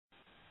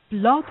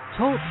Blog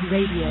Talk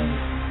Radio.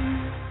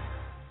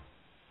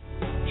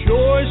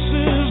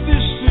 Choices,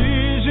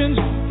 decisions,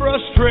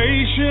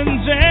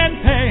 frustrations, and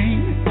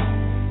pain.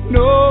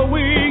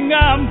 Knowing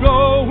I'm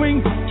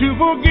going to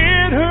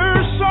forget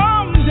her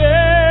someday.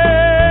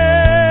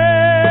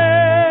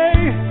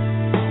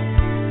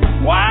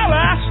 While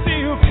I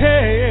still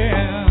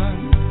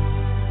can,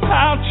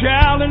 I'll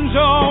challenge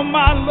all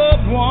my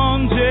loved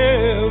ones,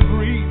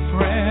 every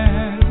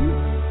friend,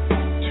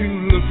 to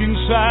look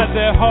inside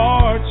their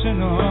hearts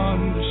and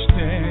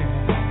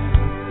understand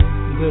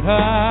that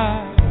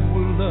I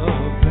will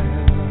love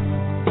them.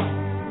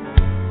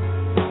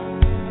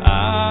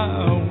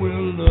 I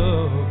will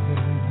love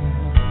them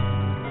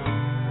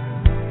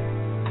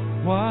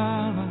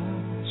while I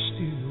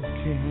still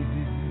can.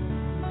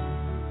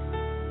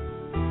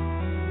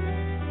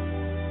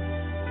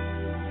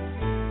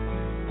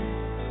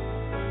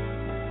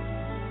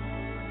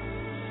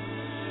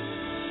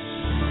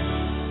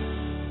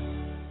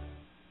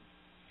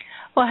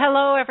 Well,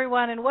 hello,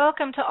 everyone, and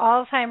welcome to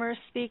Alzheimer's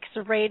Speaks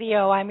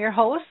Radio. I'm your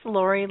host,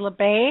 Lori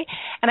LeBay,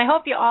 and I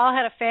hope you all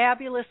had a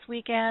fabulous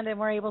weekend and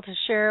were able to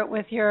share it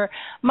with your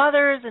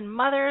mothers and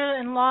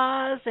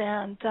mother-in-laws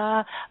and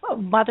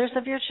mothers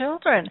of your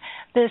children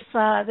this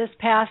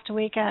past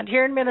weekend.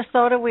 Here in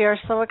Minnesota, we are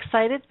so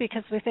excited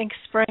because we think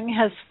spring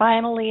has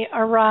finally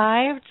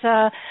arrived.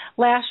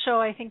 Last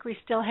show, I think we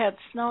still had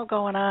snow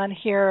going on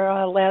here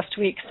last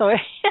week, so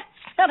it's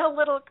been a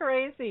little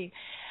crazy.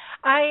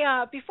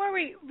 Before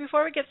we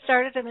get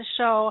started in the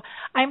show,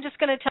 I'm just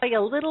going to tell you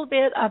a little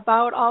bit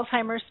about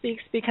Alzheimer's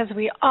Speaks because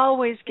we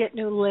always get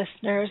new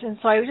listeners, and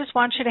so I just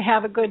want you to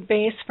have a good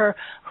base for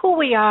who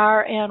we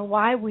are and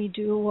why we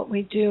do what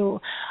we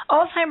do.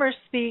 Alzheimer's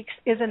Speaks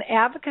is an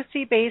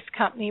advocacy-based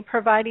company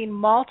providing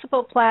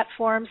multiple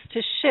platforms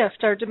to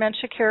shift our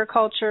dementia care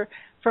culture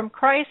from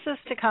crisis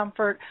to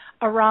comfort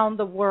around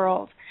the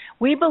world.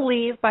 We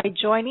believe by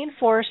joining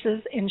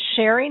forces in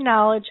sharing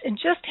knowledge and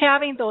just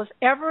having those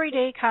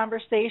everyday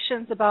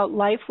conversations about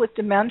life with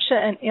dementia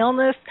and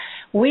illness,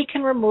 we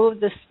can remove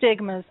the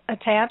stigmas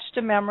attached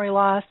to memory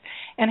loss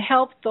and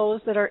help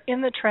those that are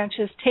in the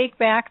trenches take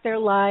back their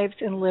lives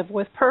and live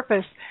with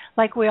purpose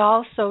like we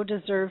all so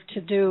deserve to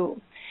do.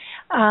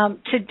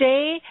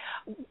 Today,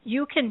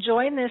 you can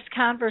join this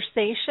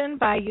conversation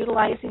by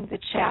utilizing the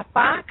chat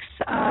box.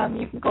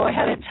 You can go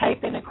ahead and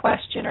type in a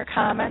question or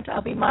comment.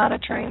 I'll be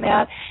monitoring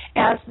that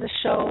as the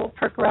show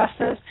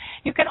progresses.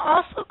 You can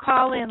also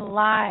call in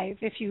live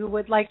if you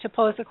would like to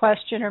pose a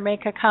question or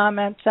make a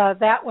comment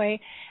that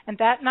way. And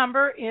that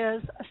number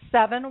is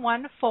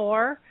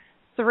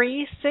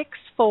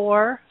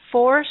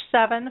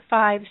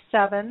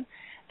 714-364-4757.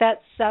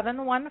 That's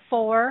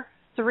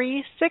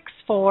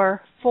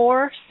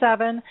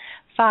 714-364-4757,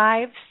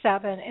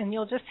 and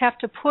you'll just have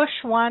to push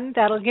one.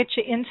 That'll get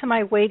you into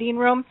my waiting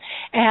room,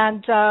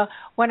 and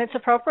when it's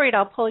appropriate,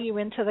 I'll pull you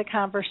into the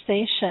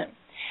conversation.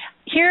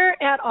 Here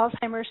at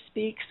Alzheimer's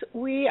Speaks,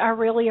 we are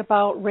really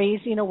about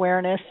raising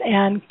awareness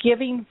and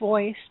giving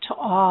voice to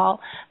all,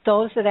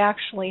 those that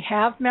actually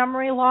have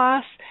memory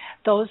loss,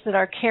 those that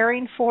are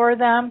caring for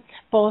them,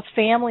 both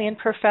family and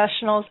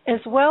professionals,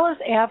 as well as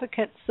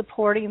advocates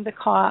supporting the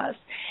cause.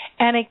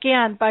 And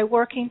again, by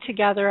working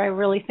together, I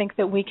really think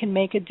that we can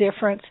make a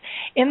difference.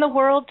 In the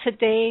world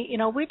today,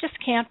 we just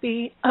can't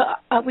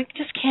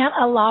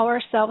allow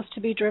ourselves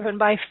to be driven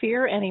by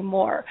fear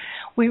anymore.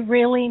 We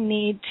really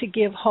need to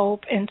give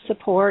hope and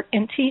support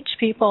and teach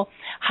people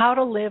how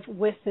to live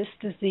with this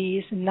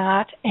disease,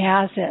 not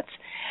as it.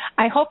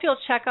 I hope you'll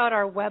check out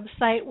our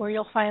website where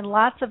you'll find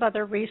lots of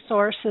other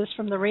resources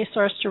from the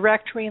resource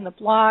directory and the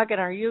blog and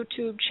our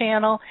YouTube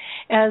channel,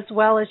 as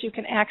well as you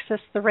can access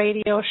the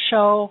radio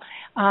show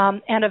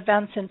and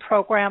events and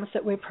programs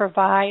that we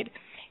provide.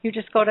 You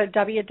just go to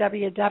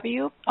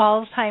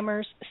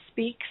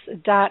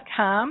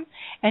www.alzheimersspeaks.com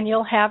and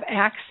you'll have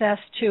access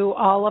to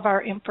all of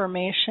our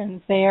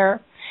information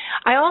there.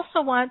 I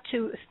also want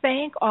to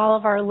thank all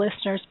of our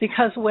listeners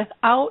because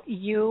without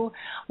you,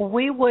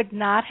 we would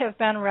not have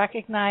been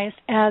recognized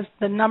as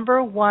the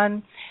number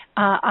one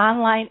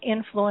online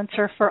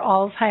influencer for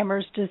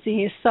Alzheimer's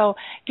disease. So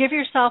give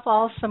yourself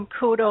all some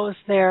kudos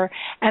there.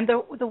 And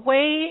the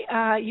way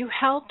you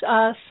helped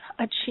us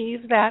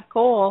achieve that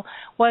goal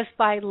was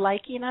by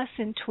liking us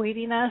and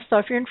tweeting us. So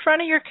if you're in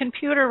front of your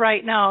computer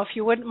right now, if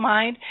you wouldn't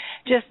mind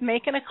just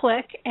making a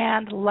click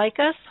and like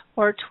us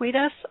or tweet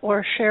us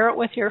or share it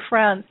with your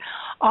friends.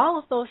 All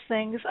of those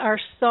things are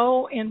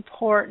so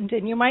important,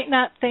 and you might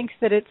not think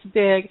that it's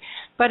big,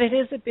 but it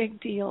is a big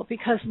deal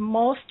because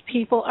most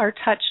people are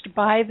touched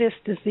by this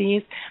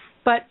disease,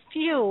 but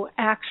few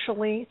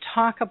actually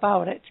talk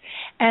about it.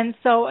 And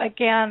so,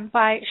 again,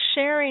 by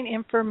sharing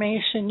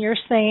information, you're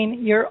saying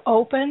you're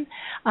open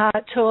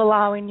to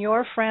allowing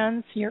your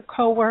friends, your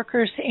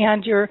coworkers,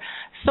 and your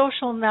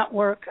social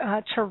network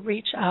to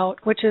reach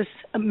out, which is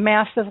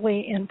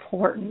massively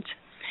important.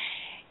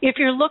 If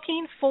you're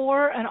looking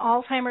for an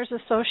Alzheimer's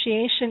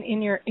association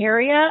in your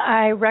area,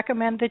 I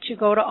recommend that you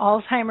go to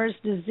Alzheimer's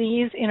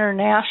Disease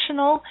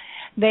International.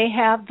 They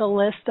have the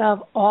list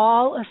of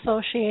all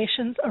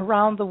associations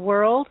around the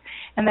world,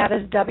 and that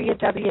is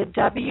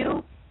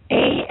www.alz.co.uk.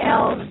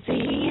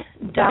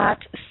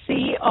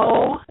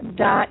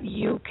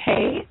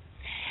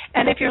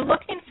 And if you're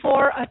looking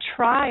for a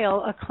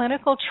trial, a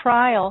clinical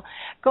trial,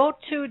 go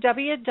to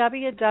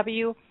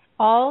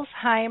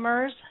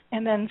www.alzheimer's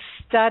and then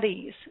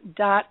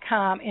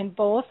studies.com, and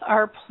both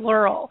are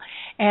plural.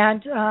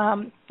 And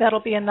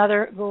that'll be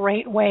another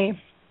great way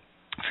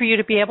for you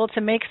to be able to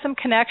make some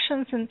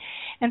connections and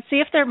see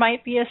if there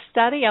might be a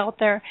study out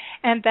there.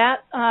 And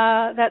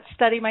that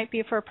study might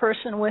be for a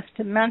person with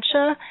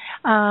dementia.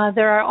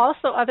 There are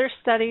also other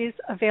studies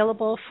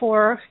available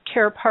for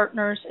care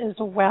partners as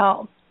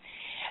well.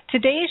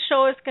 Today's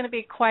show is going to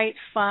be quite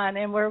fun,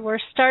 and we're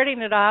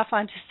starting it off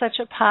on just such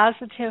a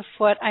positive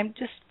foot. I'm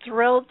just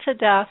thrilled to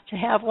death to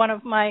have one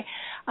of my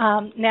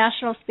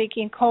national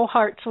speaking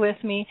cohorts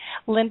with me,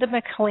 Linda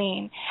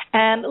McLean.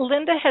 And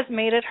Linda has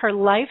made it her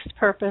life's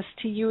purpose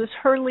to use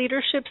her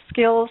leadership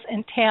skills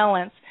and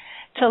talents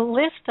to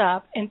lift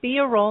up and be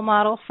a role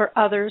model for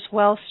others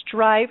while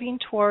striving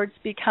towards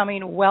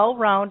becoming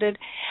well-rounded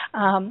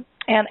and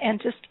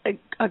just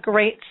a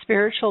great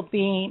spiritual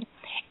being.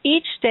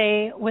 Each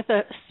day, with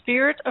a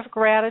spirit of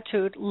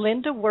gratitude,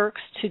 Linda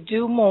works to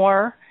do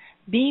more,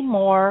 be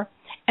more,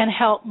 and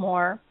help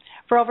more.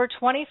 For over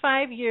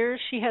 25 years,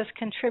 she has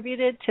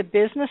contributed to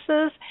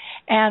businesses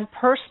and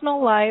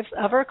personal lives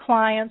of her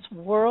clients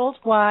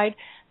worldwide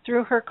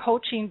through her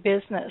coaching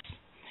business.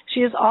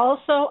 She is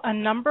also a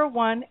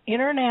 #1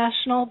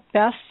 international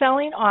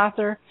best-selling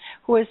author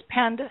who has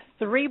penned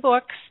 3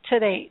 books to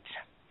date.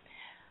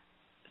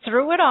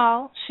 Through it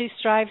all, she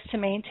strives to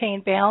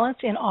maintain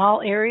balance in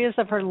all areas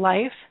of her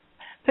life,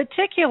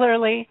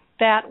 particularly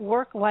that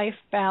work-life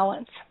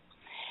balance.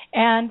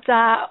 And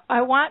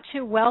I want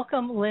to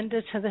welcome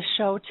Linda to the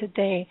show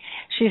today.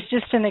 She's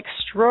just an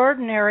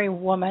extraordinary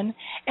woman,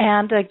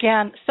 and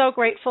again, so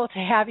grateful to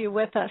have you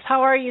with us.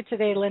 How are you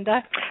today,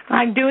 Linda?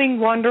 I'm doing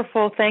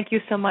wonderful. Thank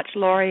you so much,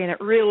 Lori, and it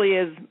really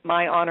is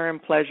my honor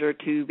and pleasure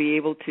to be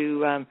able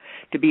to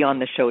be on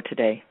the show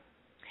today.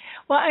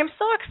 Well, I'm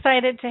so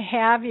excited to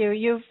have you.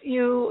 You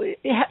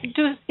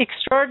do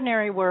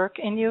extraordinary work,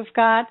 and you've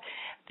got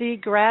the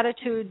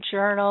gratitude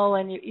journal,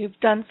 and you've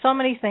done so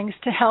many things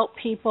to help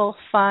people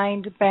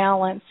find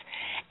balance.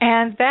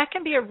 And that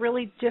can be a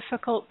really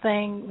difficult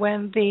thing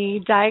when the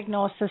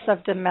diagnosis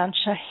of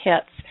dementia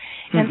hits.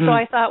 And so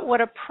I thought, what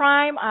a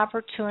prime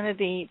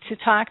opportunity to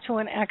talk to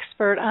an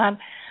expert on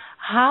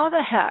how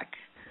the heck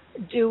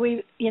do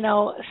we,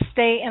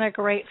 stay in a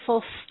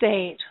grateful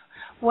state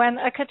when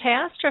a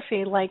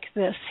catastrophe like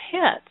this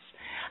hits.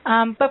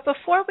 But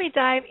before we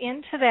dive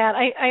into that,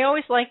 I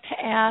always like to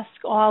ask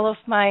all of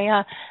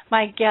my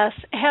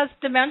guests, has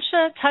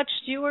dementia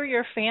touched you or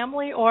your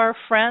family or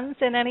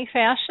friends in any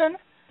fashion?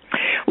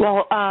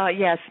 Well,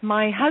 yes.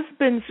 My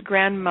husband's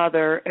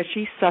grandmother,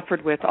 she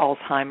suffered with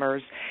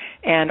Alzheimer's,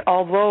 and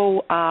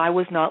although I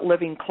was not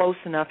living close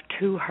enough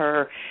to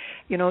her,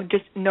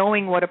 just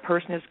knowing what a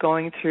person is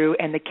going through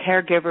and the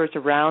caregivers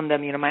around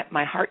them,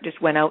 my heart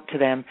just went out to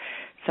them.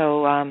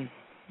 So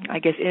I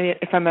guess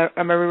if I'm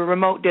a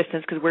remote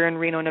distance, because we're in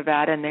Reno,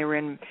 Nevada, and they were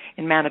in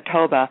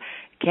Manitoba,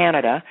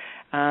 Canada,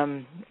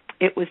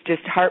 it was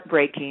just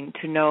heartbreaking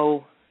to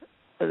know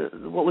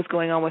what was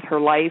going on with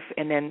her life,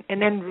 and then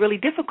really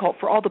difficult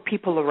for all the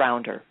people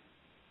around her.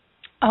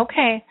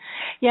 Okay,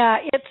 yeah,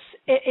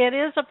 it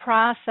is a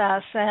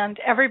process, and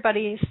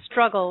everybody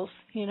struggles,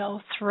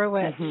 through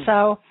it.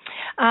 So,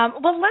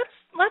 well,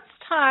 let's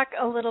talk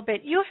a little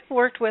bit. You've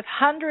worked with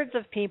hundreds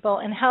of people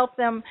and helped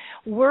them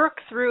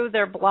work through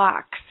their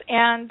blocks.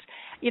 And,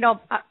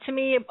 to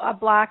me, a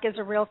block is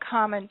a real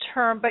common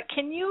term, but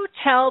can you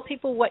tell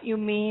people what you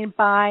mean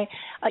by,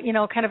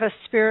 kind of a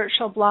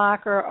spiritual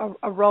block or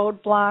a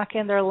roadblock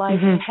in their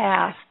life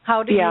path?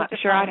 How do you define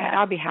sure, that?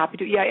 I'll be happy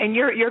to. Yeah, and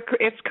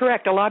it's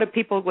correct. A lot of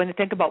people, when they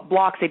think about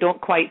blocks, they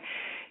don't quite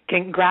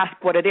can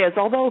grasp what it is,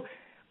 although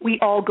we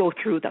all go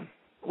through them.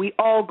 We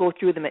all go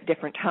through them at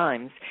different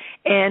times,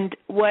 and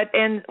what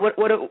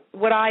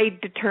I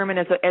determine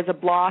as a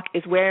block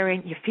is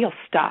wherein you feel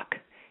stuck,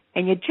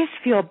 and you just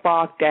feel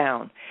bogged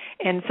down.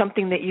 And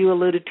something that you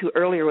alluded to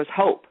earlier was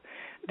hope.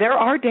 There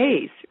are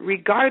days,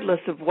 regardless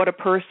of what a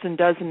person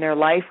does in their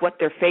life, what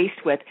they're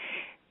faced with,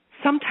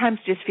 sometimes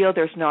just feel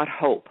there's not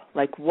hope.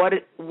 Like what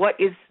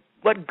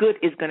good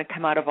is going to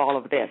come out of all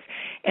of this?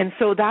 And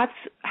so that's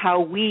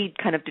how we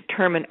kind of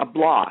determine a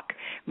block.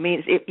 I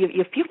mean, if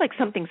you feel like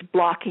something's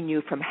blocking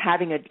you from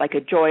having a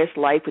joyous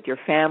life with your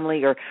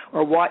family, or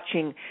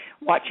watching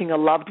a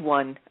loved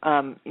one,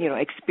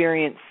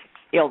 experience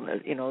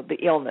illness, the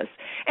illness.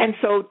 And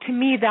so to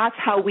me, that's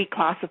how we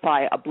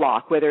classify a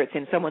block, whether it's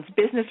in someone's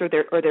business or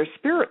their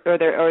spirit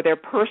or their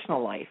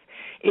personal life.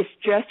 It's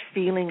just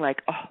feeling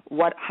like,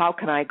 how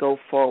can I go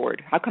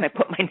forward? How can I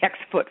put my next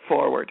foot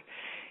forward?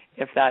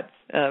 If that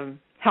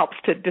helps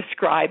to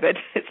describe it.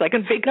 It's like a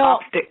big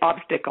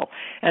obstacle.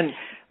 And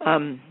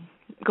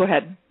go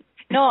ahead.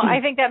 No, I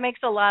think that makes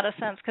a lot of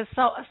sense, because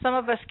some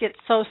of us get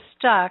so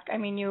stuck. I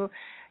mean, you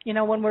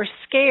when we're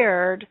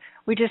scared,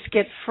 we just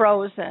get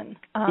frozen.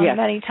 Yes.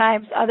 Many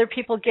times other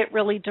people get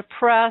really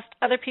depressed.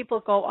 Other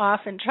people go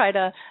off and try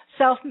to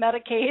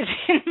self-medicate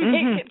and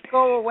make it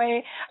go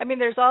away. I mean,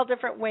 there's all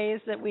different ways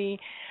that we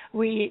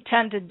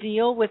tend to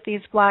deal with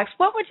these blocks.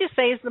 What would you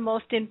say is the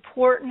most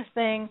important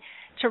thing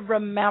to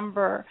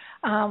remember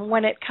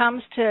when it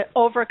comes to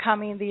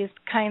overcoming these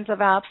kinds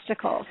of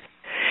obstacles?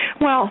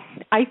 Well,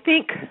 I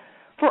think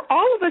for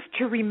all of us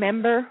to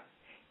remember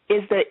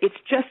is that it's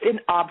just an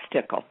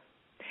obstacle.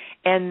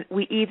 And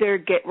we're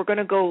going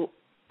to go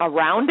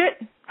around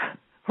it,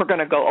 we're going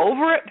to go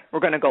over it, we're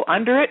going to go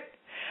under it,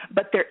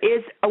 but there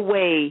is a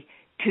way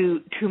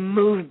to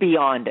move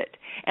beyond it.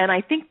 And I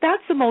think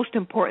that's the most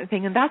important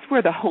thing, and that's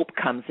where the hope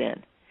comes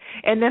in.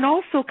 And then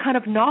also kind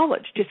of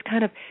knowledge, just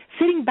kind of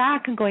sitting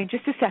back and going,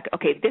 just a second,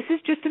 okay, this is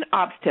just an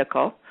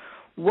obstacle.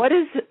 What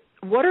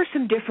are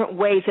some different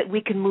ways that we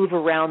can move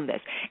around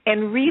this?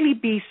 And really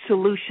be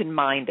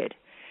solution-minded.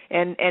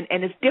 And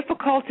as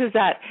difficult as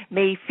that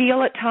may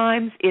feel at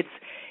times,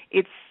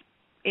 it's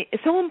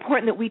so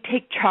important that we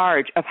take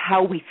charge of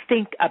how we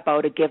think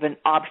about a given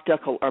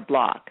obstacle or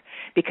block,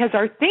 because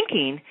our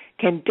thinking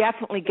can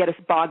definitely get us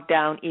bogged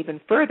down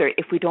even further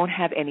if we don't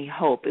have any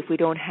hope, if we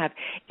don't have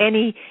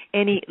any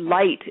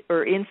light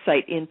or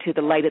insight into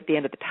the light at the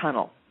end of the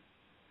tunnel.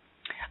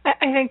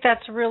 I think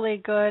that's really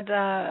good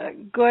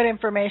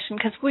information,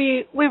 because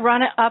we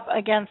run up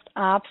against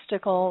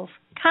obstacles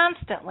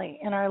constantly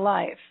in our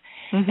life.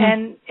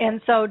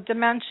 And so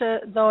dementia,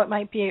 though it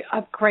might be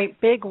a great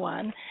big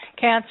one,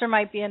 cancer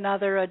might be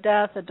another, a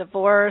death, a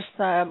divorce,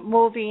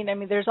 moving. I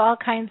mean, there's all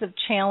kinds of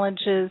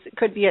challenges. It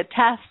could be a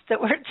test that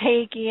we're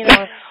taking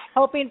or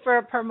hoping for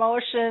a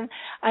promotion.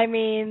 I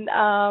mean,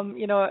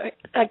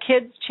 a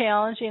kid's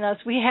challenging us.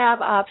 We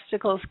have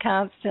obstacles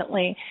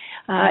constantly.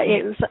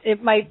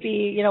 It might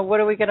be,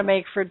 what are we going to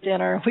make for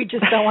dinner? We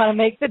just don't want to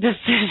make the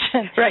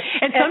decision. Right.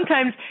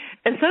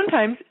 And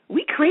sometimes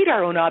we create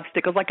our own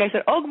obstacles. Like I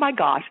said, oh my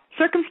gosh,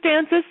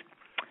 circumstances,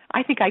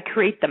 I think I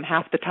create them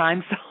half the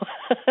time. So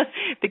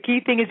the key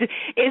thing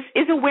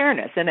is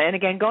awareness. And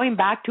again, going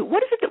back to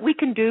what is it that we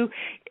can do?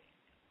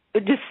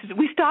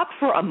 We stop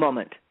for a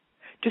moment.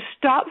 Just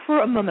stop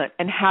for a moment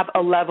and have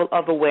a level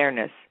of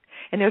awareness.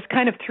 And there's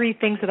kind of three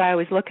things that I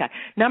always look at.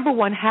 Number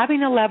one,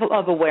 having a level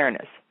of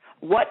awareness.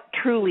 What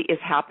truly is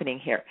happening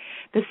here?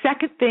 The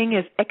second thing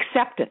is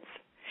acceptance.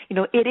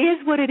 It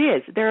is what it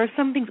is. There are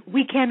some things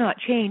we cannot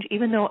change,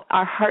 even though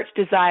our heart's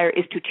desire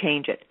is to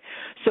change it.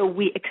 So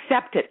we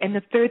accept it. And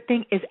the third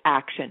thing is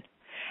action.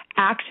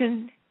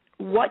 Action,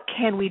 what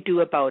can we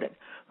do about it?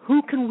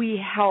 Who can we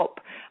help?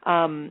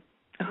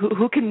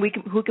 Who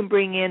can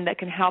bring in that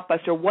can help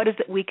us, or what is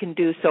it we can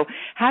do? So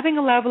having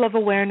a level of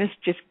awareness,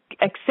 just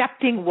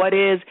accepting what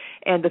is,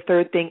 and the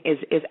third thing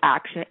is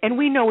action. And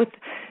we know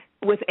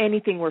with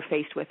anything we're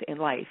faced with in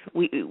life,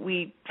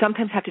 we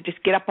sometimes have to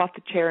just get up off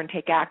the chair and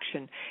take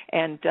action.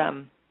 And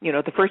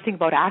the first thing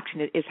about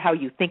action is how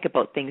you think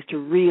about things, to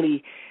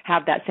really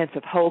have that sense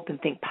of hope and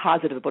think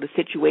positive about a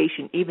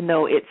situation, even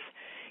though it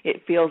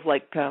feels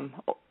like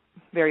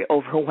very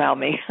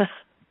overwhelming.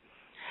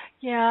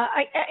 Yeah,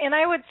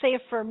 I would say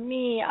for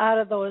me, out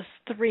of those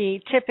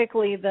three,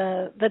 typically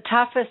the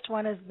toughest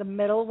one is the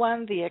middle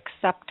one, the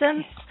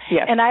acceptance.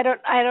 Yes. And I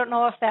don't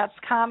know if that's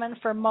common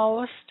for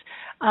most,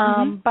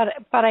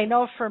 but I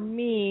know for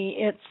me,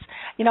 it's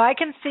I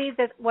can see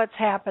that what's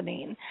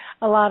happening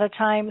a lot of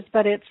times,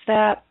 but it's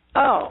that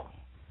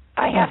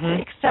I have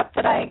to accept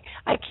that I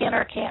can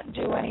or can't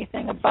do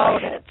anything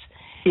about it.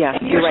 Yeah,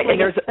 and you're right. And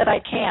there's that I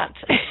can't.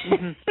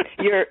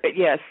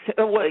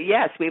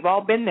 Yes, we've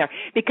all been there,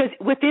 because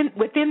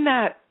within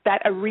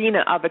that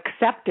arena of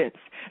acceptance,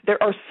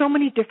 there are so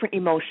many different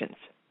emotions.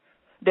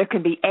 There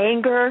can be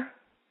anger,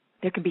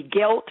 there can be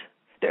guilt.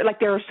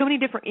 There are so many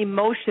different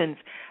emotions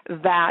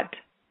that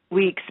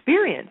we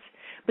experience.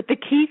 But the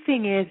key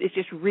thing is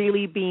just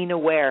really being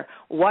aware.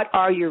 What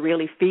are you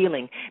really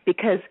feeling?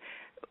 Because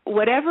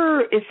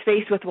whatever is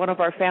faced with one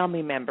of our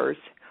family members,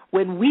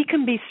 when we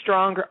can be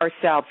stronger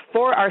ourselves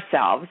for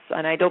ourselves,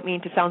 and I don't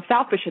mean to sound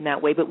selfish in that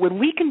way, but when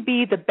we can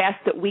be the best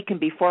that we can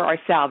be for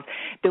ourselves,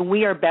 then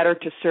we are better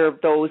to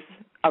serve those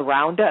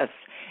around us.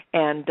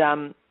 And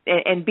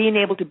being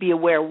able to be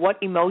aware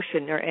what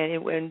emotion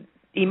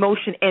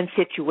emotion and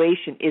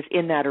situation is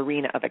in that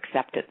arena of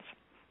acceptance.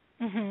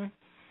 Mm-hmm.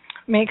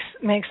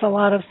 Makes a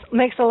lot of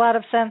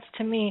sense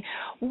to me.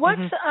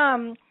 What's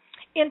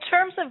in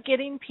terms of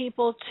getting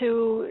people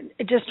to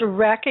just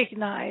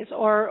recognize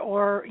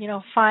or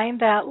find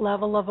that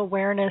level of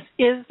awareness,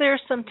 is there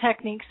some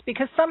techniques?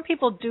 Because some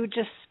people do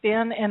just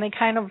spin and they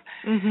kind of,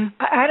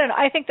 I don't know,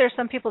 I think there's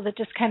some people that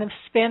just kind of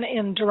spin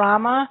in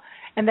drama,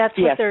 and that's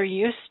what they're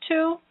used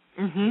to.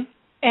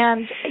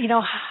 And,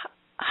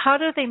 how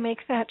do they make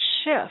that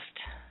shift?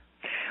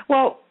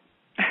 Well,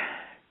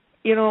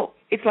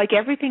 it's like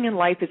everything in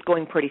life is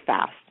going pretty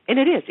fast. And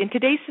it is. In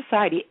today's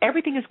society,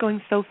 everything is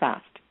going so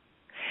fast.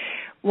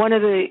 One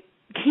of the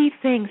key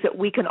things that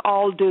we can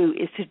all do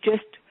is to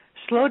just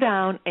slow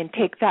down and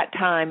take that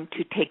time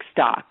to take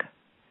stock.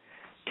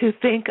 to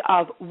think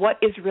of what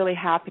is really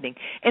happening.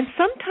 And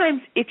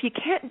sometimes if you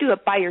can't do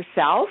it by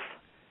yourself,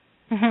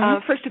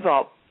 first of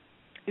all,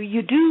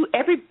 you do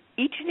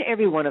each and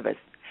every one of us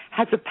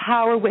has a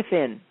power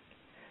within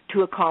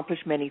to accomplish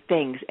many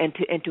things and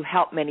to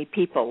help many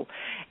people.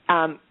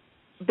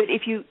 But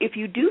if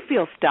you do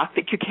feel stuck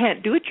that you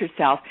can't do it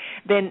yourself,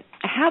 then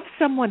have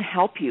someone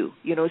help you.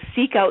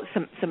 Seek out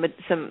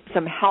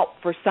some help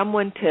for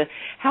someone to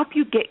help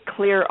you get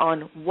clear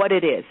on what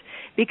it is,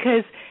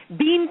 because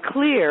being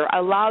clear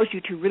allows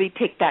you to really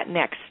take that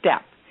next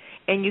step.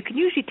 And you can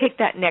usually take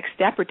that next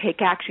step or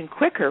take action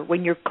quicker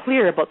when you're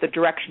clear about the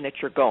direction that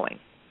you're going.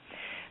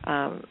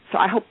 So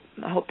I hope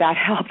that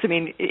helps. I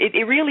mean,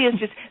 it really is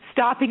just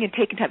stopping and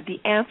taking time.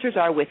 The answers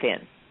are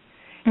within.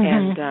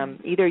 And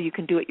either you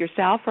can do it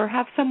yourself or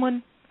have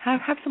someone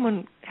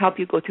help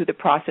you go through the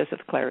process of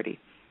clarity.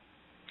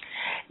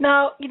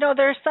 Now,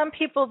 there are some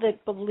people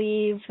that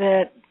believe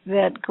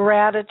that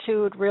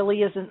gratitude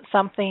really isn't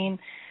something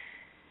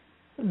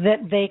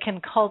that they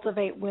can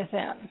cultivate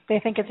within.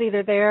 They think it's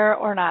either there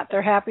or not.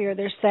 They're happy or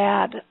they're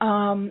sad.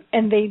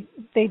 And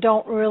they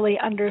don't really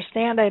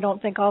understand, I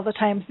don't think, all the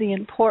times the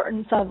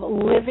importance of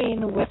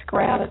living with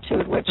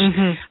gratitude, which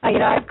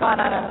I've gone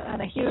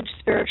on a huge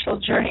spiritual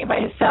journey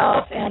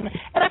myself, and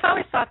I've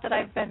always thought that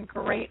I've been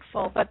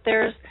grateful, but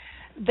there's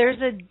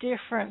a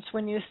difference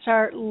when you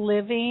start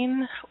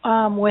living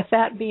with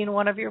that being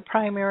one of your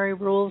primary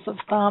rules of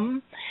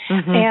thumb.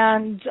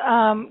 And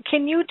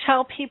can you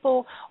tell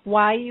people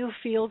why you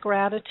feel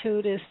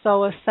gratitude is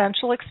so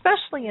essential,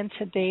 especially in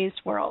today's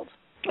world?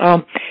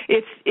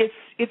 It's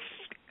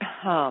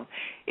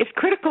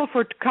critical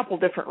for a couple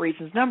different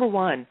reasons. Number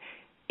one,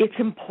 it's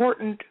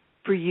important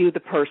for you, the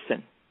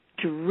person,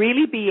 to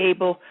really be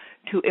able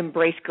to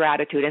embrace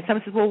gratitude. And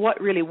someone says, well, what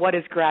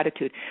is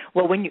gratitude?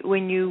 Well,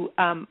 when you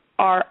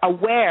are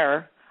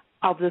aware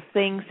of the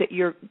things that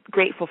you're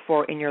grateful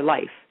for in your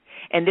life.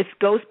 And this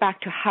goes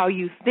back to how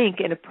you think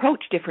and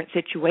approach different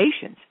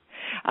situations.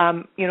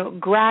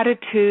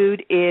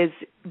 Gratitude is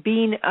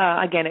being,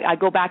 again, I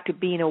go back to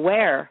being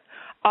aware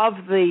of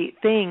the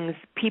things,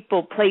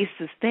 people,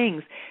 places,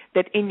 things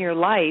that in your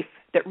life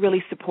that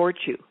really support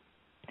you.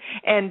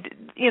 And,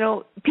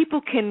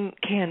 people can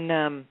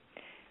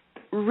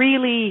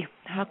really,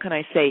 how can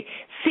I say,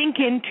 sink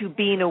into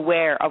being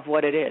aware of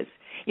what it is.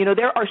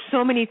 There are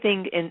so many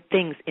things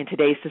in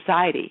today's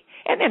society,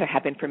 and there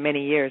have been for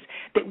many years,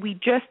 that we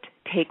just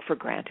take for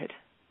granted.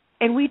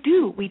 And we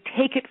do. We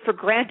take it for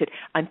granted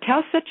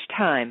until such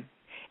time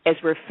as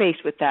we're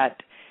faced with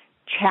that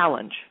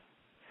challenge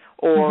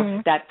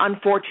or that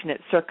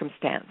unfortunate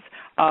circumstance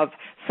of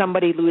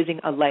somebody losing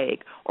a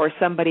leg or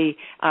somebody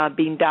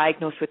being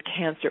diagnosed with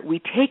cancer. We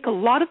take a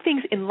lot of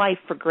things in life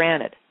for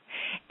granted.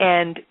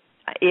 And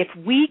if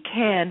we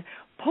can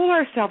pull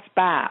ourselves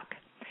back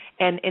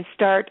and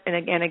start,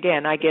 and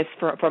again, I guess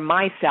for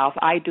myself,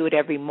 I do it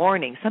every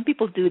morning. Some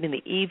people do it in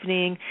the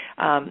evening.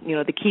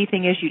 The key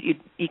thing is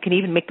you can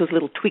even make those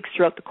little tweaks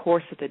throughout the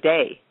course of the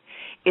day.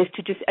 Is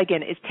to just,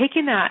 again, is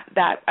taking that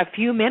a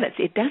few minutes.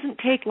 It doesn't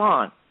take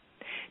long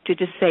to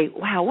just say,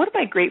 wow, what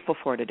am I grateful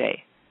for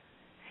today?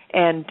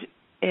 And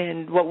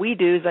what we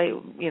do is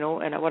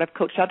and what I've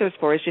coached others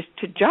for is just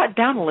to jot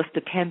down a list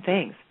of 10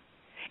 things.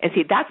 And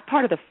see, that's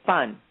part of the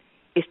fun,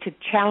 is to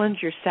challenge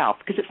yourself,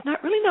 because it's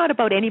not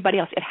about anybody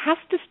else. It has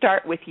to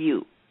start with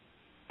you.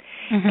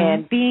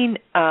 And being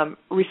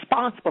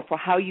responsible for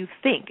how you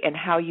think and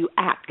how you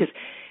act, because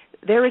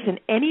there isn't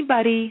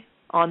anybody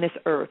on this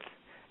earth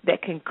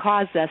that can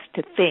cause us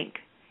to think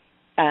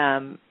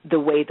the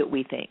way that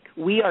we think.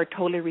 We are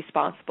totally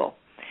responsible.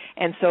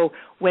 And so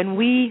when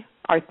we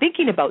are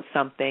thinking about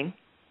something,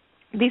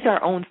 these are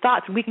our own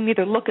thoughts. We can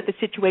either look at the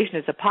situation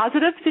as a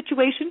positive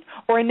situation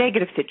or a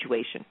negative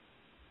situation.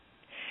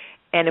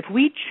 And if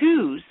we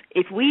choose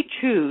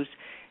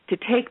to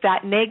take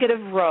that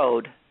negative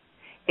road,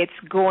 it's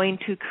going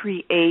to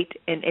create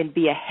and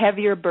be a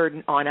heavier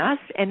burden on us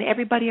and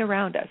everybody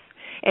around us.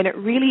 And it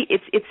really,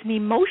 it's an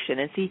emotion.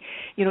 And see,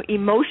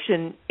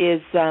 emotion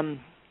is,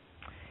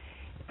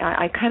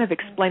 I kind of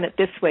explain it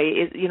this way,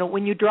 is,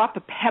 when you drop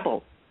a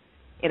pebble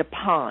in a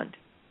pond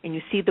and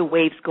you see the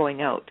waves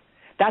going out,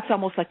 that's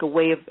almost like a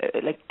way of,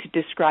 to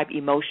describe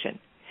emotion.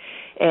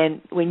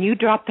 And when you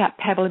drop that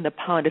pebble in the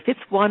pond, if it's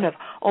one of,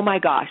 oh my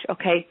gosh,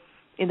 okay,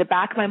 in the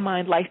back of my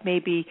mind, life may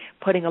be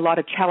putting a lot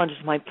of challenges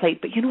on my plate,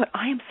 but you know what,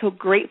 I am so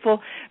grateful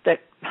that,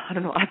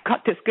 I've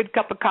got this good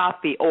cup of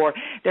coffee, or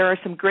there are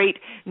some great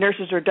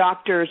nurses or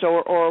doctors,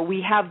 or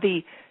we have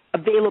the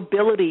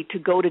availability to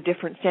go to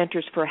different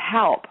centers for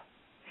help.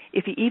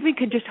 If you even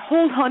can just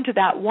hold on to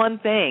that one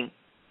thing,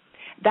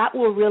 that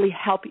will really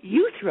help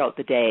you throughout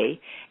the day.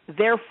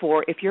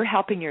 Therefore, if you're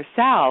helping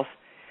yourself,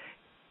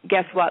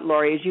 guess what,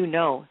 Lori? As you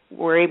know,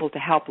 we're able to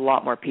help a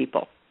lot more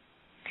people.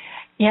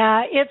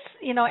 Yeah, it's,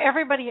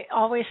 everybody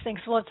always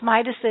thinks, well, it's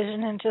my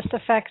decision and just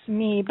affects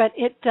me, but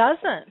it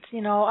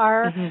doesn't.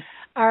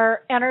 Our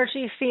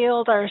energy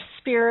field, our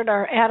spirit,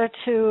 our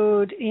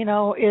attitude,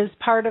 is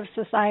part of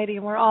society,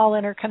 and we're all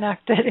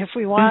interconnected if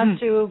we want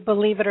to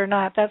believe it or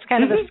not. That's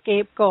kind of a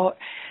scapegoat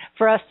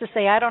for us to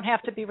say, I don't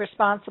have to be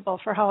responsible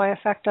for how I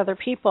affect other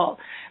people.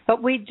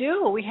 But we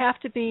do. We have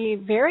to be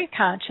very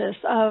conscious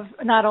of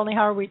not only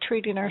how are we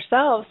treating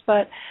ourselves,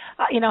 but,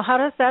 how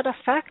does that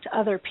affect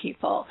other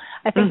people?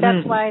 I think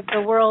that's why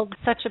the world's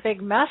such a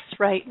big mess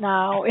right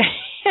now.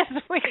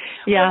 We're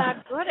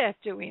not good at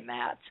doing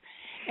that.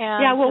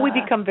 And, we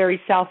become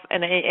very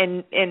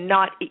and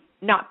not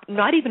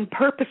even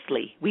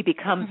purposely. We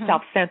become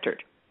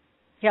self-centered.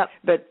 Yep.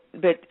 But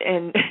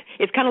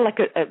it's kind of like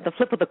the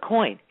flip of the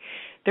coin.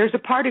 There's a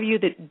part of you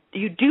that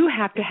you do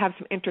have to have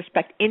some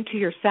introspect into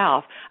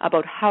yourself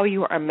about how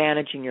you are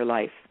managing your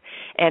life.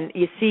 And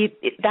you see,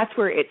 that's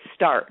where it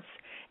starts.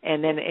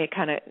 And then it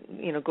kind of,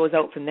 goes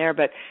out from there.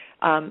 But,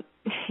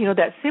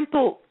 that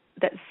simple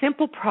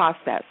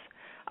process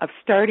of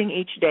starting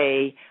each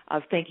day,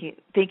 of thinking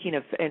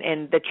of,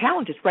 and the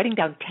challenge is writing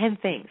down 10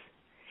 things.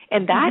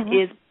 And that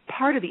is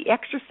part of the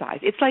exercise.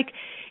 It's like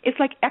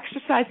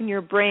exercising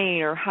your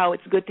brain, or how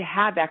it's good to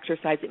have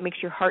exercise. It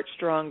makes your heart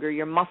stronger,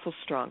 your muscles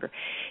stronger.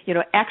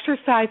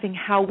 Exercising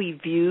how we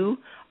view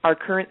our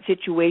current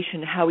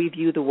situation, how we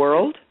view the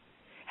world,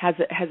 has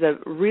a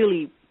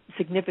really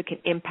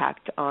significant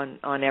impact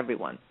on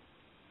everyone.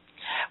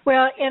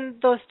 Well, in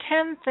those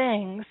 10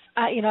 things,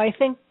 I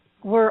think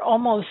we're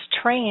almost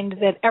trained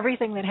that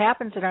everything that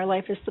happens in our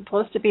life is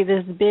supposed to be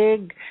this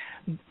big,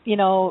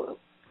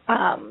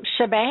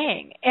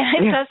 shebang, and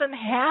it doesn't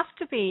have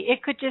to be.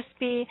 It could just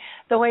be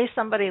the way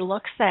somebody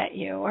looks at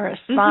you, or a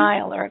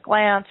smile, or a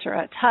glance, or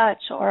a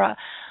touch, or a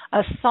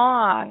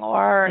song,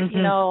 or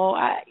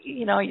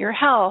your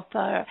health,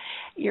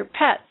 your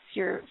pets,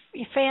 your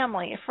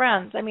family, your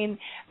friends. I mean,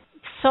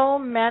 so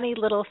many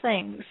little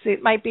things.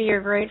 It might be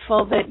you're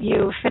grateful that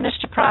you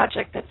finished a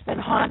project that's been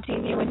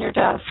haunting you in your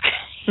desk.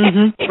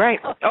 Right.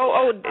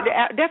 Oh,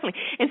 definitely.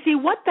 And see,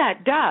 what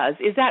that does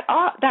is that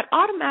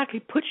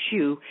automatically puts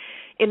you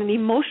in an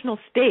emotional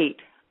state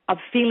of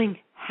feeling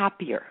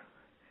happier.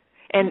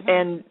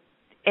 And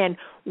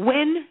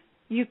when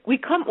you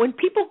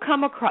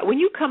come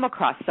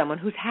across someone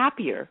who's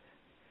happier,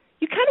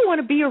 you kind of want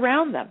to be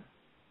around them.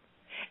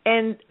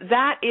 And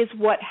that is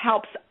what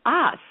helps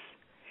us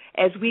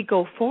as we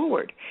go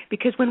forward,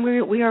 because when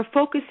we are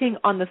focusing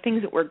on the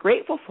things that we're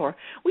grateful for,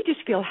 we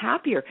just feel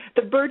happier.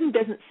 The burden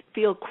doesn't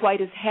feel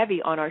quite as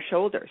heavy on our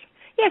shoulders.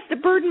 Yes, the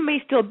burden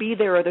may still be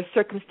there, or the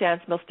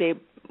circumstance could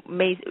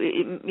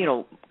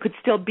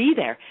still be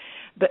there,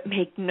 but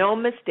make no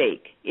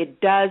mistake,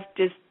 it does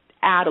just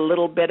add a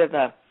little bit of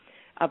a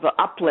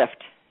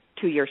uplift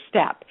to your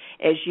step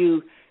as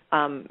you.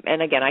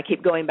 And again, I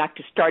keep going back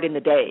to starting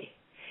the day.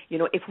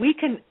 If we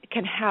can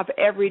have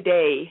every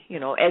day,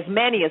 as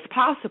many as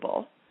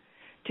possible,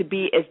 to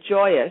be as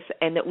joyous,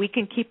 and that we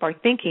can keep our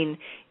thinking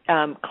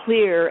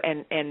clear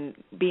and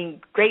being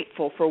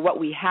grateful for what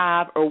we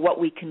have or what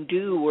we can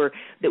do, or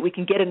that we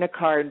can get in a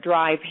car and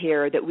drive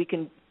here, that we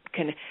can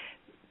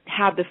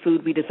have the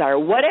food we desire,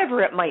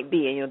 whatever it might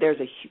be. There's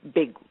a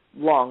big,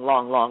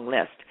 long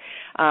list.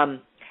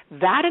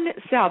 That in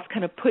itself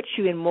kind of puts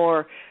you in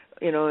more,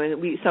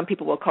 some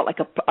people will call it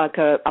like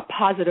a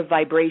positive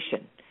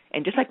vibration.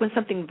 And just like when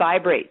something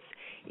vibrates,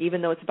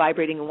 even though it's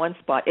vibrating in one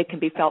spot, it can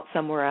be felt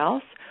somewhere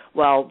else.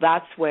 Well,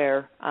 that's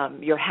where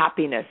your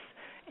happiness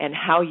and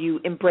how you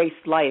embrace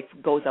life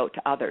goes out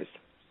to others.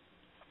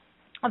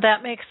 Well,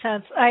 that makes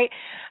sense. I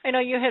know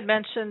you had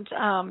mentioned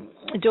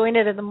doing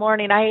it in the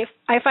morning. I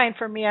find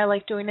for me, I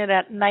like doing it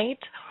at night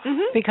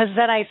because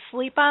then I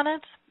sleep on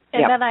it.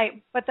 And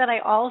then I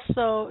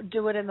also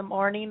do it in the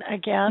morning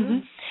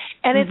again.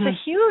 And it's a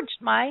huge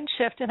mind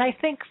shift. And I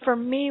think for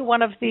me,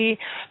 one of the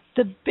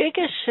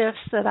biggest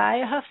shifts that I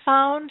have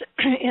found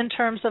in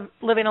terms of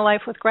living a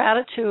life with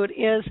gratitude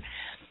is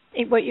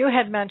what you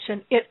had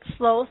mentioned. It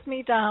slows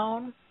me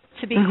down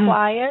to be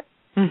quiet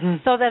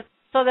so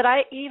that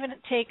I even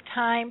take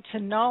time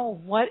to know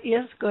what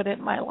is good in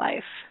my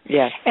life.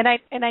 Yes.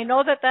 And I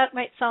know that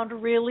might sound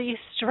really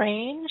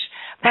strange,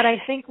 but I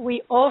think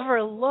we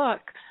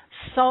overlook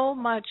so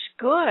much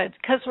good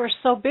because we're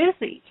so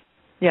busy.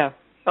 Yeah.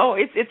 Oh,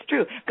 it's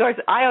true. Of course,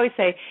 I always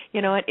say,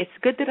 it's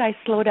good that I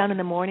slow down in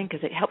the morning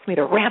because it helps me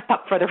to ramp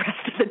up for the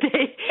rest of the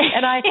day.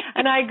 And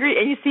I agree.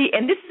 And you see,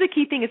 and this is the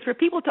key thing, is for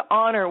people to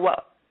honor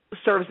what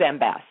serves them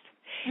best.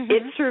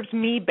 It serves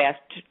me best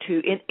to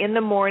in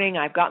the morning.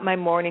 I've got my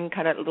morning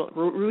kind of little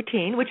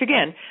routine, which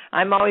again,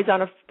 I'm always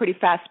on a pretty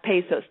fast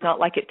pace, so it's not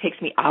like it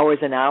takes me hours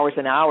and hours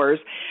and hours.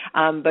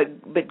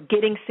 But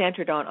getting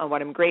centered on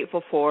what I'm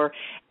grateful for,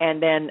 and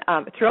then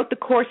throughout the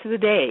course of the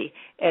day,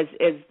 as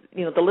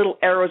the little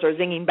arrows are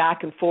zinging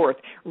back and forth,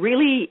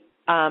 really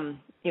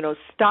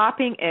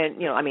stopping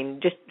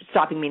and just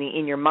stopping meaning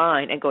in your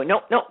mind and going,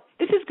 no,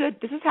 this is good.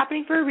 This is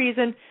happening for a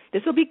reason.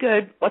 This will be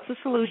good. What's the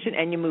solution?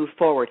 And you move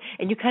forward.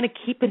 And you kind of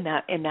keep in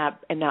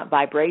that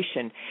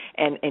vibration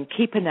and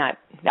keep in that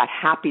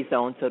happy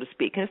zone, so to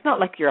speak. And it's not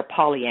like you're a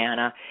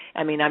Pollyanna.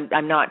 I mean,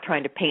 I'm not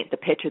trying to paint the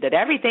picture that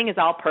everything is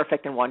all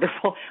perfect and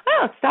wonderful.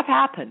 Well, stuff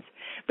happens.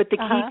 But the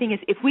key thing is,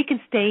 if we can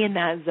stay in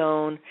that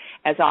zone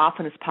as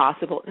often as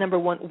possible, number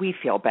one, we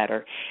feel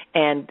better.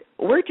 And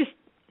we're just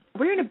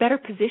we're in a better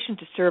position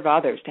to serve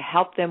others, to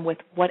help them with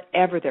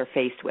whatever they're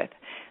faced with,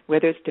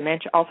 whether it's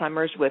dementia,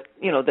 Alzheimer's, with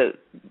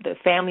the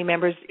family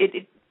members,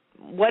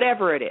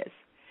 whatever it is.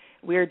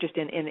 We're just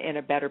in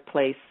a better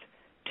place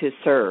to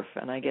serve,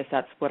 and I guess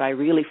that's what I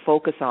really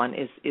focus on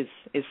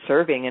is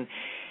serving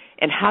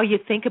and how you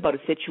think about a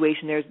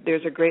situation.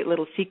 There's a great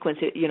little sequence.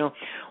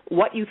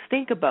 What you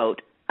think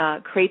about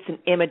creates an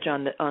image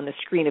on the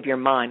screen of your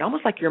mind,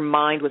 almost like your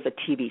mind was a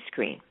TV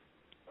screen.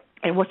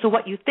 And so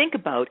what you think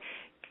about,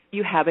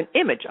 you have an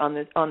image on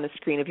the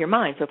screen of your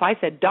mind. So if I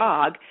said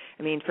dog,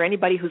 I mean, for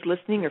anybody who's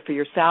listening or for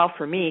yourself,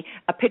 for me,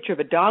 a picture of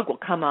a dog will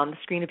come on the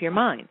screen of your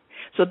mind.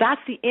 So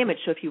that's the image.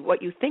 So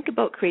what you think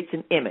about creates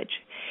an image.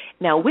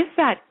 Now, with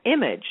that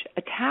image,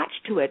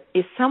 attached to it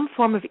is some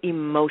form of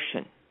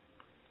emotion.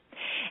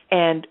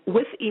 And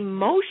with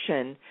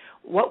emotion,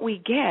 what we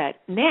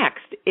get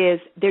next is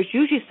there's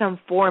usually some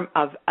form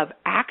of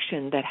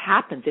action that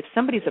happens. If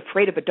somebody's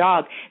afraid of a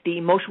dog, the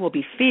emotion will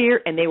be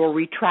fear and they will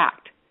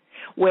retract.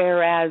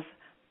 Whereas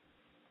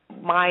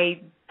my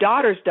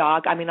daughter's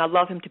dog, I mean, I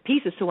love him to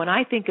pieces. So when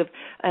I think of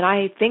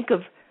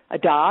a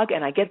dog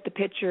and I get the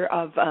picture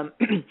of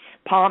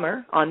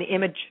Palmer on the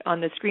image on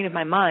the screen of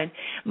my mind,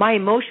 my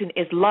emotion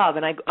is love,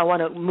 and I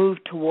want to move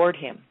toward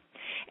him.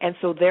 And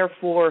so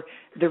therefore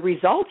the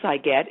results I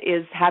get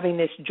is having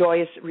this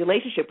joyous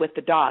relationship with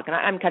the dog. And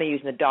I'm kind of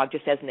using the dog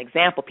just as an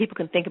example. People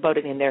can think about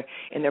it in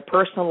their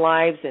personal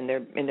lives, in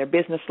their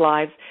business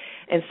lives.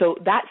 And so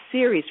that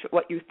series,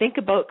 what you think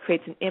about,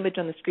 creates an image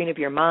on the screen of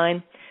your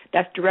mind.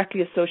 That's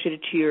directly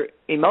associated to your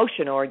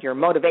emotion or your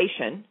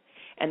motivation.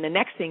 And the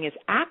next thing is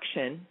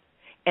action.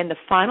 And the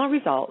final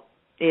result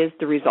is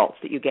the results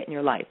that you get in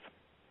your life.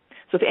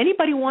 So if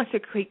anybody wants to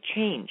create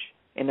change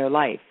in their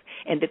life,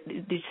 and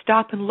to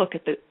stop and look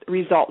at the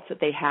results that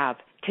they have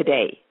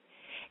today,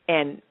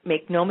 and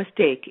make no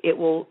mistake, it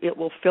will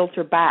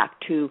filter back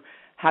to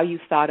how you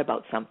thought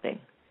about something,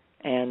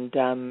 and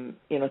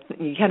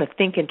you kind of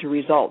think into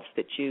results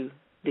that you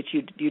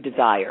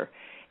desire,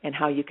 and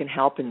how you can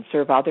help and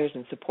serve others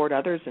and support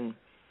others and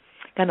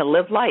kind of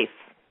live life.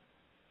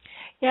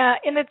 Yeah,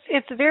 and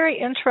it's very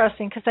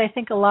interesting because I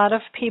think a lot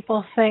of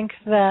people think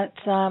that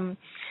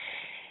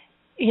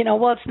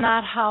well, it's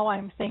not how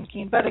I'm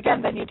thinking. But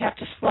again, then you'd have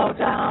to slow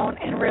down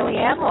and really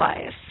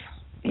analyze,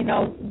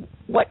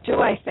 what do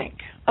I think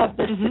of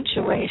this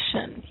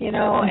situation,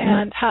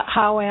 and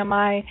how am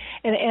I?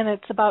 And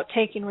it's about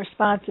taking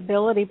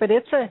responsibility. But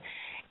it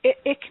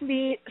can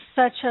be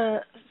such a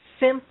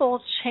simple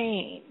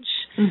change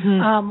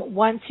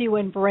once you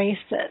embrace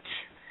it.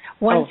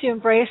 Once you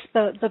embrace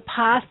the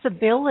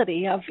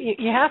possibility of,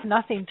 you have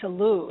nothing to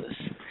lose.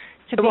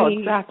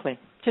 Exactly.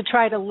 To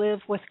try to live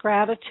with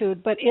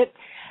gratitude, but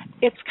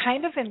it's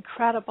kind of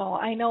incredible.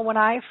 I know when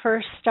I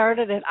first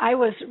started it, I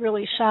was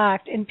really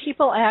shocked, and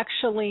people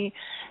actually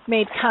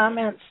made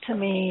comments to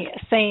me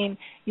saying,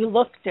 "You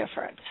look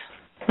different.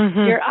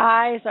 Your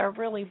eyes are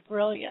really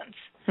brilliant.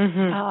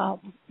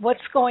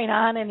 What's going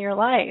on in your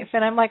life?"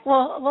 And I'm like,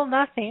 "Well,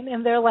 nothing."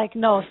 And they're like,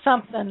 "No,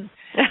 something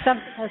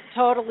has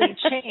totally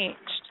changed."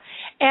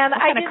 And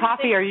what kind of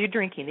coffee are you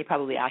drinking? They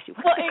probably ask you,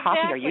 what kind of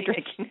coffee are you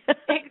drinking?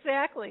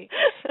 Exactly.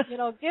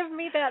 Give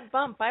me that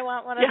bump. I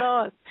want one of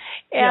those.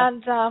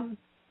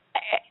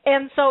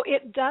 And so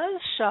it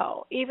does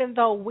show, even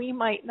though we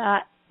might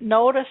not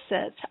notice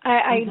it.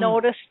 I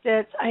noticed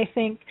it, I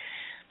think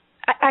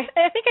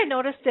I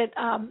noticed it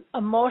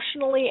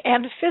emotionally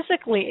and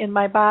physically in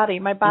my body.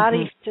 My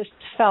body just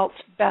felt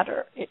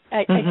better.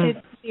 I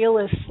didn't feel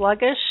as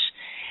sluggish.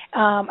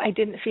 I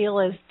didn't feel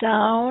as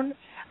down.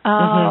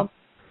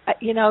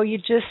 You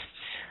just,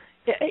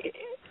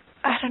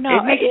 I don't know.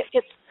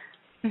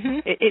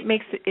 It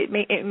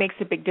makes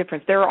a big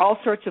difference. There are all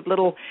sorts of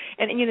little,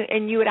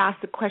 and you had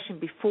asked the question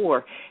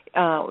before,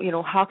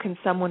 how can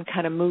someone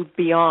kind of move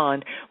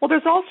beyond? Well,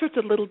 there's all sorts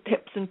of little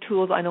tips and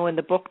tools. I know in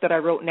the book that I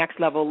wrote, Next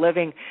Level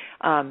Living,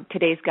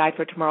 Today's Guide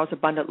for Tomorrow's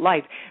Abundant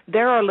Life,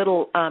 there are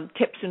little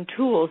tips and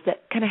tools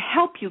that kind of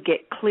help you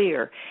get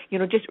clear.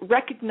 Just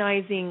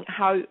recognizing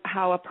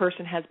how a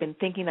person has been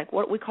thinking, like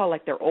what we call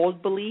like their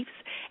old beliefs,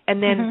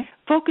 and then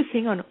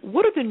focusing on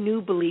what are the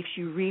new beliefs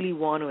you really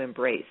want to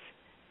embrace.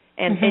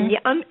 And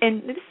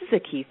this is a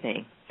key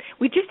thing.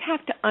 We just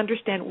have to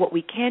understand what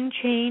we can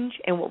change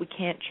and what we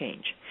can't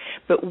change.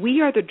 But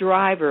we are the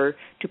driver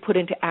to put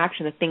into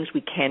action the things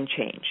we can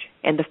change.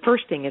 And the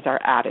first thing is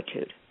our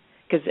attitude.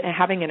 Because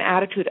having an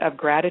attitude of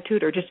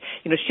gratitude, or just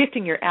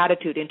shifting your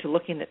attitude into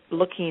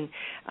looking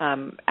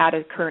at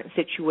a current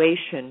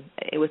situation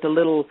with a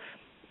little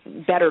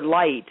better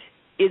light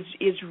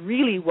is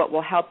really what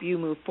will help you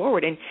move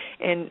forward.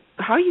 And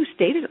how you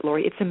stated it,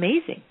 Lori, it's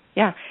amazing.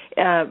 Yeah.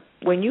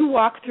 When you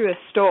walk through a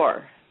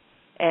store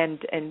and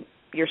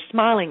you're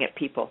smiling at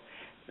people,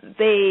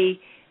 they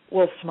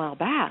will smile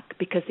back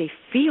because they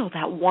feel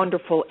that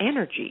wonderful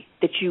energy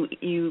that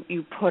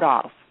you put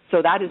off.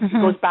 So that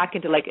goes back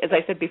into, like, as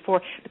I said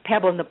before, the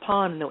pebble in the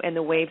pond and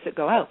the waves that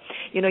go out.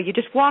 You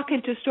just walk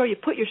into a store, you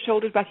put your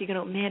shoulders back, you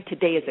go, man,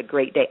 today is a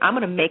great day. I'm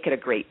going to make it a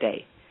great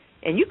day.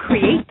 And you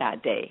create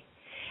that day.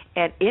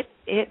 And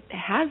it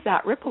has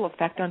that ripple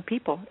effect on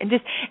people. And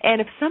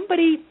if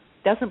somebody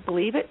doesn't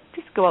believe it,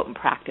 just go out and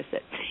practice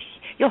it.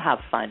 You'll have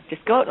fun.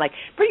 Just go out and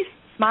pretty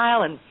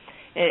smile, and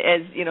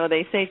as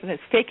they say sometimes,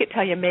 fake it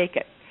till you make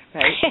it,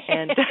 right?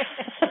 And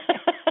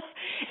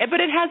but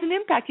it has an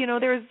impact.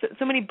 There's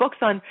so many books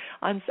on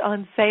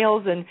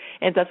sales, and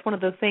that's one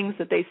of the things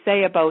that they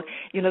say about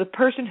the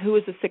person who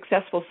is a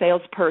successful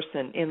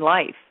salesperson in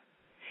life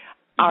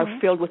are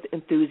filled with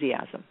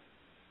enthusiasm.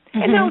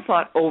 And now it's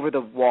not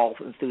over-the-wall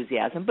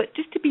enthusiasm, but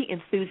just to be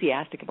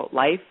enthusiastic about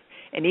life.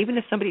 And even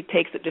if somebody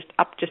takes it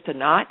up a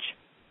notch,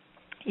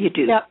 you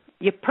do. Yep.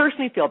 You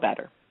personally feel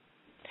better.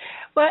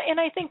 Well, and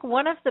I think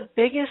one of the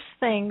biggest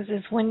things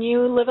is when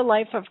you live a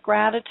life of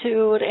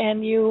gratitude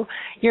and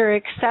you're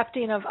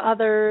accepting of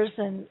others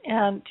and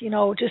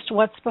just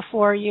what's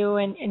before you,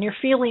 and you're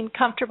feeling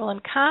comfortable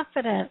and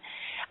confident,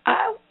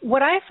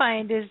 what I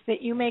find is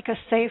that you make a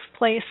safe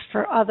place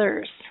for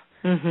others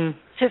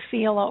to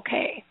feel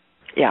okay.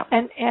 Yeah.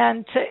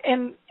 And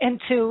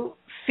to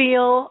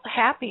feel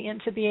happy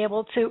and to be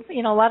able to,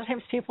 a lot of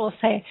times people will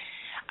say,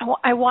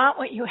 I want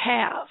what you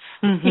have.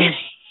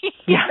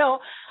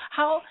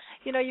 How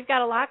you've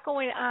got a lot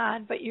going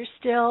on, but you're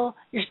still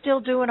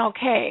doing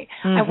okay.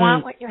 I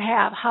want what you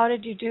have. How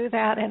did you do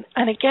that?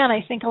 And again,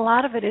 I think a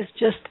lot of it is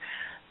just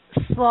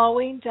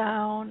slowing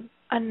down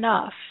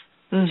enough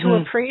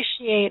to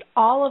appreciate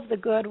all of the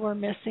good we're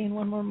missing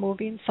when we're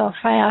moving so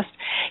fast.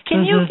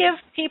 Can you give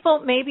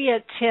people maybe a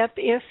tip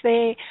if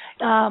they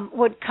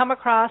would come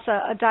across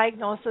a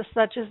diagnosis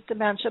such as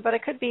dementia, but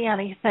it could be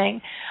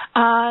anything,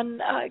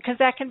 because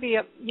that can be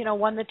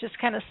one that just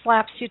kind of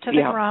slaps you to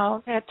the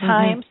ground at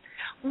times.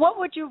 What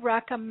would you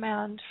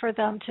recommend for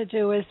them to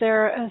do? Is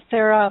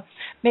there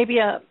maybe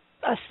a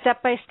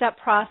step-by-step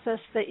process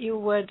that you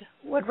would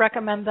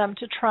recommend them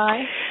to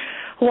try?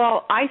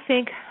 Well, I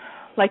think,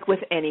 like with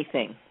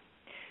anything,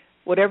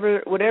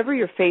 whatever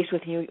you're faced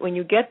with, when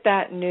you get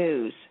that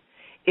news,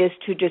 is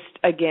to just,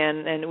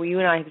 again, and you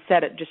and I have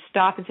said it, just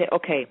stop and say,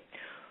 okay,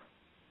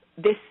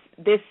 this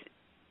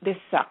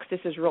sucks. This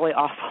is really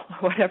awful,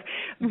 or whatever.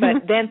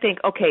 But then think,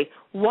 okay,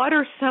 what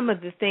are some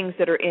of the things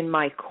that are in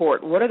my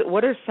court? What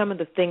are some of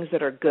the things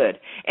that are good?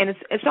 And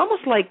it's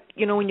almost like,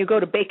 when you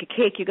go to bake a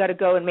cake, you got to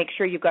go and make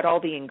sure you've got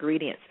all the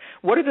ingredients.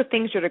 What are the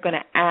things that are going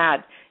to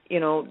add,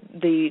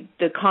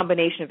 the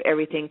combination of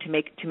everything to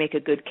make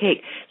a good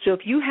cake? So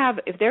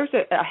if there's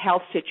a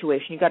health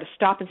situation, you got to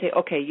stop and say,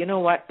 okay, you know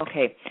what?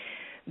 Okay,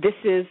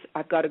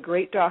 I've got a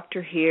great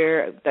doctor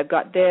here, I've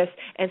got this,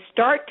 and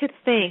start to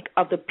think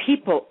of the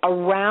people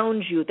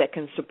around you that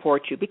can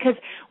support you, because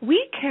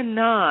we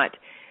can't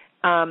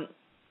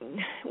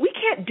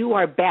do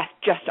our best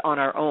just on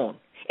our own.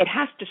 It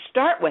has to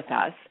start with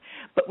us,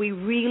 but we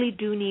really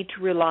do need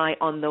to rely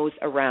on those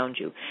around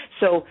you.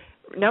 So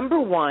number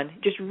one,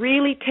 just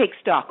really take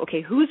stock.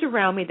 Okay, who's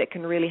around me that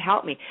can really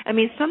help me? I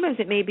mean, sometimes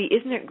it may be,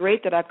 isn't it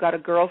great that I've got a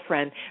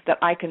girlfriend that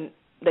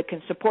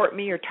can support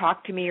me or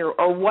talk to me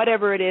or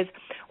whatever it is,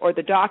 or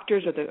the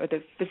doctors or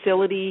the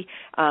facility,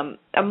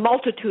 a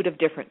multitude of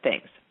different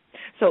things.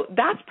 So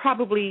that's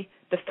probably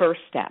the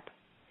first step,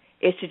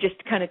 is to just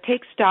kind of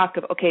take stock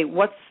of, okay,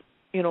 what's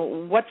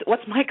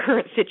my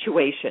current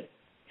situation,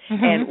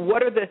 and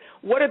what are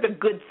the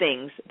good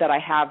things that I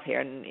have here?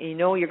 And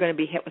you're going to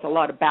be hit with a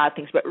lot of bad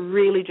things, but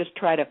really just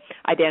try to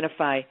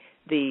identify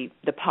the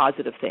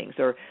positive things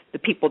or the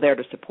people there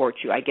to support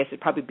you. I guess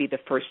it'd probably be the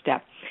first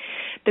step.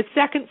 The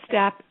second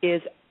step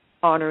is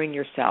honoring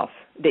yourself,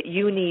 that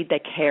you need the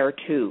care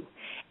too.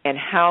 And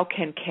how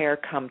can care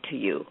come to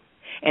you?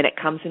 And it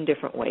comes in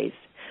different ways.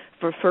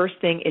 The first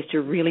thing is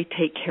to really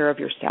take care of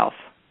yourself.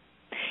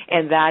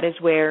 And that is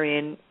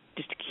wherein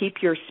just to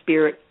keep your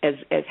spirit as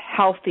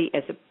healthy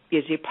as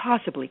you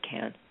possibly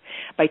can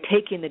by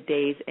taking the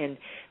days and,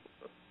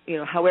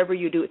 however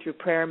you do it, through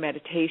prayer,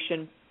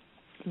 meditation,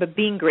 but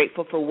being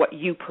grateful for what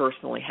you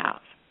personally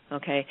have,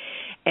 okay?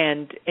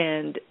 And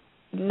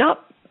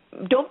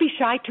don't be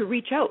shy to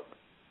reach out.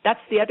 That's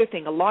the other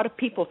thing. A lot of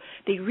people,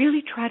 they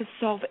really try to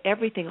solve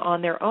everything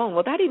on their own.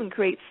 Well, that even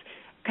creates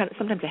kind of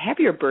sometimes a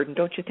heavier burden,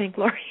 don't you think,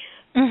 Lori?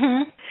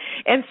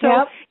 And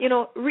so,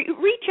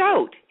 reach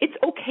out. It's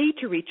okay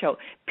to reach out.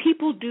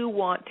 People do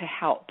want to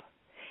help.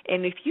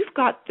 And if you've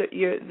got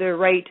the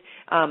right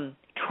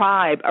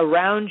tribe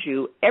around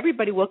you,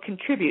 everybody will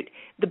contribute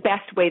the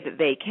best way that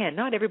they can.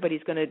 Not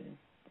everybody's going to,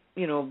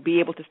 be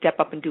able to step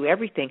up and do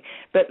everything.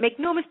 But make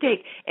no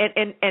mistake,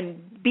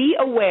 and be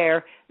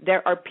aware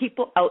there are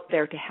people out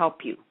there to help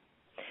you.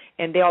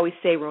 And they always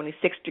say we're only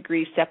 6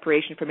 degrees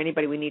separation from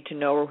anybody we need to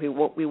know or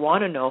what we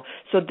want to know.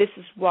 So this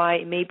is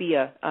why maybe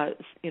a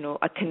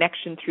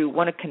connection through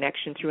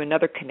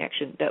another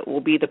connection that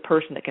will be the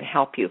person that can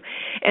help you.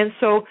 And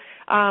so,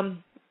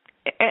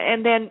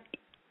 and then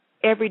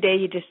every day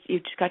you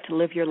just got to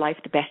live your life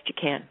the best you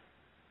can,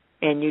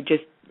 and you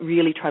just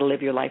really try to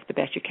live your life the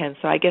best you can.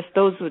 So I guess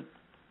those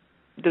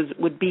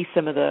would be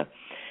some of the,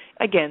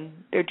 again,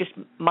 they're just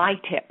my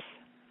tips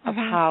of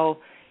how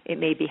it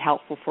may be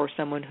helpful for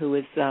someone who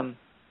is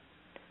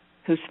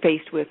who's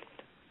faced with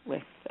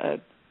a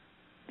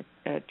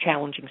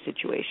challenging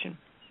situation.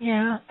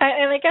 Yeah,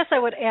 and I guess I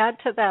would add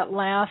to that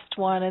last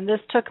one, and this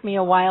took me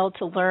a while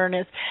to learn,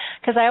 is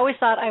because I always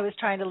thought I was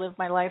trying to live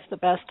my life the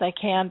best I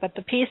can, but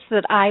the piece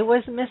that I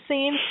was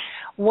missing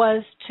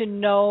was to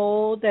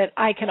know that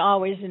I can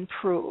always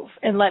improve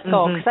and let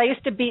go, because I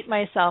used to beat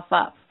myself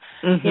up,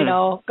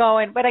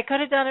 going, but I could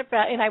have done it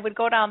better, and I would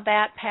go down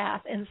that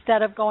path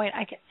instead of going,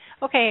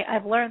 okay,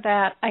 I've learned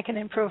that, I can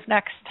improve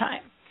next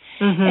time.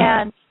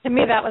 And to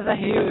me, that was a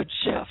huge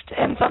shift,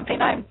 and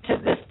something I'm to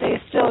this day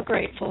still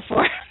grateful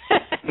for.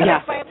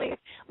 I finally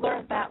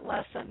learned that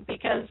lesson,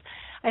 because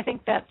I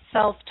think that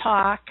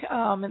self-talk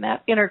and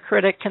that inner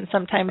critic can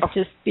sometimes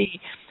just be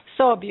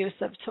so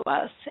abusive to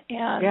us,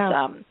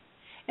 and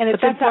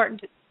it's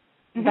important.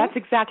 That's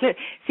exactly it.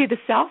 See, the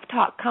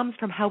self-talk comes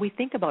from how we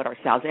think about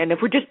ourselves, and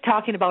if we're just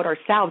talking about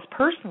ourselves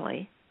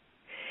personally,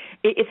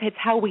 it's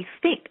how we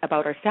think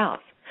about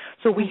ourselves.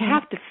 So we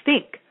have to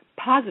think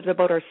positive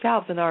about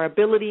ourselves and our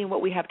ability and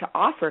what we have to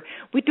offer.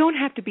 We don't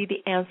have to be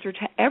the answer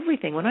to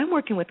everything. When I'm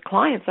working with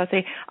clients, I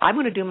say, I'm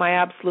going to do my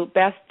absolute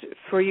best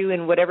for you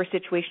in whatever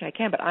situation I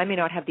can, but I may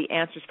not have the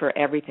answers for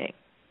everything.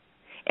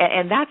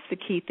 And that's the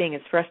key thing,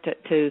 is for us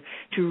to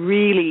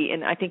really,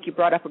 and I think you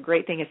brought up a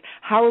great thing, is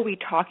how are we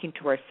talking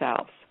to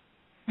ourselves?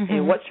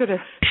 And what sort of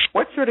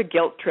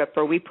guilt trip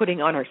are we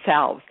putting on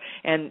ourselves?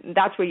 And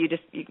that's where you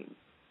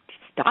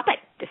stop it.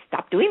 Just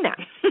stop doing that.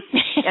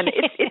 And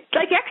it's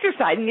like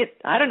exercising.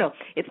 I don't know.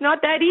 It's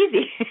not that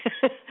easy.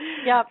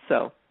 Yep.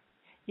 So.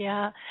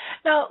 Yeah.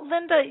 Now,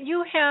 Linda,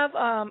 you have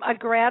a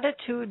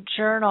gratitude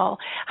journal.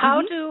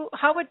 How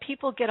would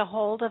people get a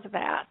hold of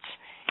that?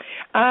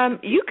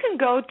 You can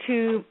go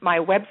to my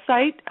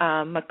website,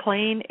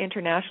 McLean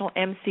International,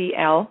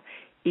 MCLEAN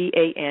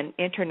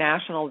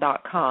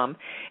International.com,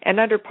 and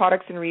under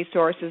products and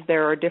resources,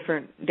 there are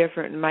different.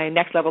 My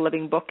Next Level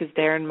Living book is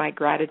there, and my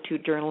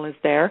gratitude journal is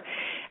there.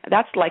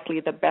 That's likely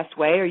the best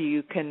way. Or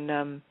you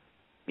can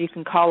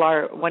call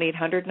our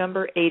 1-800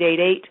 number,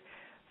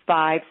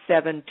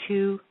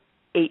 888-572-8326,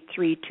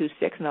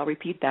 and I'll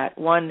repeat that,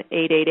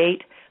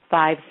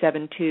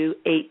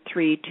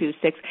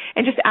 1-888-572-8326,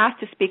 and just ask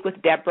to speak with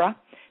Deborah.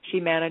 She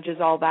manages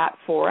all that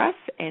for us,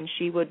 and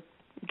she would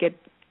get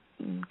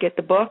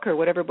the book or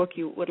whatever book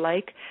you would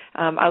like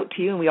out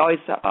to you, and we always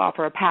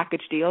offer a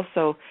package deal,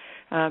 so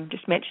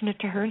just mention it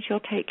to her and she'll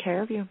take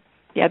care of you.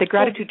 Yeah, the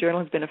gratitude journal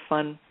has been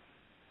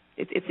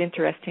it's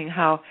interesting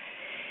how,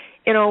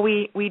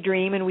 we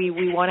dream and we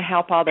want to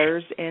help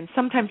others, and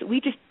sometimes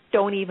we just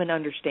don't even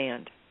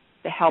understand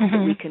the help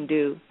that we can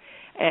do.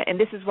 And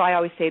this is why I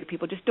always say to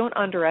people, just don't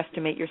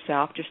underestimate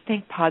yourself. Just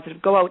think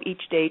positive. Go out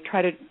each day.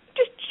 Try to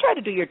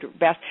do your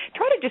best.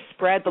 Try to just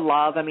spread the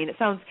love. I mean, it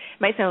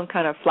might sound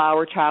kind of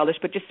flower childish,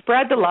 but just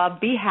spread the love.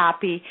 Be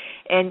happy,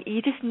 and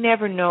you just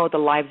never know the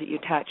lives that you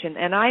touch.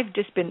 And I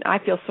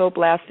feel so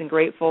blessed and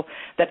grateful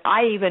that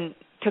I even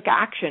took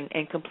action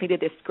and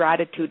completed this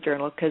gratitude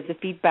journal, because the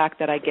feedback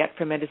that I get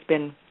from it has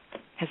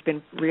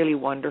been really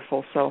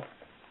wonderful. So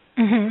okay.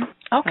 I'm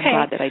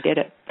glad that I did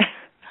it.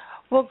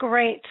 Well,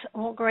 great.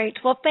 Well,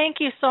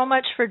 thank you so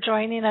much for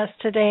joining us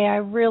today. I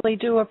really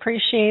do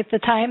appreciate the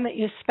time that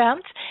you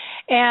spent.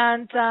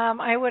 And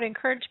I would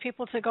encourage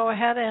people to go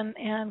ahead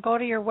and go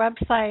to your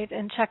website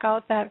and check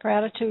out that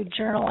gratitude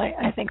journal.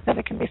 I think that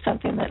it can be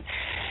something that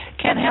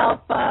can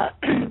help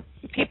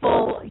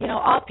people,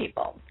 all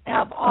people,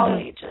 of all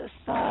ages.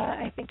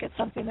 I think it's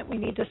something that we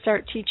need to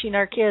start teaching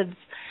our kids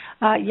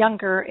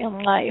younger in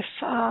life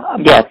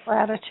about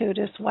gratitude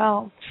as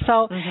well.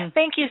 So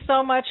thank you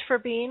so much for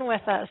being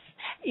with us.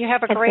 You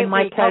have a great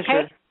week. It's been my pleasure.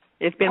 Okay?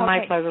 It's been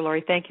my pleasure,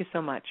 Lori. Thank you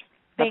so much.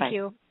 Thank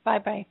you.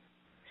 Bye-bye.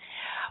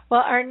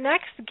 Well, our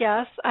next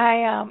guest, I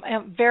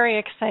am very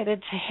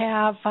excited to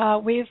have.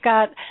 We've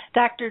got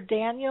Dr.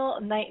 Daniel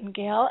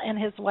Nightingale and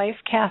his wife,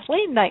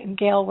 Kathleen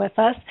Nightingale, with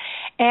us.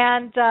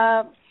 And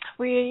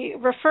we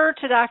refer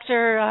to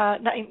Dr.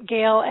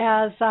 Nightingale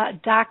as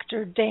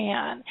Dr.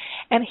 Dan,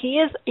 and he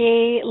is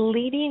a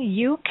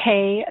leading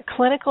UK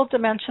clinical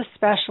dementia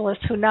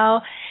specialist who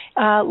now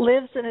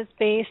lives and is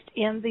based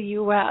in the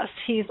U.S.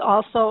 He's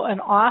also an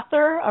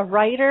author, a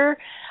writer,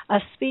 a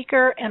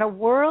speaker, and a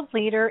world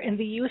leader in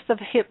the use of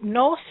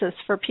hypnosis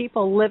for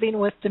people living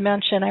with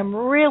dementia. And I'm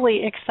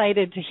really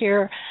excited to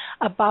hear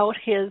about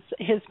his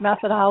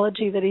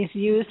methodology that he's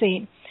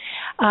using.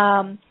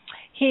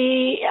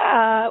 He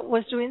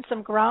was doing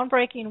some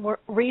groundbreaking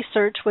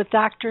research with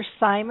Dr.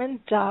 Simon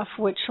Duff,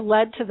 which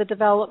led to the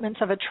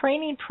development of a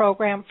training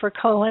program for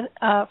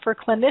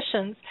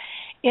clinicians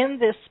in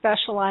this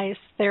specialized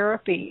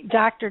therapy.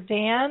 Dr.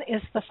 Dan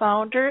is the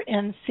founder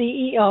and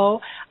CEO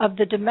of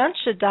the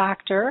Dementia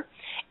Doctor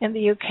in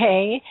the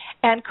UK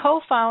and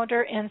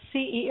co-founder and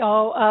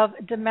CEO of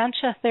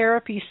Dementia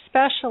Therapy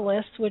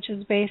Specialists, which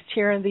is based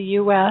here in the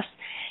U.S.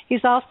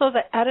 He's also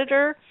the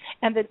editor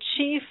and the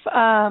chief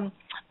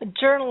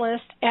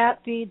journalist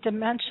at the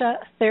Dementia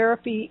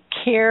Therapy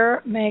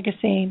Care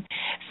magazine.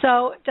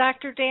 So,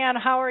 Dr. Dan,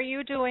 how are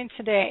you doing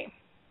today?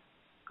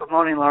 Good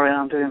morning, Laurie.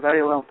 I'm doing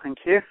very well, thank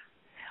you.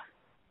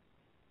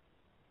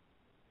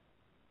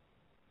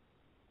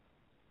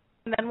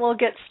 And then we'll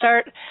get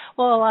started.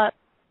 Well,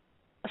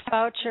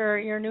 about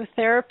your new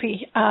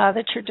therapy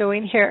that you're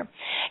doing here.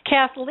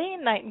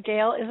 Kathleen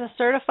Nightingale is a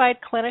certified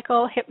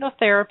clinical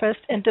hypnotherapist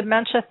and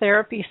dementia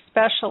therapy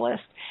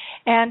specialist,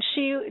 and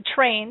she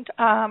trained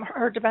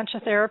her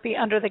dementia therapy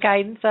under the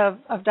guidance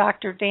of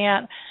Dr.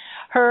 Dan.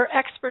 Her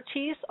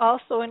expertise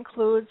also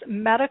includes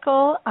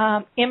medical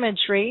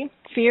imagery,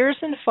 fears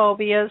and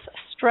phobias,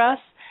 stress,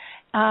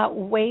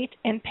 weight,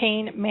 and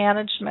pain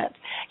management.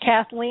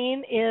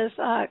 Kathleen is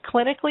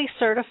clinically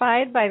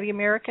certified by the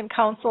American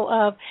Council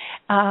of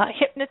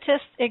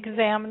Hypnotist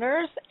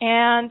Examiners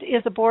and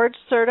is board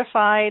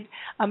certified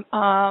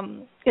by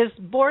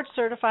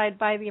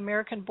the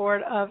American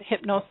Board of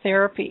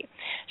Hypnotherapy.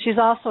 She's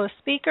also a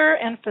speaker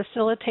and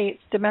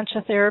facilitates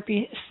dementia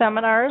therapy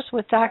seminars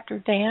with Dr.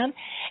 Dan,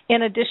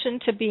 in addition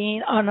to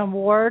being an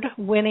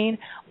award-winning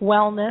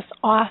wellness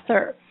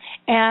author.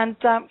 And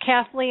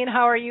Kathleen,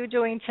 how are you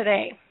doing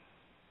today?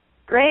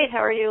 Great. How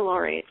are you,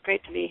 Lori? It's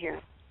great to be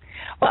here.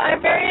 Well,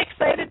 I'm very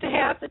excited to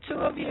have the two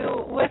of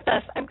you with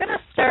us. I'm going to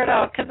start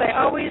out because I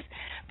always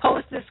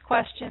pose this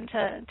question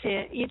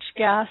to each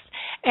guest,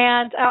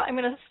 and I'm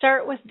going to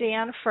start with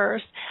Dan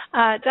first.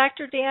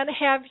 Dr. Dan,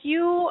 have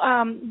you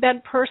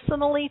been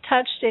personally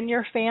touched in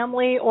your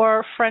family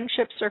or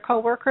friendships or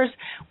coworkers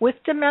with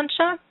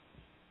dementia?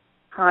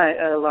 Hi,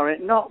 Laurie.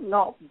 Not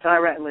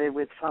directly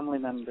with family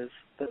members,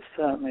 but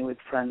certainly with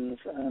friends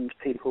and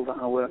people that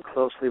I work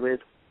closely with.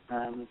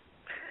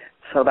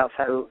 So that's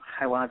how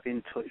I've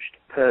been touched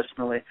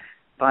personally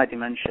by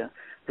dementia.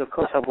 But of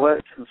course, I've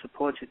worked and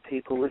supported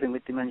people living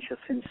with dementia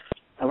since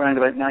around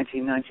about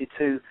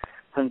 1992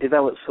 and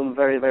developed some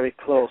very, very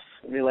close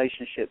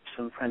relationships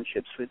and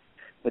friendships with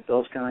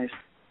those guys.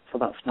 So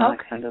that's my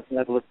kind of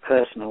level of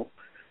personal.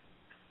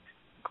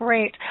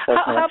 Great.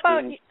 How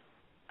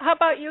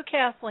about you,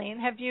 Kathleen?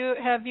 Have you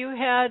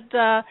had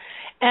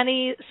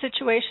any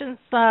situations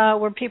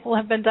where people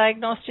have been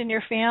diagnosed in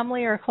your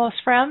family or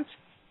close friends?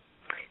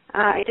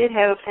 I did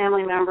have a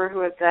family member who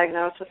was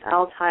diagnosed with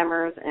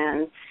Alzheimer's,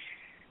 and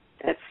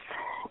it's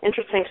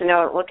interesting to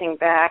know, looking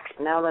back,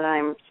 now that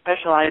I'm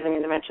specializing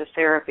in dementia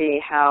therapy,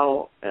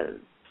 how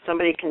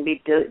somebody can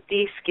be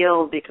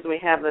de-skilled because we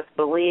have this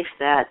belief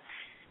that,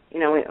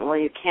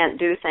 you can't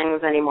do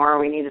things anymore,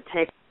 we need to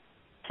take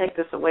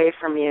this away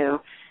from you.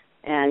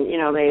 And,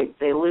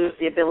 they lose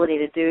the ability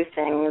to do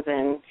things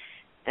and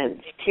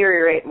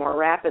deteriorate more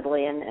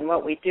rapidly. And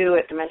what we do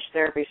at Dementia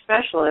Therapy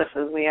Specialists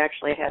is we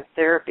actually have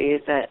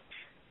therapies that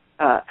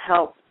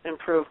help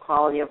improve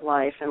quality of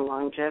life and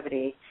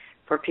longevity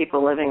for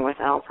people living with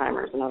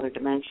Alzheimer's and other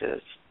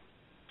dementias.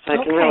 So I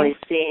can really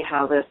see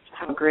how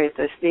great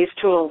these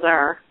tools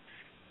are.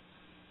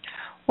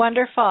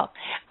 Wonderful.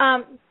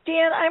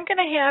 Dan, I'm going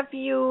to have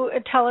you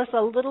tell us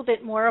a little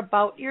bit more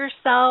about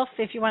yourself,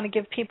 if you want to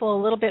give people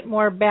a little bit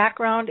more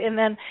background, and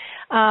then,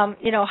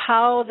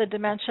 how the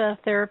dementia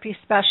therapy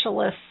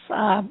specialists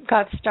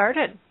got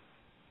started.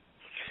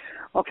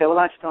 Okay, well,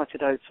 I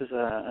started out as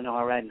an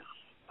RN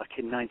back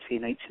in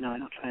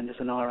 1989. I trained as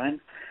an RN,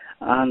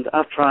 and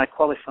after I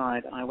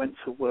qualified, I went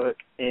to work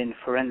in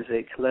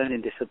forensic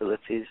learning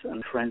disabilities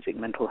and forensic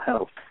mental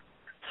health.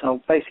 So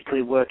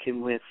basically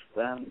working with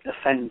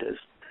offenders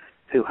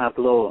who have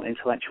low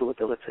intellectual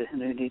ability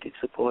and who needed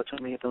support and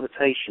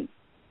rehabilitation.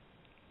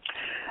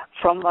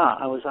 From that,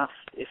 I was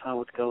asked if I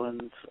would go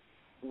and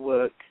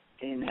work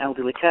in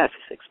elderly care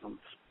for 6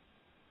 months.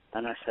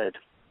 And I said,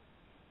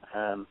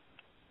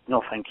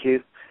 no, thank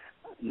you.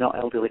 Not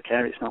elderly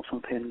care. It's not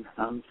something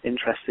I'm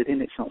interested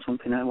in. It's not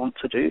something I want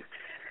to do.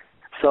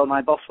 So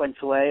my boss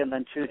went away, and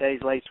then 2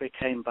 days later he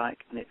came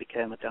back, and it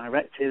became a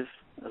directive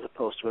as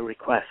opposed to a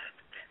request.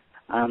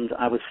 And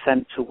I was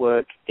sent to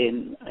work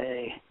in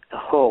a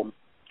home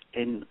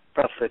in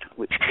Bradford,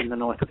 which is in the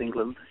north of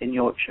England, in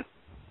Yorkshire.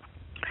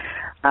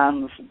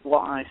 And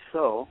what I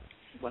saw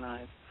when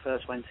I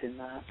first went in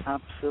there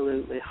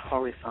absolutely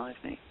horrified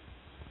me.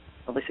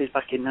 Well, this is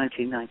back in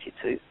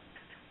 1992,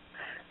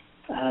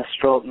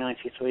 stroke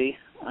 93,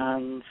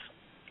 and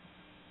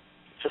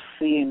just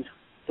seeing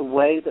the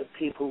way that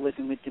people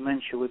living with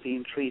dementia were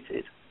being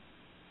treated.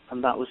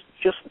 And that was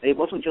it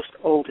wasn't just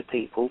older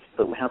people,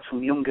 but we had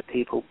some younger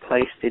people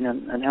placed in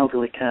an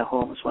elderly care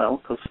home as well,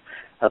 because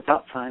at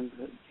that time,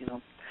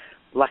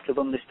 lack of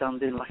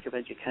understanding, lack of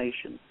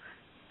education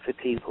for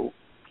people.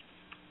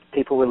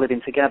 People were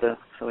living together,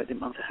 so it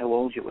didn't matter how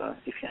old you were.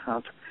 If you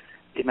had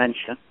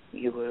dementia,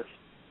 you were,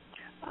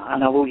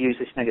 and I will use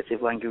this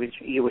negative language,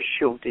 you were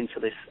shoved into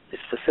this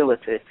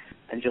facility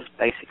and just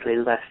basically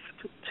left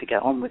to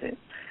get on with it.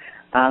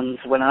 And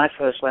when I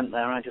first went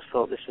there, I just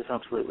thought this was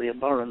absolutely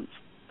abhorrent.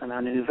 And I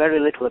knew very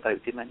little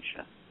about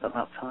dementia at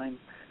that time.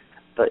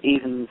 But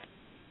even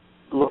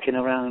looking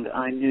around,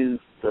 I knew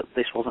that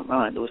this wasn't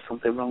right. There was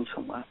something wrong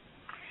somewhere.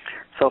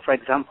 So, for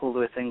example,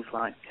 there were things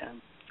like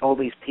all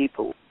these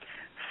people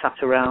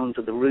sat around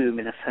the room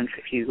in a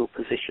centrifugal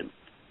position,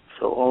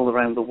 so all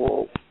around the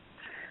wall,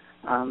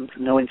 and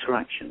no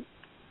interaction.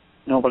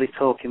 Nobody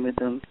talking with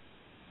them,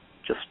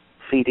 just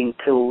feeding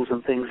pills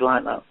and things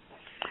like that.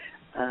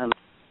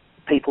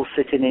 People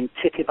sitting in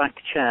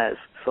tippy-back chairs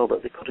so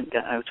that they couldn't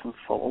get out and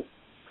fall.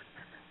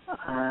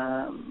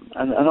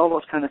 And all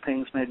those kind of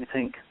things made me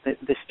think that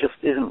this just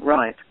isn't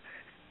right.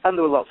 And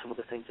there were lots of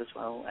other things as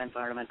well,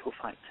 environmental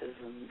factors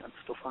and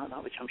stuff like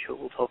that, which I'm sure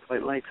we'll talk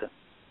about later.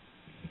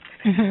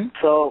 Mm-hmm.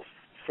 So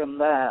from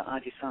there, I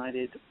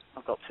decided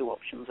I've got two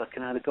options. I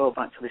can either go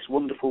back to this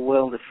wonderful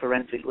world of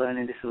forensic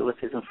learning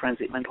disabilities and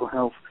forensic mental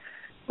health,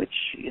 which,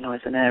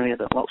 is an area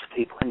that lots of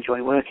people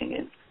enjoy working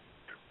in,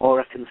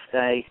 or I can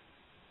stay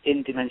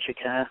in dementia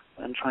care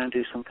and try and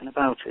do something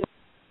about it.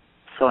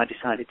 So I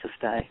decided to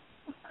stay,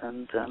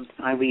 and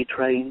I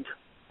retrained,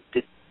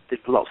 did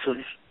lots of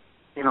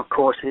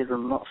courses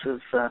and lots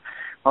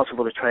of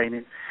other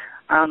training,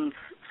 and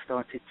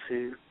started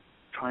to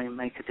try and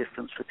make a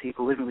difference for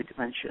people living with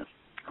dementia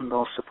and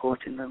those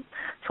supporting them.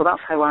 So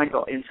that's how I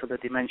got into the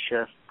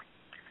dementia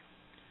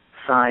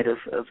side of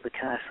the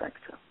care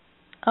sector.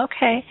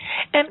 Okay.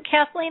 And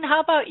Kathleen, how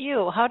about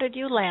you? How did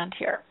you land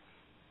here?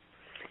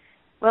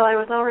 Well, I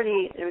was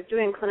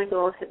doing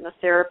clinical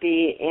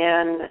hypnotherapy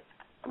and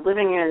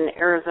living in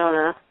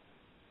Arizona,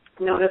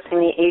 noticing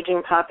the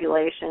aging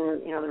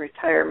population, the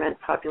retirement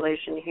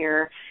population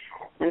here,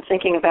 and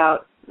thinking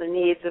about the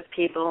needs of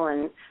people,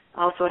 and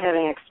also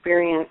having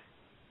experience,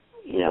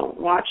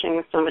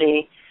 watching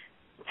somebody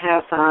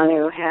pass on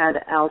who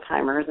had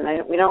Alzheimer's.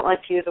 And we don't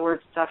like to use the word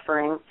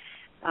suffering,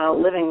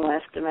 living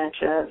with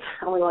dementia, is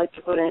how we like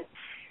to put it.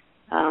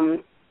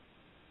 And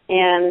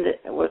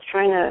was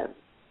trying to,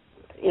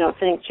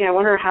 think, I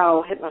wonder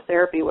how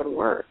hypnotherapy would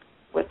work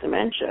with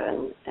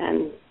dementia.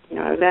 And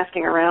I was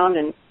asking around,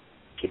 and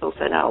people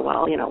said, oh,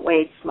 well,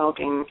 weight,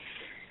 smoking,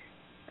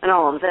 and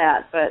all of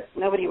that, but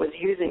nobody was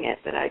using it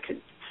that I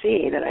could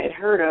see, that I had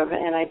heard of.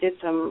 And I did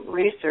some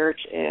research,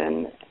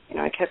 and,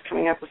 I kept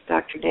coming up with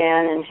Dr.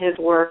 Dan and his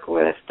work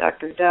with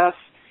Dr. Duff,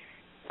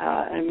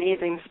 an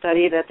amazing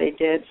study that they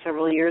did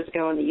several years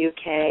ago in the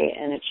UK,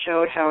 and it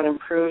showed how it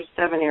improves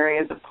 7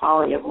 areas of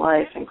quality of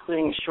life,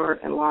 including short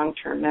and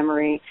long-term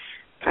memory,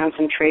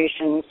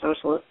 concentration,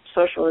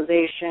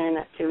 socialization,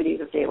 activities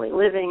of daily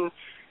living.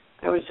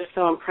 I was just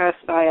so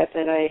impressed by it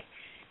that I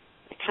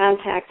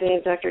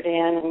contacted Dr.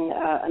 Dan,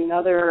 and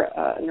another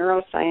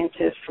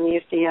neuroscientist from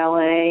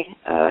UCLA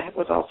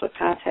was also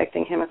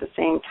contacting him at the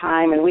same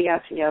time, and we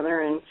got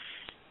together and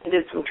I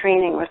did some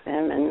training with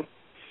him, and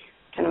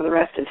kind of the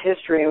rest is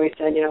history. We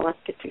said, let's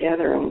get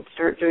together and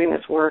start doing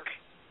this work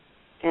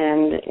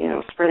and,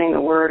 spreading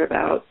the word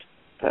about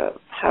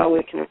how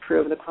we can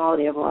improve the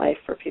quality of life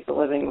for people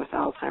living with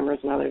Alzheimer's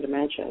and other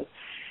dementias.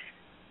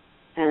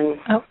 And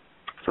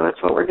so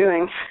that's what we're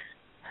doing.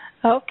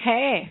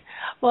 Okay.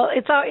 Well,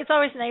 it's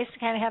always nice to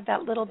kind of have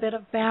that little bit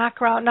of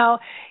background. Now,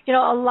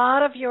 a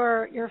lot of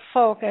your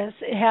focus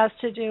has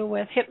to do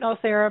with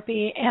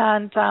hypnotherapy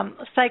and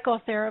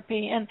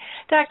psychotherapy. And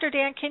Dr.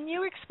 Dan, can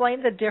you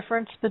explain the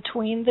difference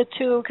between the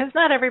two? Because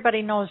not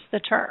everybody knows the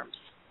terms.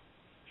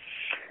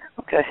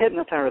 Okay,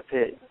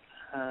 hypnotherapy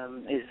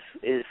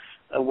is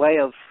a way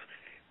of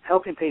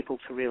helping people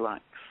to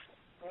relax,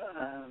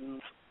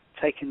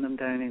 taking them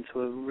down into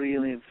a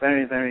really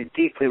very, very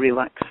deeply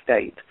relaxed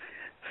state,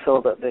 so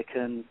that they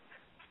can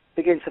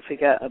begin to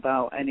forget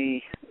about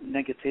any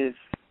negative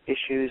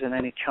issues and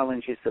any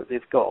challenges that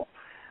they've got,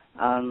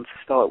 and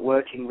start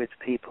working with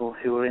people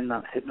who are in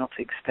that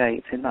hypnotic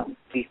state, in that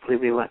deeply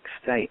relaxed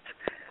state,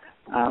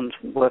 and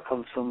work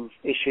on some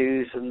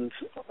issues and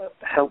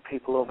help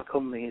people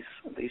overcome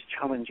these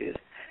challenges.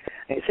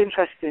 It's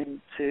interesting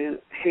to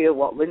hear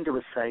what Linda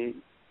was saying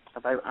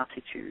about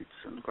attitudes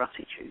and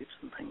gratitudes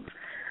and things.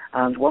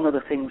 And one of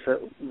the things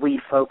that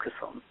we focus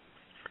on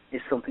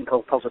is something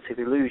called positive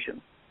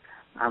illusion.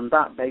 And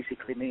that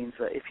basically means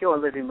that if you're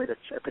living with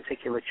a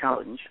particular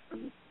challenge,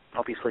 and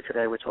obviously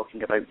today we're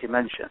talking about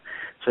dementia,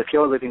 so if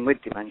you're living with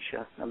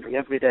dementia and the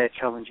everyday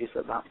challenges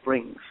that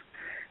brings,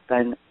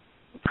 then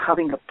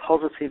having a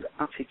positive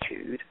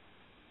attitude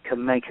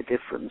can make a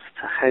difference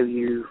to how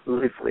you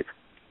live with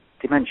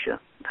dementia,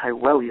 and how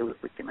well you live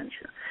with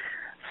dementia.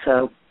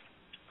 So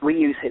we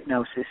use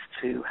hypnosis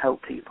to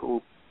help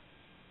people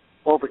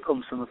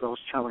overcome some of those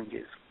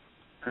challenges.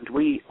 And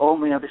we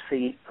only ever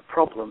see a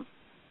problem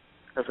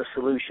as a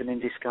solution in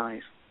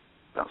disguise.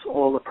 That's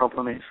all the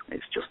problem is.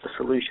 It's just a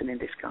solution in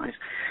disguise.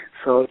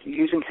 So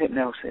using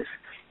hypnosis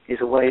is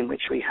a way in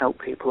which we help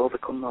people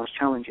overcome those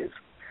challenges.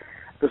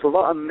 There's a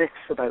lot of myths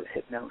about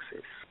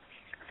hypnosis.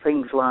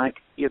 Things like,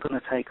 you're going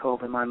to take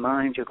over my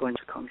mind, you're going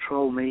to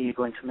control me, you're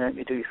going to make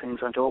me do things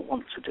I don't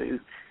want to do.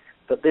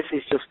 But this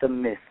is just a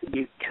myth.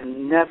 You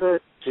can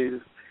never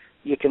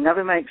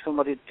make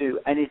somebody do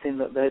anything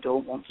that they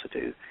don't want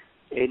to do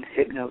in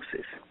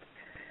hypnosis.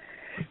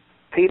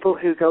 People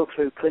who go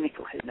through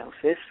clinical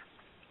hypnosis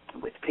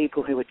with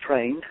people who are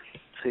trained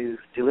to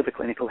deliver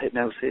clinical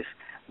hypnosis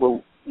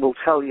will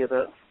tell you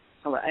that,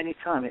 well, at any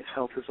time it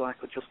felt as though I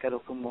could just get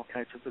up and walk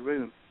out of the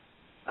room.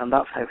 And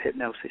that's how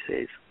hypnosis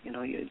is.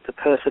 The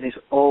person is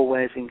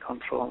always in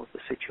control of the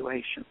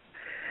situation.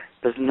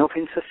 There's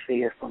nothing to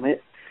fear from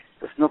it.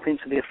 There's nothing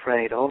to be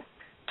afraid of.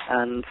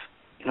 And,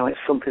 it's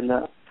something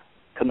that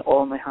can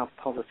only have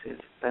positive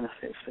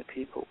benefits for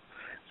people.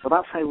 So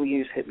that's how we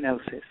use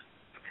hypnosis.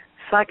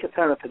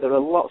 psychotherapy, there are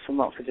lots and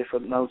lots of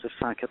different modes of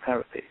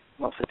psychotherapy,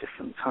 lots of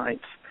different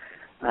types.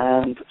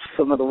 And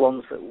some of the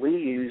ones that we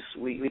use,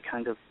 we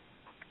kind of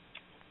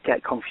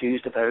get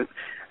confused about.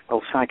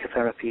 Oh,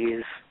 psychotherapy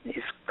is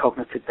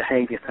cognitive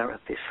behavior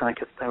therapy,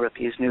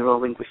 psychotherapy is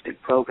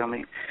neuro-linguistic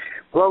programming.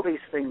 Well, all these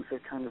things are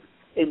kind of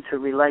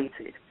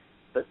interrelated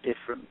but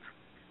different.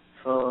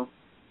 So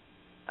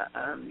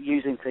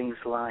using things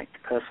like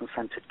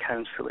person-centered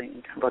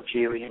counselling,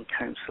 Rogerian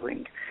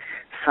counselling,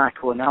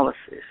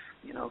 psychoanalysis,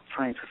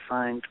 trying to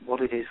find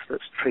what it is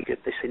that's triggered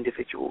this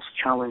individual's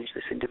challenge,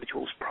 this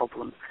individual's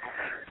problem.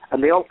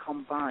 And they all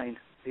combine,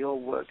 they all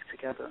work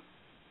together.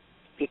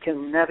 You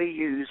can never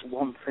use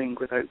one thing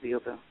without the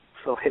other.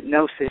 So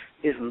hypnosis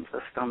isn't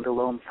a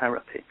standalone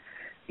therapy.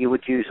 You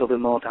would use other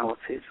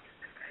modalities.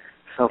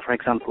 So, for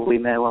example, we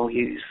may well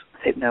use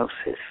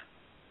hypnosis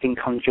in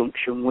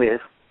conjunction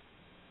with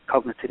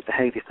cognitive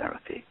behavior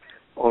therapy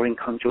or in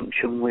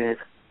conjunction with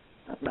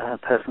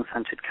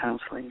person-centered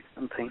counselling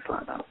and things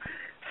like that.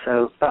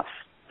 So that's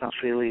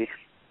really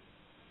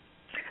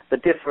the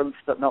difference,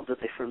 but not the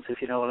difference,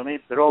 if you know what I mean.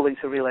 They're all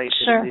interrelated,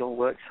 Sure. and they all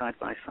work side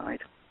by side.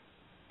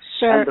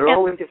 Sure. And they're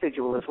all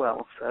individual as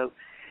well. So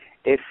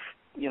if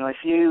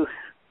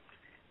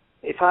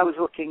I was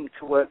looking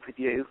to work with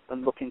you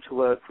and looking to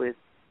work with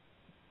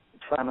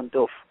Simon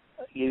Duff,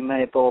 you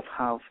may both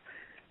have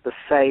the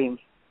same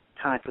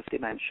type of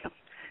dementia.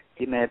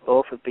 You may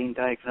both have been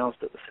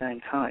diagnosed at the same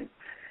time.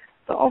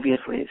 But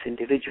obviously it's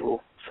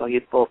individual, so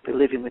you'd both be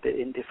living with it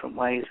in different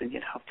ways and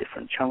you'd have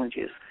different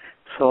challenges.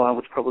 So I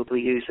would probably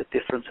use a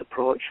different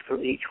approach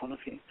for each one of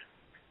you,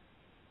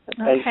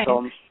 based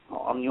on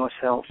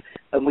yourself.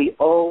 And we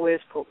always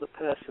put the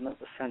person at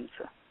the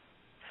centre.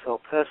 So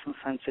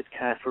person-centred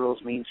care for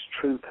us means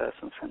true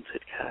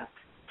person-centred care.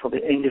 So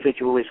the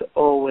individual is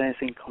always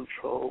in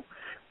control.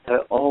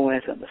 They're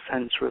always at the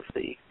centre of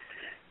the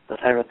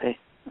therapy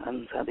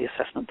and the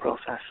assessment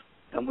process.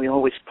 And we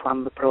always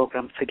plan the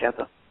programme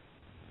together.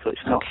 So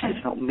it's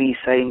not me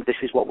saying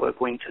this is what we're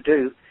going to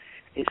do.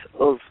 It's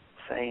us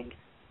saying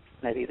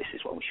maybe this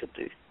is what we should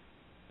do.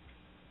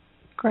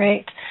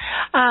 Great.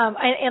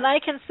 And I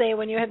can say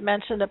when you had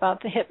mentioned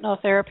about the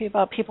hypnotherapy,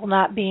 about people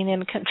not being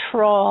in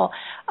control,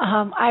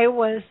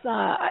 this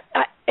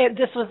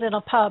was in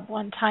a pub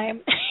one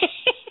time.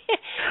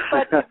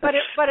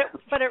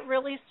 but it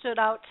really stood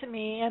out to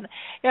me, and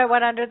I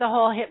went under the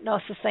whole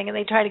hypnosis thing, and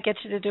they try to get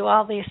you to do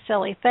all these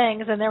silly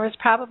things, and there was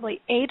probably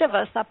 8 of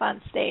us up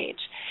on stage,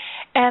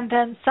 and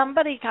then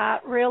somebody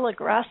got real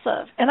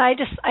aggressive, and I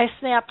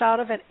snapped out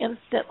of it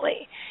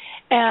instantly.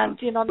 And,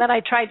 then I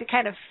tried to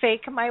kind of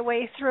fake my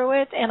way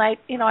through it. And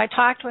I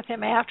talked with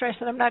him after. I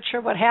said, I'm not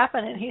sure what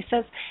happened. And he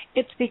says,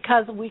 it's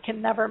because we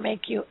can never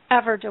make you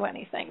ever do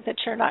anything that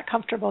you're not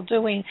comfortable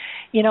doing.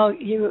 You'll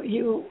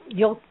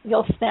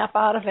snap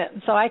out of it.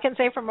 And so I can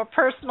say from a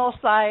personal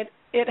side,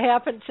 it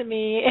happened to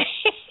me.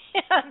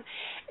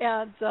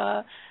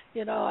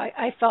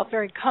 I felt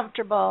very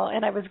comfortable,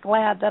 and I was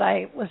glad that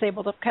I was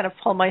able to kind of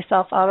pull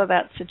myself out of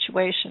that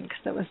situation, because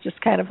it was just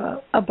kind of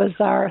a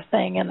bizarre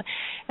thing, and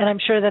I'm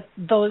sure that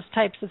those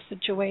types of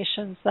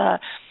situations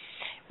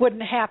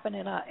wouldn't happen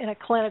in a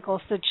clinical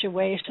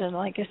situation.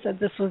 Like I said,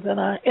 this was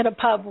in a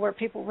pub where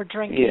people were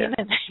drinking,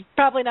 and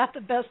probably not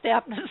the best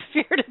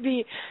atmosphere to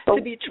be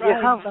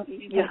trying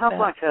something. You have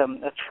like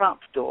a trap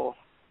door,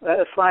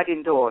 a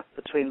sliding door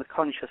between the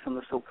conscious and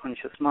the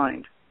subconscious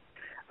mind.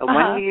 And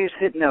when you use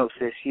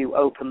hypnosis, you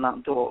open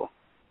that door.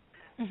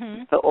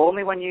 Mm-hmm. But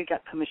only when you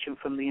get permission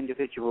from the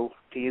individual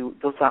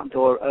does that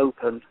door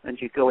open and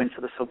you go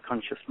into the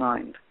subconscious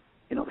mind.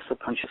 The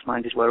subconscious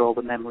mind is where all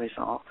the memories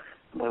are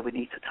and where we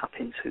need to tap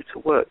into to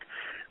work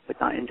with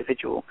that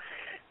individual.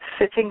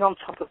 Sitting on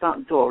top of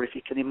that door, if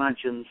you can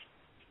imagine,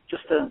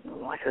 just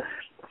like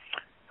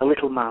a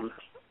little man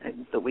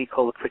that we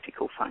call a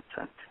critical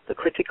factor. The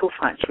critical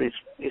factor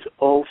is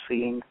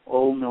all-seeing,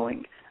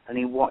 all-knowing, and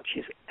he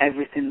watches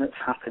everything that's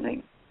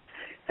happening.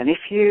 And if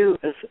you,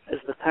 as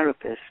the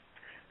therapist,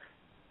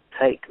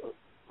 take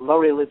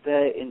Laurie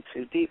LeBay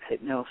into deep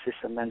hypnosis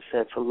and then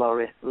say to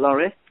Laurie,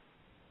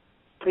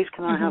 please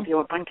can I have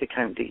your bank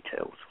account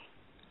details?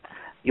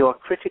 Your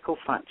critical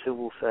factor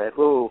will say,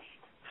 oh,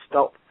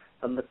 stop,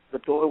 and the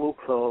door will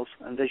close,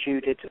 and as you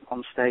did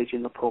on stage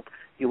in the pub,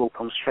 you will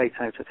come straight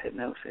out of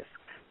hypnosis,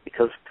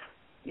 because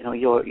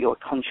your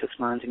conscious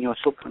mind and your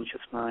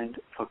subconscious mind,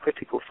 for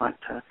critical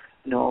factor,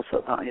 knows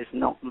that is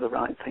not the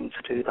right thing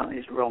to do, that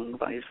is wrong,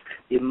 that is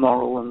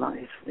immoral, and that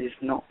is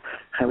not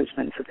how it's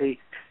meant to be.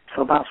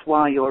 So that's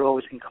why you're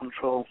always in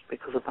control,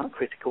 because of that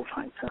critical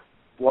factor,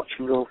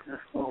 watching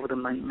over the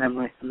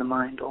memory and the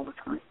mind all the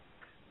time.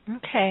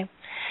 Okay.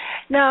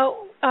 Now,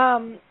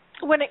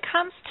 when it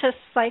comes to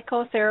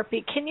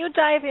psychotherapy, can you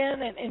dive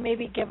in and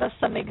maybe give us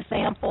some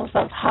examples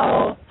of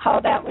how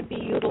that would be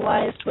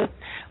utilized with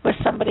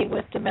somebody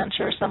with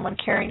dementia or someone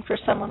caring for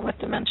someone with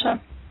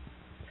dementia?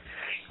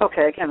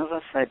 Okay, again, as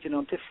I said,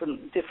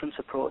 different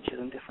approaches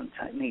and different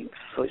techniques.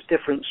 So it's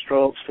different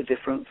strokes for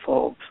different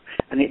folks,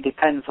 and it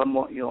depends on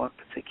what your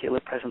particular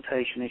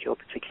presentation is, your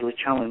particular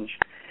challenge.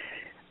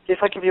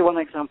 If I give you one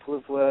example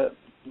of where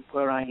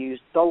where I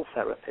used doll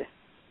therapy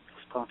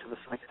as part of a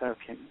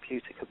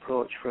psychotherapeutic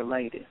approach for a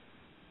lady.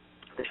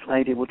 This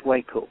lady would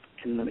wake up,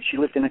 she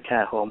lived in a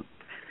care home.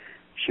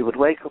 She would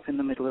wake up in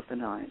the middle of the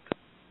night.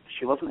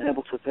 She wasn't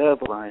able to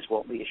verbalize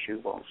what the issue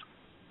was,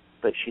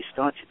 but she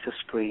started to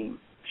scream.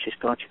 She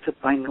started to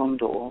bang on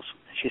doors.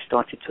 She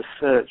started to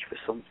search for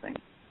something.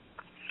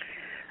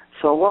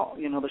 So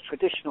the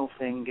traditional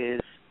thing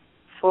is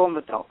phone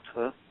the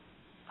doctor,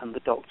 and the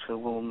doctor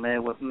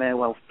may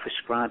well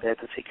prescribe a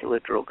particular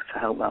drug to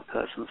help that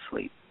person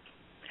sleep.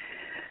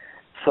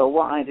 So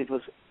what I did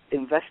was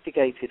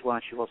investigated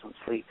why she wasn't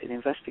sleeping,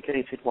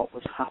 investigated what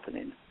was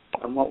happening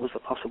and what was the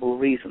possible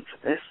reason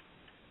for this,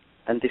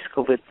 and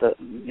discovered that,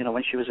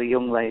 when she was a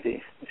young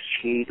lady,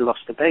 she'd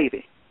lost a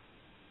baby.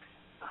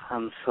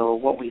 And so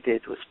what we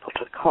did was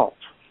put a cot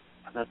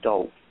and a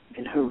doll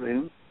in her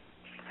room,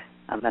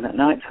 and then at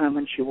night time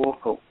when she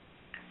woke up,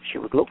 she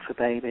would look for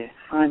baby,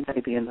 find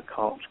baby in the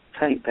cot,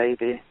 take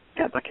baby,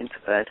 get back into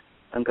bed,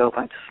 and go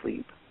back to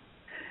sleep.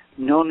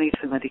 No need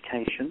for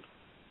medication,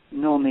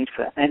 no need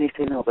for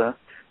anything other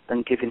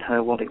than giving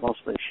her what it was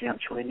that she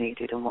actually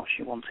needed and what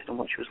she wanted and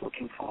what she was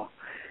looking for.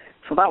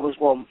 So that was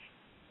one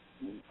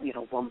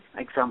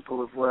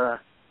example of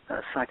where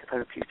a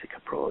psychotherapeutic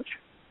approach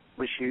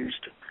was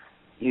used,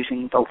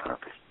 using doll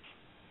therapy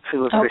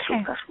with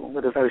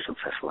a very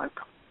successful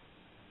outcome.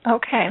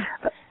 Okay.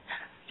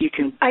 You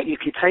can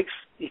take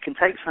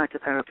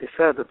psychotherapy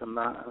further than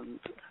that and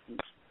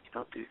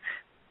do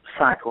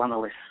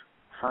psychoanalysis,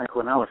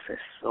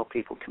 so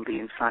people can be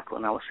in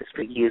psychoanalysis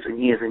for years and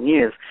years and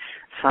years,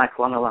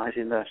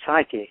 psychoanalyzing their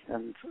psyche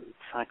and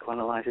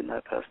psychoanalyzing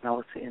their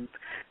personality and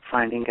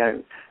finding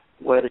out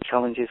where the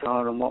challenges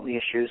are and what the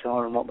issues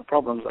are and what the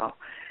problems are.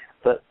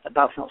 But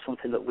that's not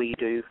something that we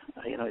do.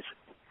 It's,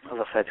 as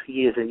I said,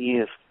 years and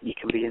years you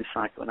can be in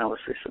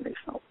psychoanalysis, and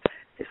it's not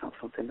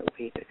something that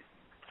we do.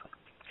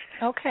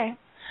 Okay,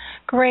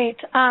 great.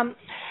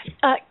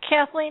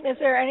 Kathleen, is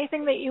there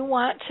anything that you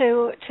want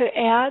to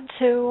add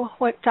to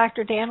what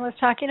Dr. Dan was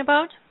talking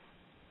about?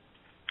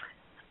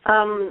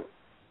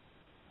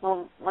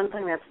 Well, one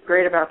thing that's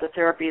great about the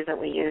therapies that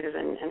we use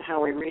and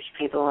how we reach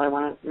people, I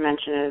want to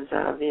mention, is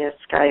via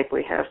Skype.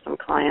 We have some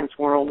clients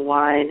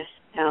worldwide,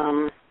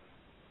 and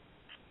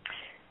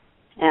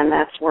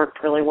that's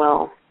worked really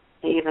well,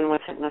 even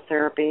with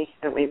hypnotherapy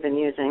that we've been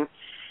using.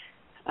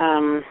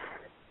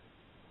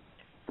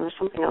 There's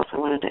something else I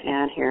wanted to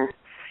add here.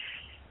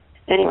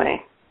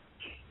 Anyway,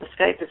 the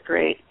Skype is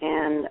great,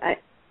 and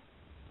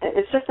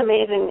it's just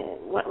amazing.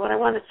 What I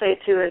want to say,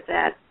 too, is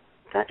that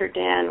Dr.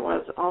 Dan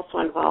was also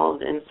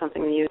involved in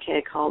something in the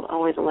UK called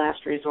Always a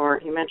Last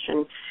Resort. He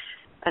mentioned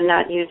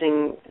not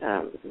using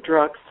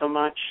drugs so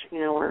much.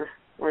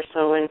 We're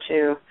so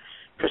into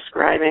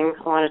prescribing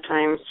a lot of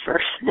times for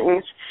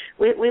things.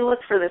 We look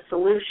for the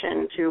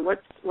solution to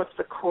what's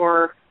the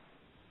core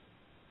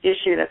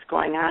issue that's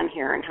going on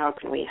here, and how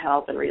can we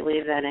help and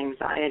relieve that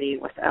anxiety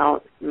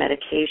without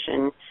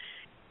medication.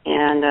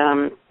 And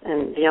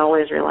the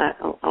always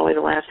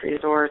a last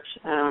resort,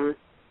 and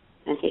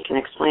he can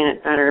explain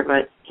it better,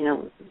 but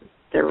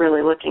they're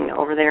really looking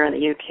over there in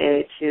the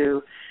UK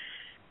to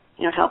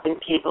helping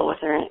people with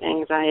their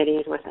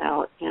anxieties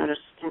without just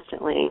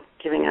instantly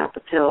giving out the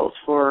pills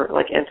for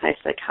like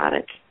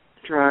antipsychotic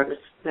drugs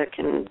that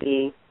can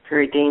be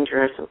very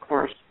dangerous, of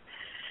course.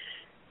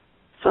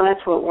 So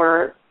that's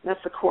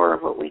the core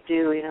of what we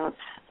do. It's,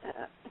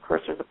 of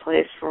course, there's a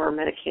place for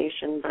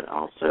medication, but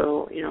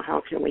also,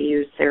 how can we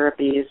use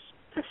therapies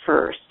at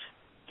first,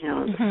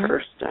 the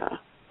first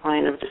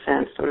line of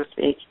defense, so to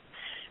speak.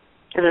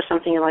 Is there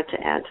something you'd like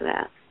to add to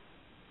that?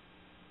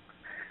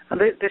 And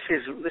this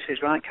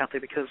is right, Kathy,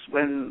 because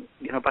when,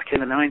 back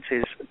in the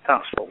 90s,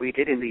 that's what we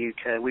did in the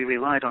UK. We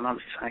relied on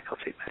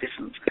antipsychotic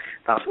medicines.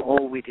 That's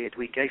all we did.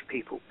 We gave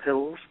people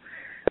pills.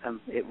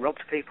 It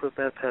robbed people of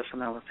their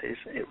personalities.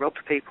 It robbed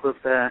people of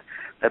their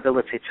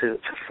ability to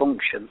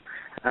function.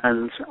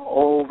 And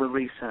all the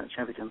research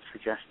evidence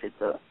suggested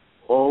that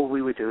all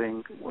we were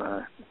doing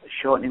were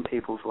shortening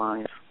people's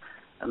lives,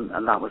 and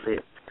that was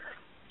it.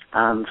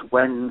 And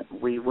when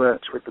we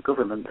worked with the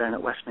government then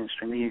at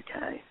Westminster in the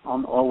UK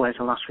on Always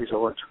a Last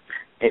Resort,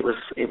 it was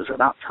at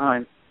that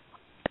time,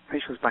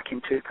 this was back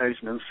in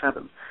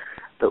 2007,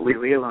 that we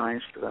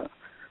realised that,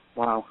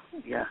 wow,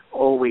 yeah,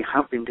 all we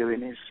have been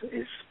doing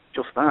is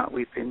just that.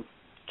 We've been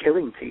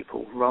killing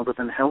people rather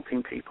than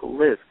helping people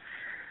live.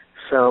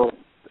 So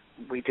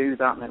we do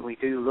that, and we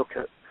do look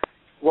at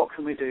what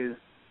can we do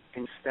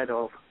instead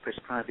of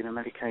prescribing a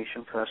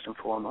medication first and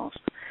foremost.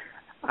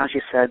 As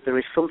you said, there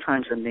is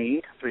sometimes a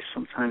need. There is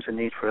sometimes a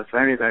need for a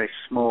very, very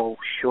small,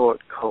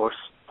 short course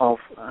of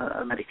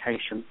a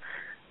medication,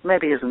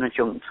 maybe as an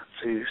adjunct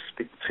to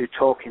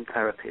talking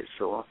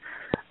therapies or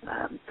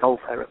doll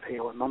therapy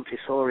or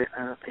Montessori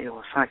therapy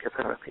or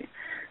psychotherapy.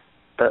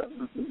 But,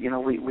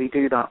 we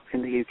do that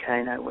in the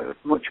UK now. We're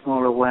much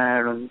more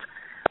aware, and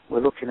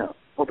we're looking at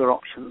other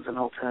options and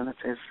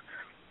alternatives,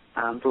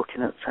 and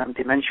looking at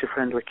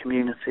dementia-friendly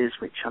communities,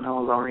 which I know,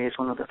 Laurie, is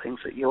one of the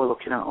things that you're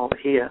looking at over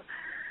here,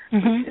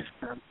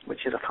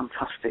 which is a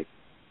fantastic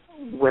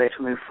way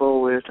to move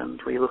forward, and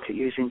we look at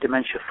using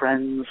Dementia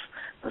Friends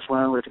as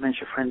well, the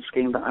Dementia Friends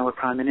scheme that our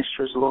Prime Minister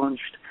has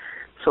launched.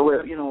 So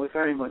we're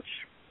very much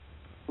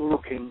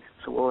looking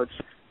towards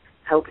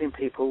helping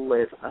people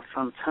live a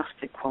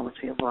fantastic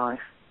quality of life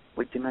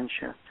with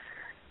dementia.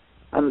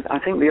 And I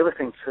think the other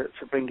thing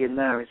to bring in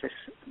there is this,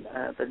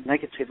 the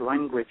negative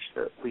language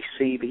that we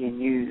see being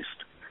used,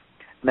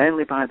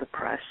 mainly by the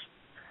press,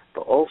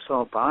 but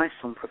also by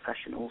some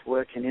professionals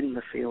working in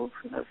the field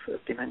of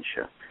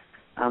dementia.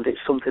 And it's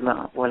something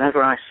that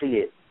whenever I see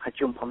it, I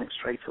jump on it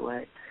straight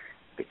away,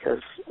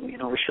 because we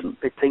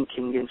shouldn't be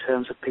thinking in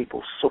terms of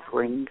people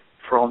suffering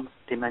from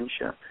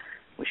dementia.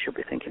 We should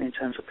be thinking in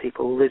terms of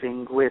people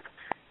living with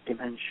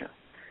dementia.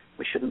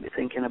 We shouldn't be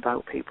thinking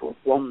about people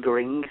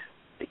wandering,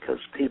 because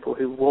people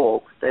who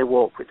walk, they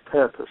walk with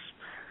purpose.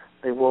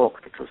 They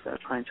walk because they're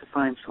trying to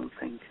find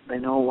something. They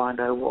know why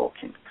they're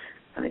walking.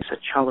 And it's a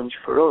challenge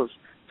for us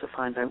to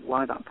find out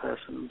why that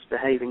person's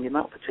behaving in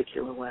that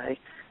particular way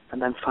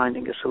and then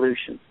finding a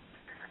solution.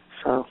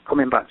 So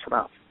coming back to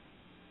that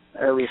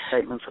earlier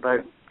statement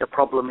about the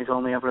problem is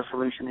only ever a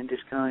solution in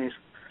disguise.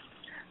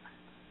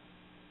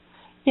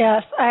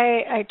 Yes,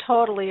 I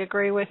totally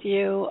agree with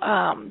you.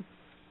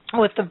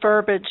 With the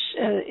verbiage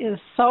is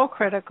so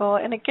critical,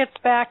 and it gets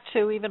back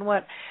to even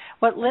what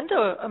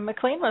Linda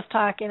McLean was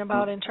talking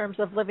about in terms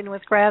of living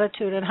with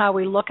gratitude and how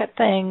we look at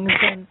things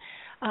and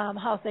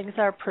how things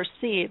are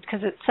perceived,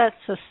 because it sets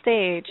the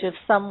stage if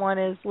someone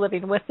is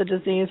living with the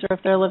disease or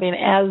if they're living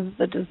as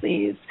the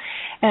disease.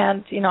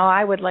 And,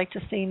 I would like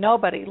to see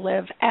nobody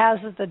live as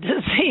the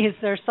disease.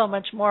 There's so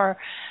much more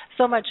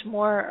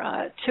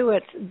to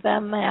it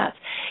than that.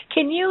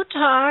 Can you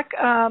talk,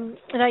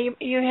 now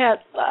you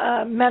had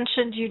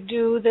mentioned you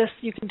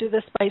can do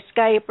this by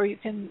Skype, or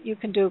you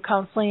can do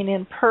counseling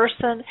in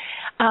person.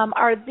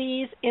 Are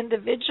these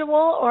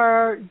individual,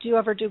 or do you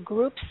ever do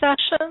group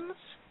sessions?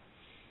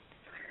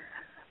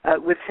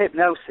 With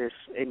hypnosis,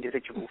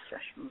 individual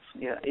sessions,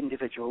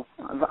 individual,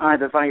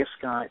 either via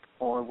Skype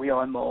or we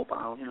are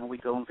mobile. We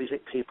go and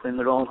visit people in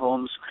their own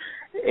homes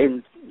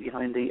in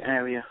the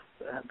area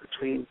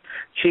between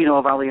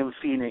Chino Valley and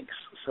Phoenix.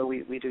 So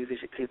we do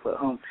visit people at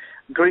home.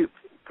 Group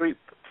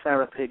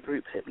therapy,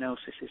 group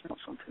hypnosis is not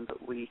something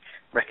that we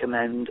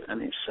recommend,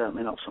 and it's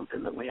certainly not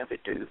something that we ever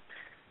do,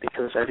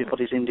 because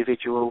everybody's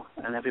individual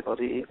and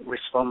everybody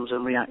responds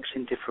and reacts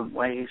in different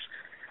ways,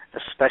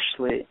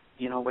 especially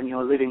when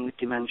you're living with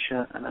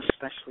dementia, and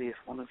especially if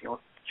one of your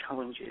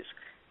challenges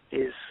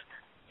is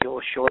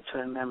your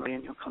short-term memory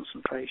and your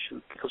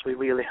concentration, because we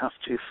really have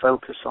to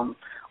focus on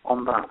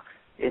that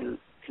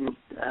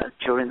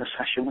during the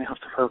session. We have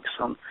to focus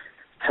on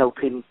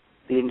helping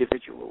the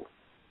individual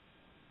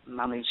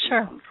manage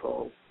and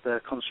control their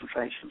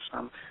concentration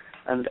span,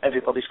 and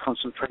everybody's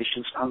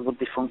concentration span would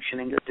be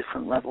functioning at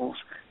different levels,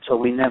 so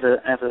we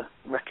never ever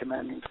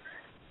recommend,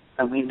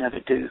 and we never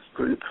do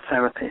group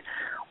therapy.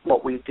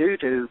 What we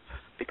do,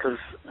 because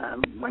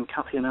when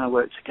Kathy and I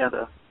work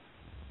together,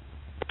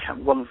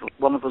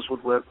 one of us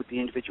would work with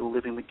the individual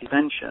living with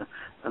dementia,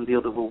 and the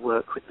other will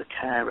work with the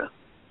carer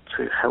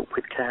to help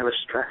with carer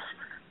stress.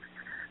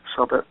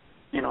 So that,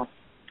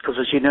 because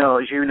as you know,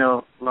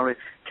 Laurie,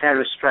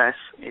 carer stress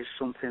is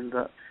something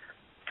that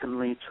can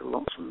lead to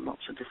lots and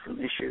lots of different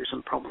issues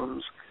and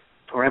problems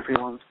for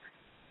everyone.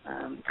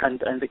 And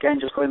again,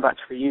 just going back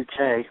to the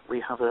UK,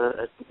 we have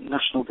a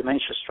national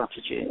dementia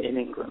strategy in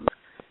England.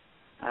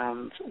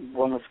 And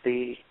one of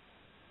the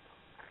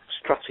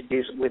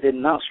strategies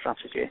within that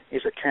strategy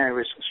is a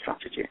carer's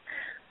strategy.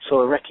 So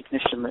a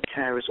recognition that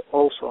carers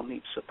also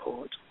need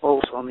support,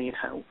 also need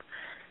help.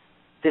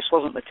 This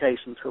wasn't the case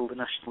until the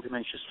National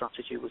Dementia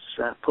Strategy was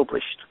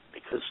published,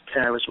 because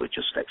carers were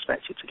just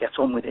expected to get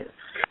on with it.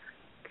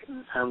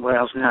 And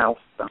whereas now,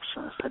 that's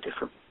a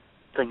different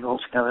thing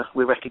altogether.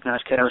 We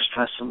recognise carer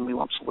stress and we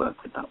want to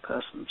work with that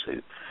person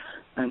too.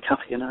 And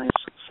Kathy and I have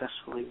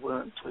successfully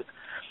worked with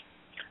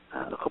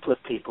a couple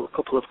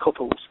of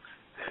couples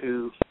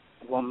who,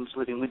 one's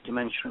living with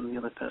dementia and the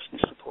other person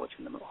is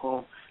supporting them at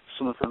home.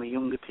 Some of them are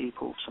younger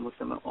people, some of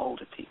them are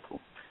older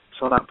people.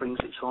 So that brings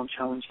its own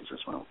challenges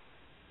as well.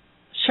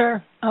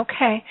 Sure.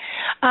 Okay.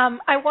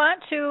 I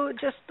want to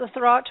just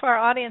throw out to our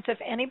audience,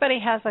 if anybody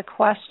has a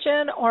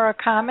question or a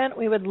comment,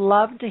 we would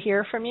love to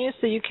hear from you.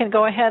 So you can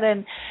go ahead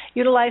and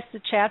utilize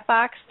the chat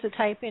box to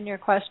type in your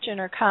question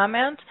or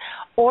comment,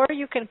 or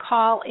you can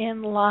call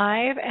in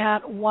live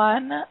at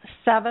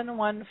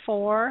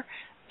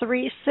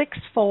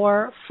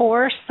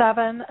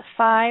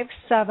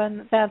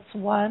 1-714-364-4757. That's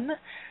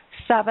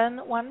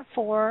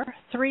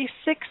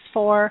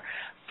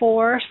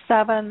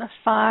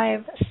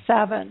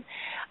 1-714-364-4757.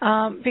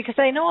 Because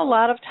I know a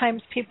lot of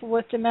times people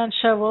with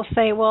dementia will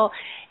say, well,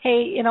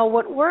 hey,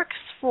 what works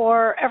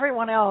for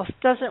everyone else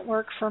doesn't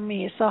work for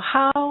me. So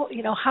how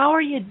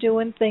are you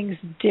doing things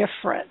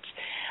different,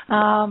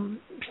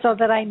 so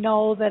that I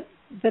know that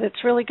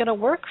it's really going to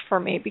work for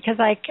me, because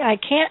I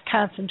can't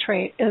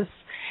concentrate as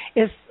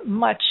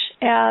much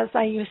as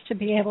I used to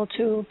be able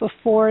to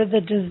before the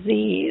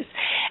disease.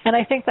 And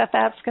I think that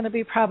that's going to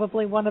be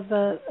probably one of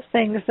the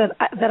things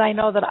that I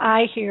know that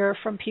I hear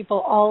from people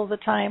all the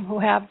time who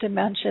have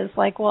dementia. Is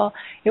like, well,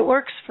 it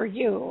works for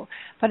you,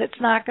 but it's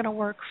not going to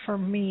work for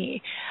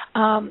me.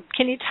 Can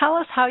you tell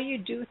us how you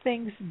do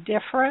things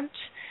different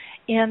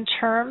in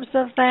terms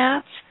of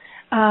that,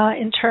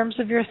 in terms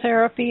of your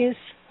therapies,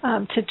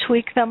 to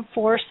tweak them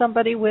for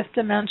somebody with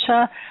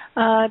dementia,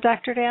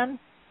 Dr. Dan?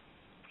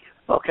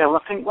 Okay,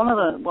 well, I think one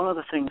of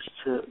the things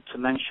to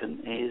mention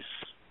is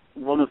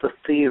one of the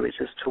theories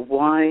as to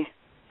why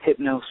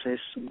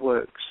hypnosis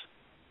works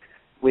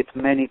with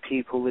many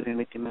people living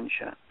with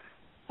dementia.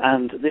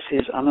 And this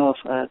is, I know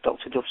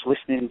Dr. Duff's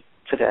listening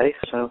today,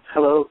 so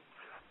hello,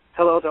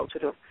 Dr.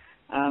 Duff.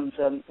 And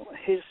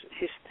his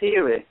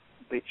theory,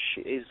 which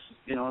is,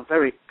 a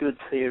very good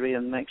theory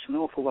and makes an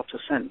awful lot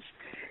of sense,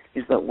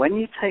 is that when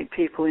you take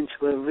people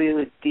into a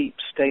really deep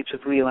state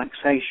of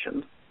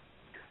relaxation,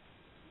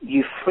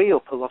 you free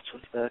up a lot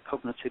of their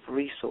cognitive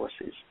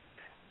resources.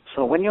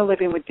 So when you're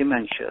living with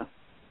dementia,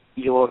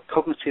 your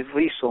cognitive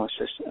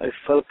resources are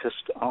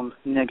focused on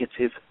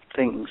negative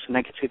things,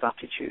 negative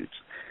attitudes,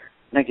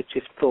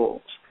 negative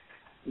thoughts,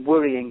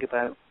 worrying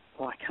about,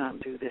 I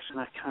can't do this and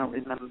I can't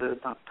remember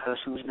that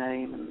person's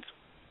name,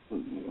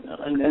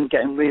 and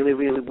getting really,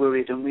 really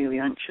worried and really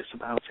anxious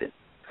about it.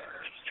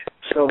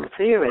 So the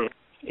theory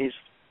is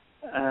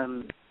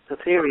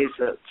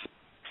that.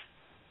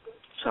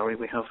 Sorry,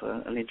 we have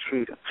an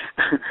intruder.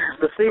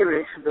 The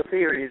theory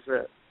is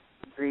that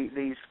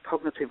these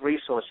cognitive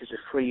resources are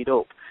freed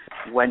up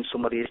when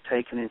somebody is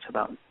taken into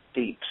that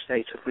deep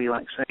state of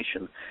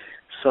relaxation.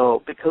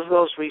 So because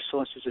those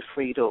resources are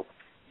freed up,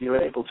 you're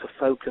able to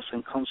focus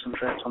and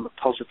concentrate on the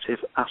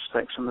positive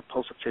aspects and the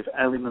positive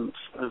elements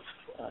of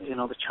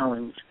the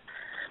challenge.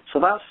 So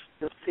that's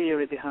the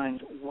theory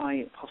behind why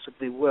it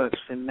possibly works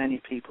for many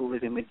people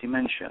living with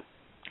dementia.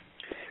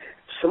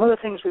 Some of the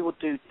things we would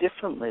do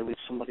differently with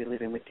somebody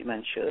living with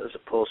dementia as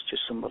opposed to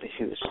somebody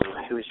who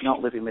is not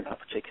living with that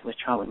particular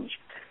challenge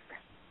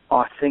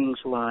are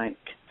things like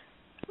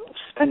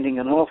spending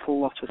an awful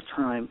lot of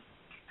time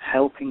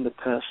helping the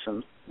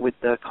person with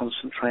their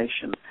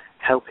concentration,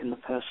 helping the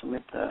person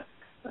with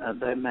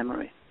their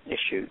memory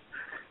issue.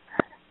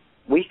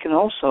 We can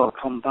also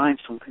combine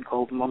something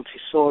called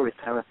Montessori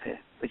therapy,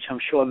 which I'm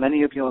sure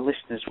many of your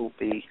listeners will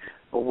be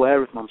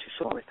aware of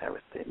Montessori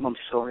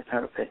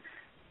therapy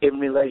in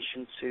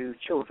relation to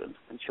children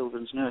and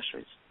children's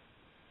nurseries.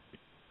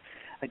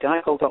 A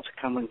guy called Dr.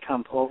 Cameron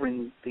Camp over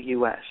in the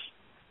US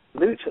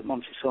looked at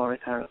Montessori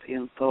therapy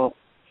and thought,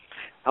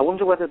 I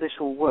wonder whether this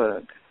will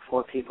work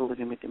for people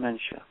living with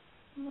dementia.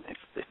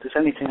 If there's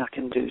anything I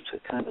can do to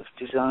kind of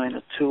design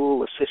a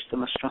tool, a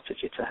system, a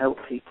strategy to help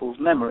people's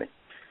memory.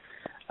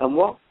 And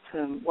what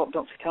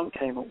Dr. Camp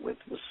came up with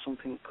was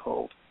something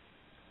called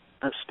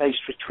a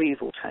spaced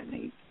retrieval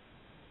technique.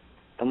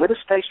 And with a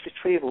spaced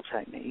retrieval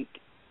technique,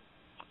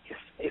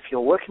 if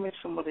you're working with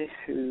somebody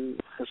who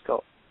has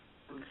got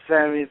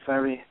very,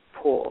 very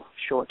poor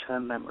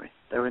short-term memory,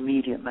 their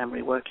immediate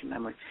memory, working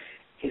memory,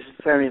 is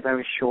very,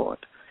 very short,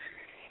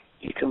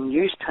 you can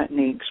use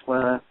techniques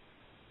where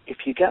if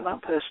you get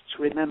that person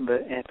to remember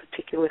a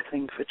particular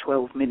thing for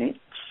 12 minutes,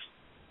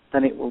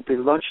 then it will be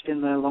lodged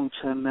in their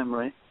long-term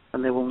memory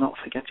and they will not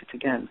forget it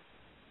again.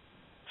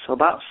 So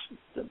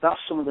that's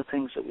some of the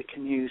things that we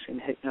can use in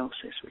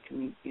hypnosis. We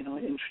can,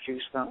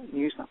 introduce that,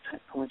 use that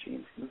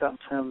technology, that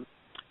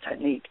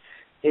technique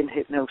in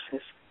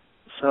hypnosis.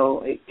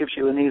 So it gives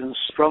you an even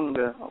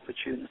stronger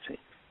opportunity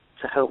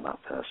to help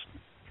that person.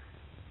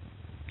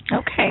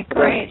 Okay,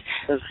 great.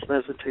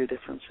 There's the two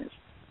differences.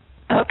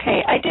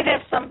 Okay, I did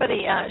have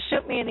somebody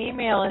shoot me an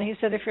email, and he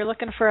said if you're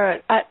looking for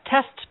a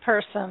test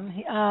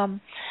person,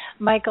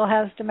 Michael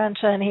has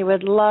dementia, and he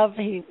would love.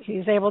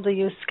 He's able to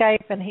use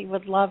Skype, and he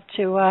would love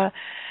to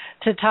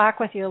talk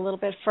with you a little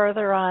bit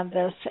further on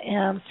this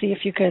and see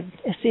if you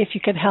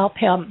could help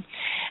him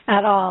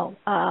at all.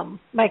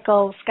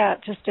 Michael's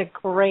got just a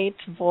great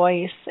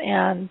voice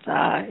and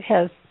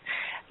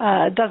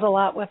does a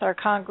lot with our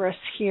Congress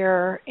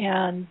here,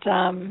 and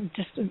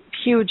just a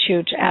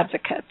huge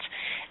advocate.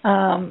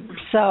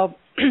 So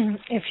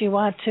if you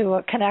want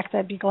to connect,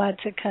 I'd be glad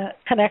to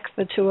connect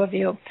the two of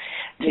you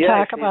to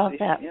talk about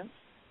that. Yeah,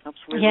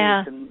 absolutely.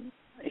 Yeah.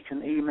 You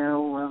can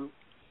email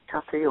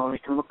Kathy, or you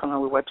can look on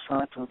our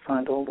website and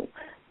find all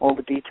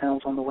the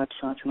details on the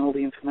website and all the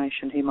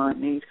information he might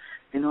need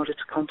in order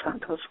to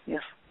contact us.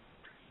 Yes.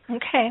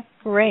 Okay,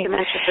 great.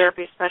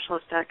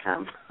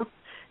 DementiaTherapySpecialist.com.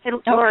 Hey,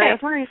 Laura, I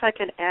was wondering if I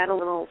could add a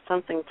little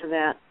something to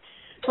that.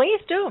 Please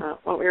do.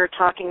 What we were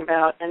talking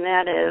about, and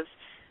that is,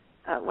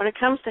 when it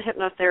comes to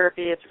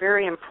hypnotherapy, it's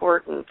very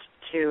important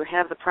to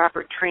have the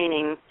proper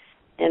training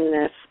in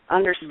this,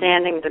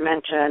 understanding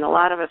dementia. And a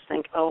lot of us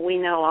think, we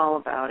know all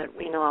about it.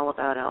 We know all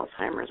about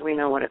Alzheimer's. We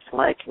know what it's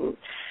like. And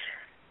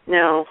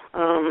no,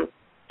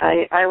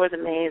 I was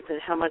amazed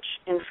at how much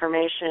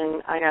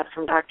information I got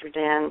from Dr.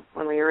 Dan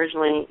when we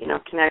originally,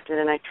 connected,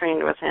 and I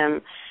trained with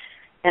him,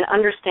 and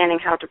understanding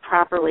how to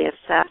properly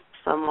assess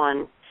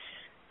someone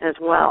as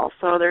well.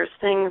 So there's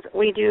things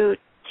we do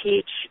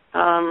teach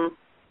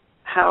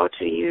how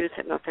to use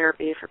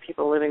hypnotherapy for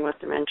people living with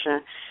dementia,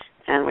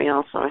 and we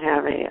also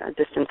have a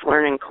distance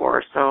learning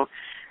course. So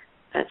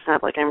it's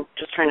not like I'm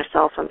just trying to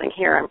sell something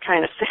here. I'm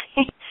trying to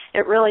say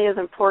it really is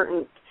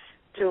important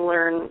to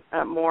learn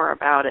more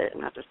about it,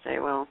 and not just say,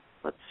 well,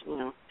 let's,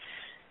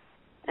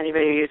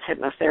 anybody who uses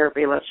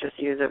hypnotherapy, let's just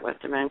use it with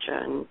dementia.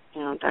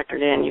 And, Dr.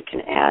 Dan, you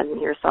can add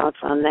your thoughts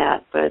on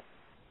that, but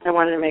I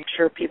wanted to make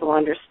sure people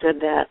understood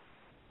that.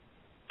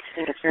 I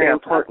think it's very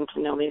important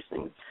to know these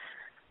things.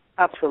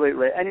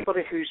 Absolutely.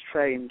 Anybody who's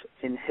trained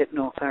in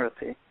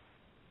hypnotherapy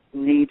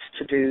needs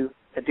to do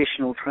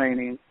additional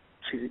training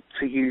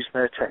to use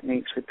their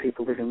techniques with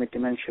people living with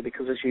dementia,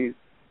 because as you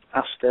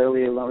asked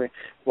earlier, Laurie,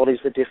 what is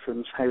the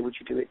difference? How would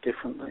you do it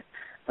differently?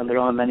 And there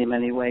are many,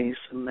 many ways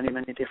and many,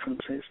 many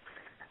differences.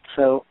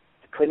 So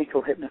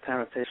clinical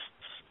hypnotherapists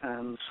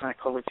and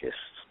psychologists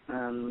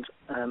and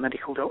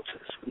medical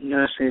doctors,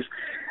 nurses,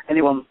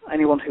 anyone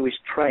who is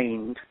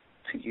trained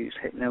to use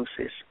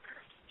hypnosis,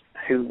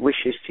 who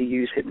wishes to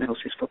use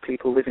hypnosis for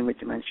people living with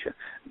dementia,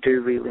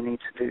 do really need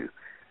to do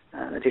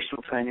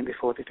additional training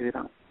before they do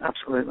that.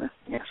 Absolutely,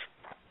 yes.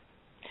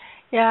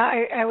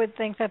 Yeah, I would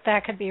think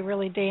that could be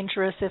really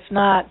dangerous, if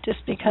not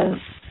just because,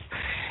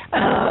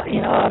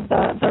 of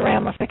the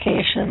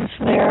ramifications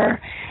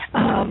there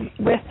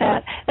with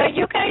that. Now,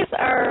 you guys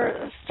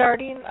are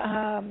starting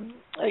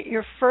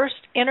your first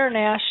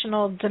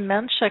international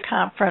dementia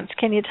conference.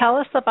 Can you tell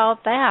us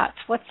about that?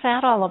 What's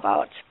that all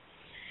about?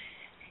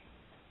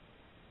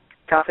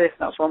 Kathy,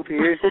 that's one for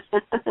you.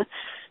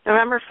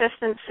 November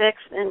 5th and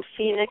 6th in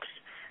Phoenix.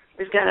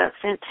 We've got a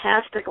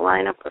fantastic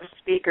lineup of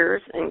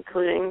speakers,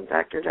 including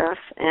Dr. Duff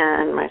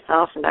and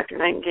myself and Dr.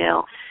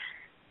 Nightingale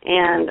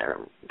and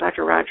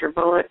Dr. Roger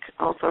Bullock,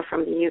 also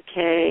from the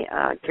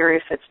UK,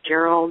 Gary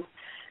Fitzgerald.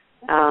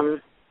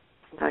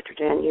 Dr.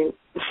 Dan,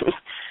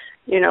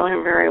 you know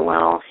him very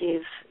well.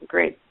 He's a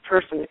great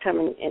person to come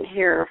in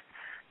here.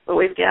 But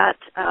we've got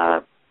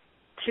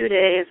 2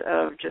 days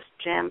of just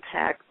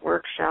jam-packed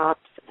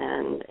workshops,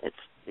 and it's,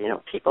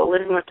 people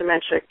living with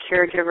dementia,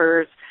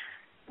 caregivers,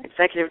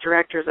 executive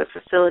directors of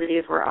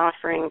facilities. We're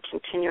offering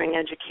continuing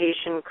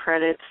education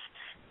credits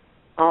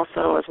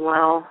also as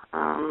well,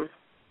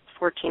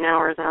 14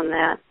 hours on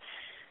that.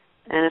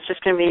 And it's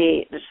just going to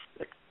be just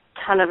a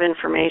ton of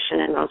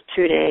information in those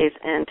 2 days.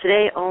 And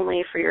today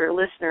only for your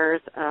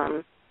listeners,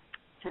 and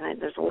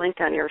there's a link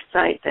on your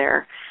site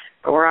there,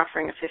 but we're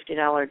offering a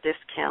 $50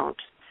 discount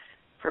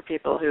for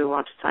people who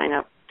want to sign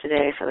up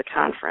today for the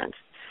conference.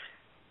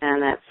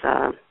 And that's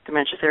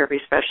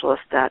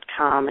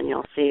dementiatherapyspecialist.com, and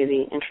you'll see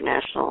the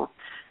International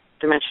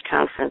Dementia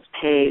Conference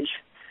page.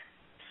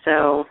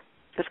 So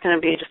it's going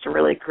to be just a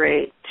really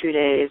great 2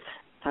 days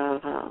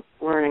of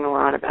learning a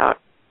lot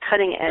about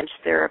cutting-edge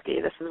therapy.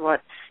 This is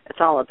what it's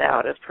all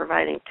about, is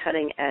providing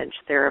cutting-edge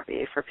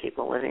therapy for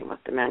people living with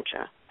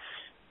dementia.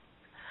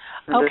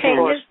 And okay. Of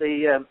course,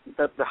 the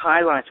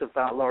highlight of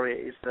that, Laurie,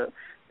 is that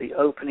the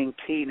opening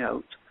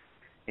keynote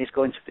is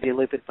going to be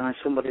delivered by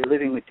somebody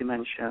living with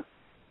dementia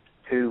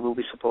who will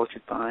be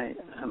supported by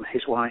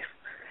his wife.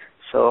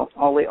 So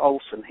Ollie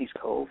Olsen, he's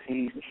called.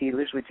 He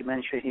lives with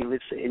dementia. He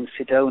lives in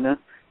Sedona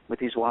with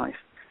his wife.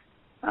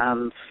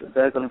 And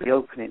they're going to be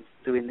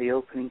doing the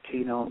opening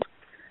keynote.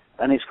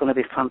 And it's going to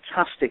be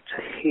fantastic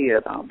to hear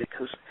that,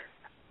 because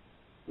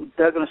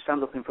they're going to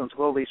stand up in front of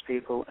all these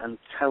people and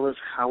tell us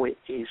how it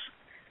is.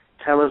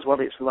 Tell us what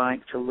it's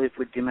like to live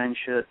with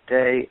dementia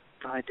day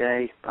by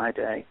day by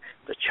day,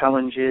 the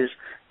challenges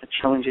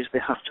they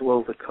have to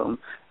overcome,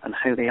 and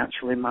how they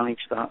actually manage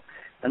that.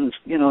 And,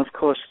 of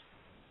course,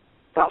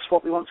 that's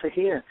what we want to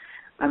hear.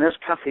 And as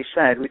Kathy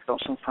said, we've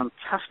got some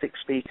fantastic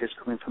speakers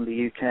coming from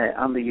the UK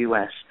and the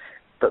US,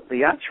 but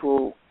the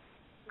actual,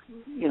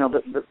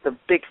 the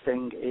big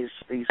thing is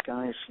these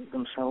guys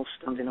themselves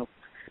standing up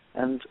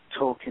and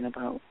talking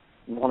about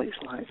what it's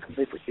like to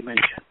live with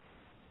dementia.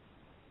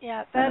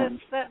 Yeah, that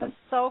is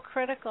so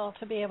critical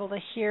to be able to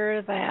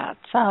hear that.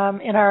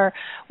 In our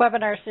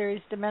webinar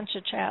series,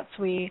 Dementia Chats,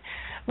 we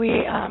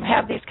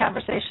have these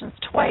conversations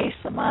twice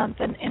a month,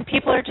 and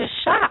people are just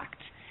shocked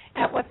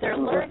at what they're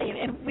learning,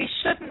 and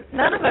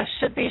none of us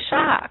should be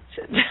shocked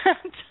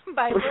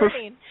by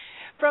learning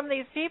from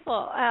these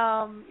people.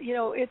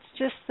 It's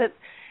just that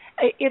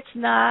it's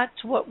not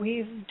what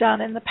we've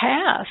done in the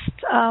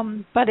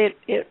past, but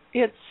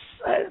it's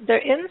their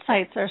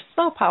insights are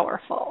so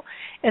powerful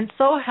and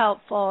so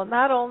helpful,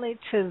 not only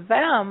to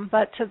them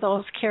but to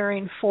those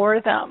caring for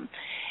them.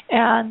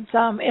 And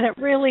it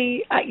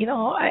really,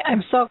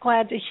 I'm so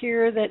glad to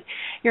hear that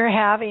you're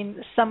having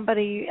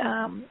somebody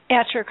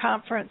at your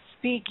conference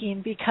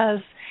speaking, because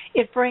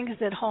it brings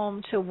it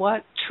home to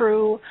what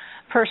true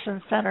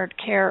person-centered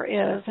care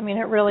is. I mean,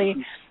 it really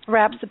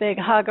wraps a big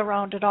hug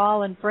around it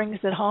all and brings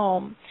it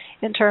home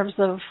in terms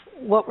of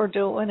what we're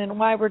doing and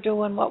why we're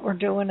doing what we're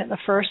doing in the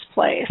first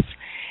place.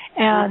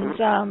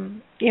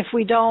 And if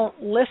we don't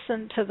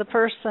listen to the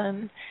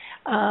person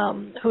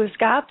who's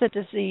got the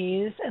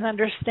disease and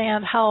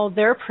understand how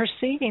they're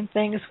perceiving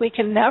things, we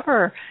can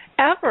never,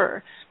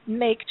 ever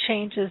make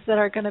changes that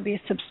are going to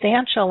be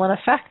substantial and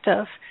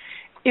effective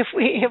if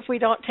we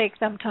don't take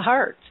them to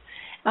heart.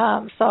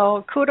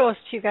 So kudos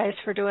to you guys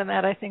for doing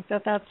that. I think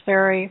that that's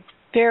very,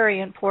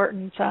 very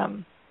important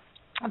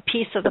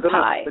piece of the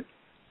pie.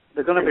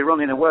 They're going to be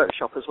running a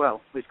workshop as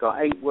well. We've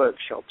got 8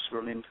 workshops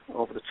running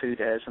over the 2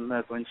 days, and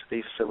they're going to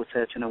be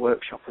facilitating a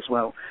workshop as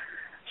well.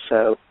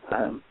 So,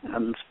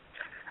 and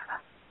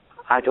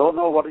I don't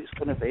know what it's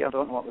going to be. I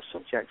don't know what the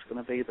subject's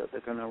going to be that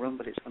they're going to run,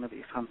 but it's going to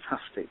be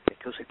fantastic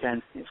because,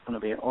 again, it's going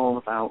to be all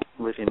about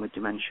living with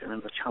dementia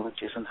and the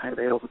challenges and how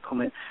they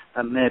overcome it,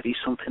 and maybe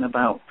something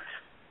about,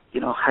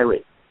 how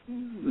it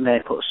may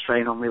put a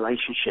strain on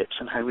relationships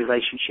and how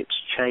relationships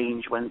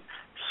change when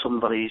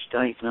somebody's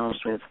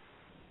diagnosed with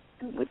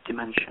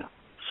dementia.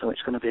 So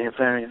it's going to be a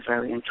very,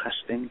 very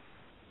interesting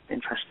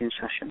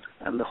session.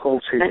 And the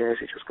whole 2 days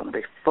is just going to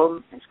be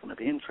fun, it's going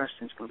to be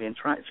interesting, it's going to be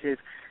interactive,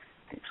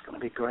 it's going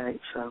to be great.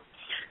 So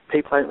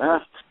people out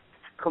there,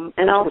 come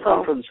to the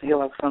conference,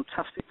 you'll have a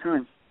fantastic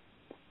time.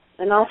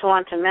 And also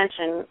want to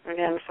mention,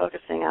 again,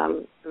 focusing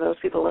on those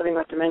people living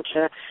with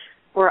dementia,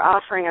 we're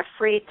offering a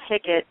free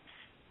ticket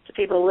to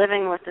people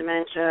living with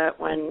dementia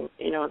when,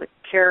 the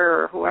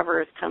carer or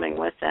whoever is coming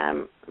with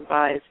them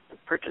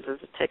purchases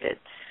a ticket.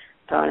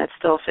 So, and it's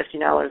still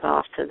 $50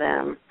 off to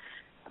them,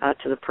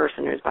 to the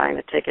person who's buying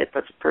the ticket,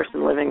 but the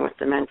person living with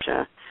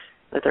dementia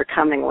that they're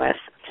coming with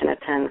can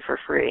attend for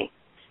free.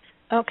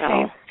 Okay.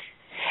 So,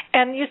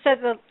 and you said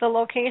the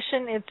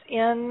location, it's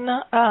in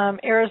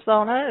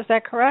Arizona, is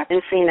that correct?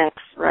 In Phoenix,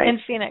 right. In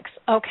Phoenix,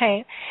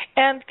 okay.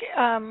 And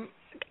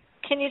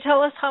can you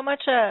tell us how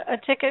much a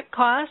ticket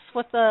costs,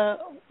 what the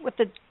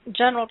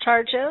general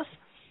charge is?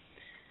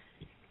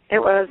 It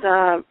was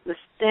the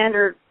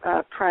standard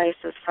price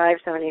is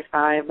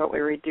 $575, but we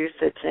reduced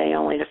it today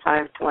only to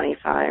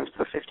 $525,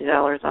 so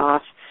 $50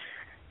 off.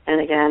 And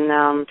again,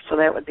 so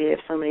that would be if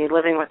somebody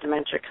living with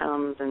dementia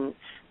comes and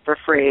for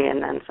free,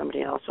 and then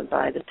somebody else would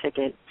buy the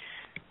ticket,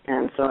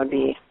 and so it'd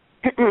be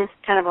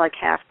kind of like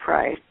half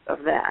price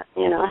of that,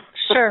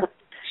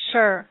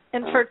 Sure.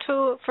 And for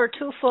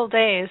two full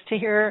days to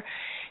hear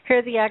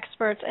the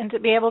experts and to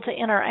be able to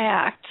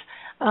interact,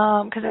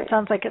 because it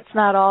sounds like it's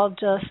not all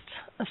just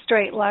a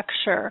straight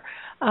lecture.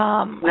 No.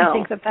 I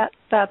think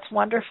that's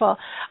wonderful.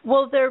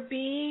 Will there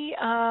be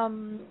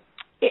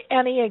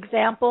any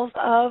examples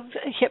of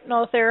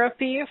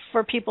hypnotherapy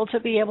for people to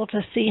be able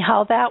to see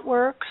how that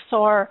works,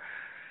 or?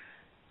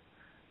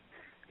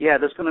 Yeah,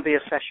 there's going to be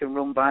a session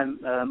run by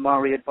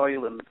Maria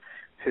Boylan,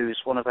 who's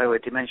one of our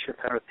dementia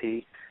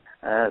therapists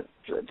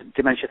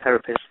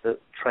that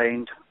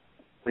trained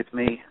with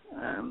me,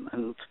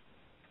 and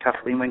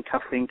Kathleen, when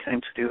Kathleen came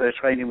to do her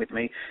training with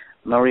me,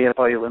 Maria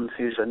Boylan,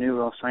 who's a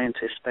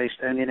neuroscientist based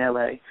down in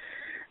LA,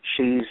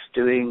 she's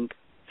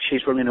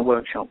running a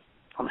workshop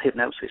on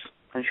hypnosis,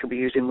 and she'll be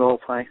using role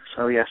play.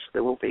 So yes,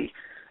 there will be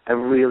a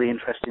really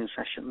interesting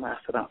session there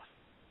for that.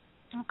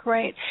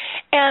 Great.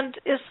 And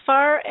as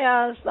far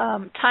as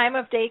time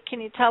of day,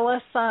 can you tell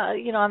us,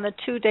 on the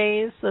 2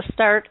 days, the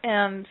start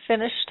and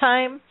finish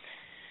time?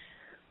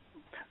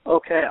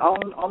 Okay,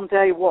 on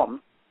day one,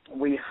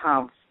 we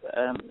have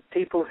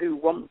people who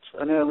want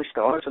an early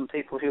start and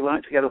people who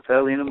like to get up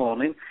early in the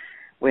morning.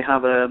 We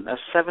have a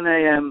 7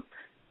 a.m.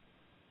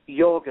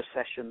 yoga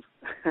session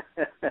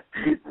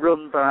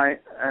run by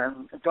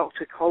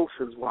Dr.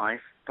 Coulter's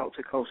wife.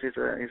 Dr.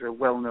 Coulter is a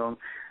well-known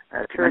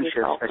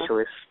dementia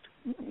specialist.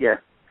 Yeah,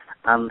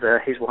 and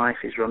his wife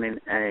is running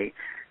a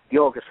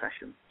yoga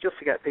session just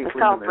to get people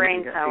in the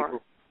mood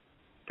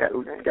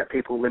and get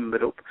people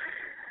limbered up.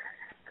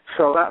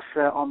 So that's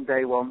on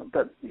day one.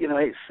 But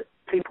it's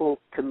people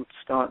can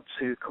start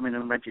to come in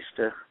and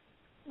register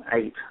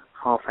 8,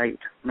 half 8,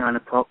 9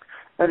 o'clock.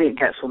 Then it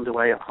gets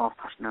underway at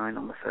 9:30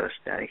 on the first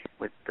day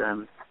with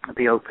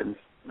the open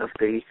of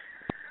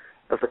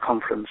the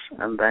conference,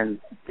 and then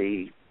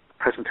the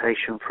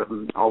presentation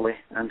from Ollie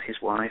and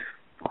his wife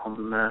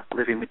on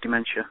living with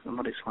dementia and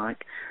what it's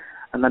like.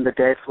 And then the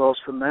day flows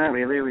from there,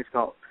 really. We've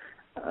got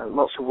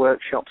lots of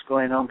workshops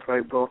going on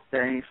throughout both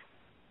days,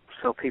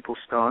 so people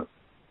start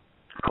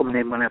coming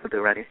in whenever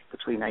they're ready,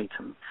 between 8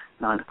 and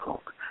 9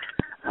 o'clock.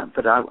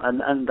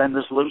 And then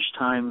there's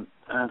lunchtime.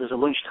 There's a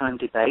lunchtime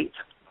debate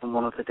on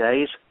one of the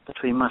days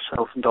between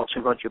myself and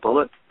Dr. Roger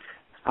Bullock,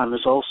 and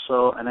there's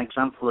also an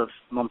example of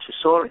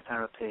Montessori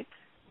therapy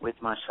with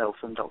myself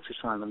and Dr.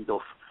 Simon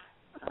Duff.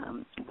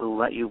 We'll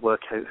let you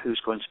work out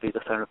who's going to be the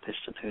therapist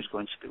and who's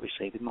going to be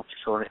receiving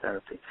Montessori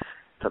therapy.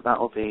 But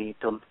that'll be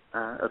done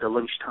at a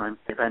lunchtime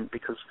event,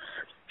 because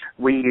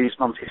we use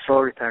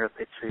Montessori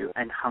therapy to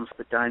enhance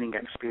the dining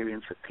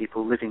experience of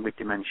people living with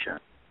dementia.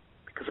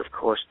 Because, of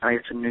course,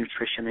 diet and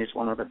nutrition is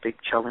one of the big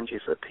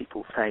challenges that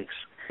people face,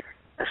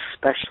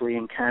 especially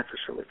in care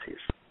facilities.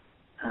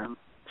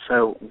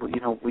 So,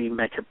 we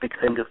make a big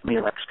thing of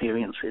meal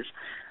experiences,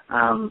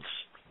 and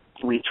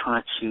we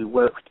try to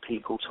work with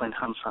people to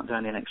enhance that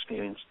dining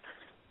experience.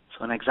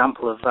 So an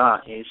example of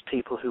that is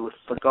people who have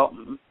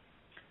forgotten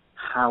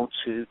how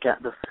to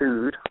get the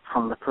food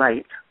from the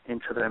plate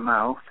into their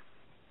mouth.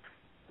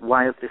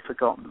 Why have they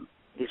forgotten?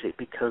 Is it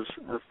because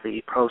of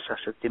the process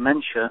of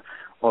dementia,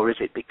 or is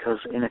it because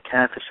in a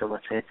care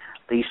facility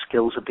these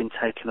skills have been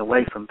taken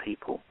away from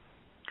people?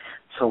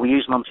 So we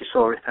use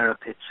Montessori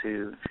therapy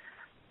to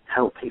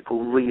help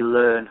people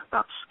relearn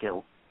that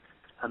skill.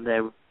 And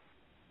they're...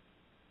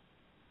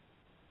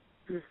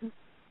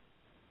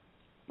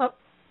 Well,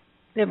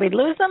 did we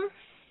lose them?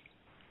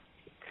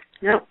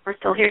 No, we're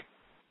still here.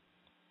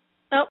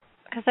 Nope,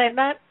 because I'm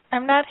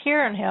not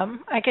hearing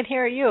him. I can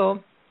hear you,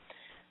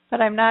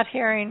 but I'm not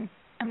hearing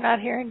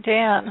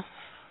Dan.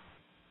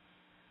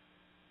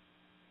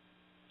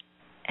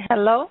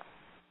 Hello?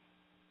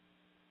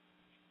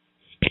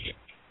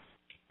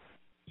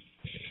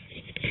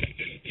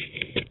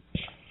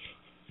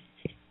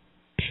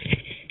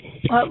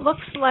 Well, it looks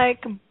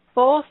like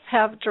both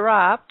have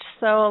dropped,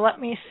 so let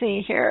me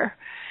see here.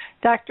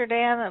 Dr.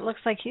 Dan, it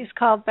looks like he's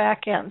called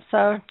back in,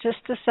 so just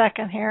a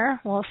second here.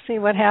 We'll see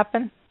what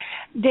happened.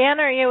 Dan,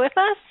 are you with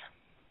us?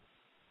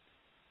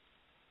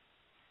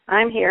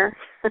 I'm here.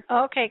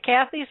 Okay,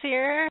 Kathy's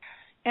here.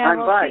 And I'm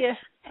we'll back. see you.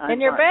 I'm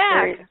And you're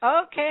back.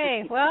 back.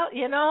 Okay. Well,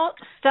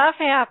 stuff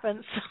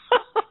happens.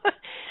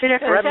 Two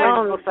different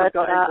phones, but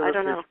I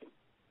don't know.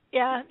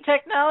 Yeah,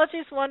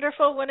 technology's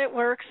wonderful when it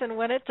works, and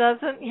when it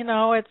doesn't,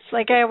 it's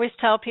like I always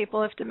tell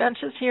people, if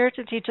dementia's here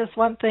to teach us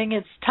one thing,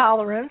 it's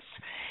tolerance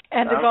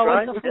and to go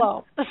with the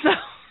flow.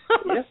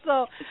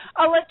 So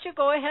I'll let you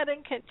go ahead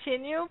and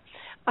continue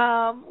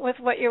with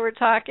what you were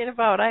talking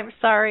about. I'm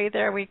sorry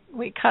there, we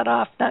cut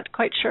off, not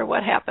quite sure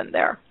what happened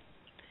there.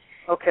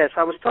 Okay,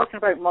 so I was talking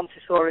about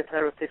Montessori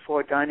therapy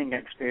for dining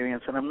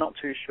experience, and I'm not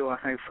too sure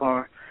how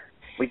far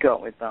we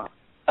got with that.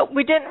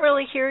 We didn't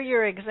really hear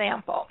your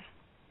example.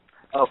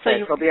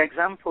 Okay, so the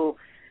example,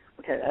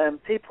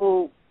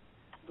 people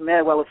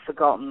may well have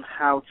forgotten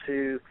how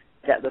to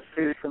get the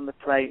food from the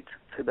plate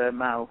to their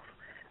mouth,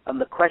 and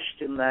the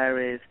question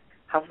there is,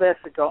 have they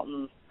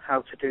forgotten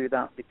how to do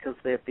that because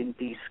they've been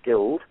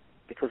de-skilled,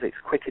 because it's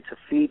quicker to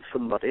feed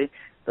somebody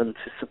than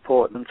to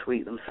support them to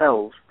eat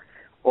themselves,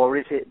 or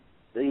is it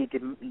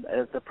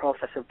the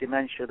process of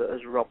dementia that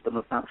has robbed them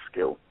of that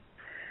skill?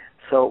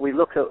 So we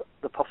look at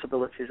the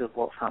possibilities of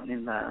what's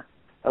happening there,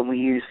 and we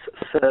use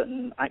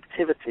certain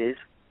activities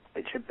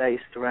which are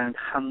based around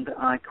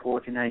hand-eye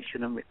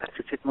coordination and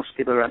repetitive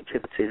muscular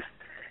activities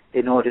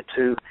in order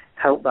to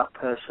help that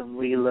person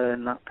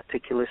relearn that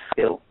particular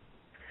skill.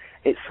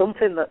 It's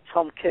something that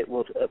Tom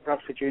Kitwood at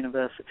Bradford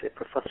University,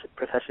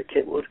 Professor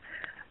Kitwood,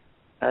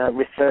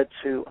 referred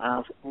to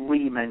as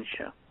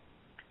rementia,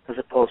 as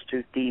opposed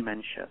to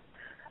dementia.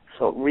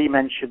 So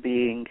rementia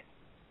being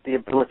the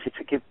ability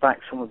to give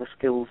back some of the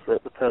skills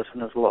that the person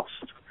has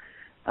lost.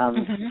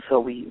 And so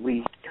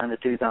we kind of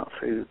do that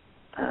through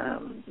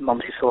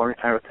Montessori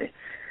therapy.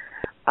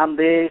 And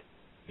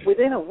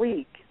within a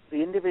week,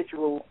 the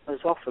individual has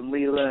often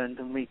relearned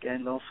and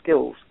regained those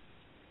skills.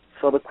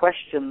 So the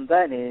question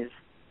then is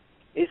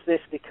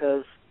this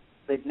because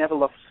they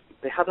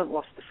hadn't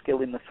lost the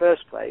skill in the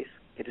first place,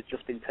 it had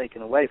just been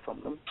taken away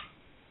from them,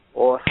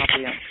 or have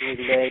they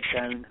actually laid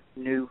down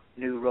new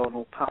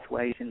neuronal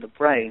pathways in the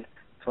brain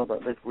so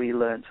that they've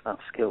relearned that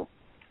skill?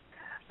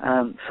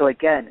 So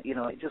again,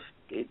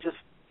 it just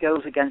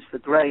goes against the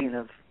grain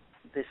of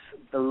this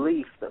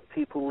belief that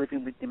people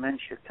living with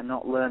dementia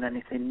cannot learn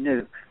anything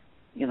new.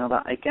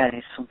 That again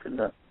is something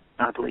that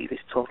I believe is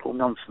total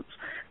nonsense.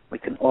 We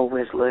can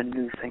always learn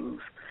new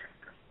things,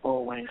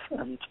 always,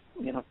 and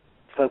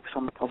focus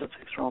on the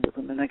positives rather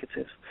than the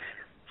negatives.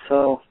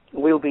 So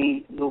we'll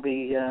be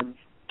doing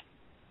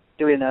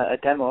a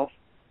demo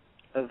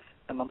of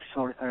a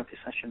Montessori therapy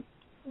session.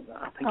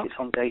 I think it's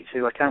on day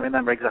 2. I can't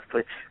remember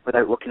exactly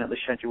without looking at the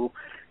schedule.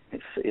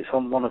 It's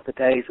on one of the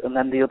days, and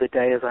then the other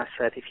day, as I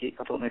said,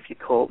 I don't know if you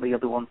caught the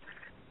other one,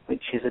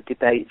 which is a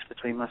debate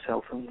between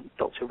myself and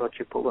Dr.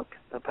 Roger Bullock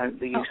about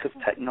the use of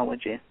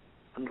technology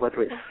and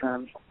whether it's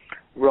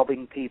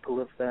robbing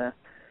people of their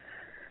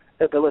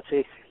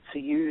ability to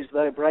use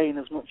their brain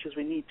as much as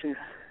we need to.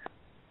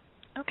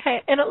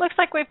 Okay, and it looks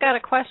like we've got a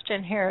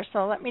question here,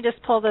 so let me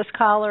just pull this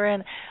caller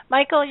in.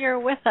 Michael, you're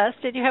with us.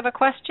 Did you have a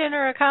question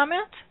or a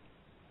comment?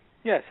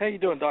 Yes, how you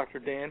doing, Dr.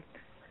 Dan?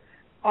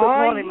 Good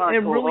morning,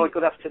 Michael, or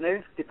good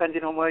afternoon,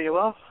 depending on where you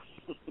are.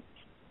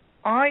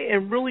 I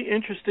am really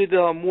interested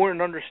more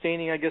in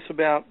understanding, I guess,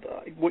 about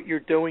what you're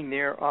doing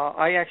there.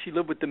 I actually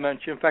live with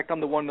dementia. In fact, I'm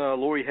the one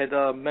Lori had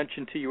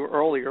mentioned to you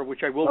earlier,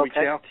 which I will reach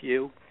out to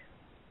you.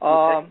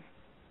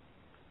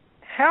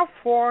 How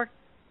far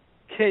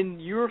can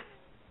your,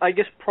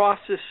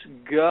 process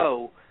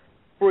go?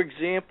 For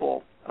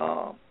example,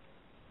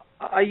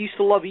 I used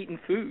to love eating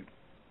food.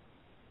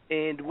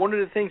 And one of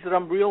the things that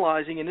I'm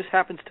realizing, and this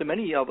happens to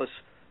many of us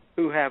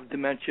who have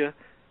dementia,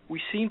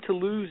 we seem to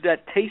lose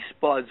that taste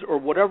buds or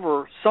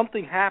whatever.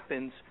 Something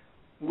happens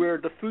where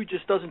the food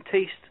just doesn't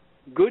taste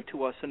good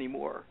to us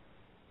anymore.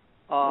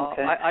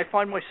 I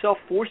find myself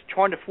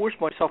trying to force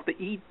myself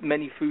to eat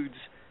many foods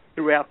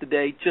throughout the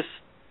day just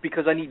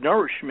because I need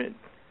nourishment.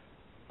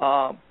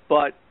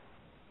 But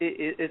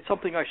it's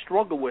something I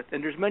struggle with.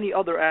 And there's many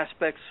other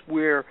aspects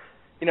where,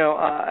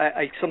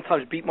 I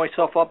sometimes beat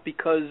myself up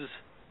because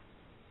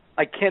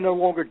I can no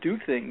longer do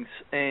things.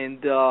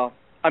 And,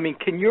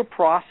 can your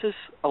process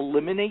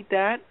eliminate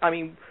that?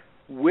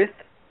 With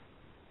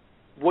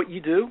what you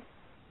do?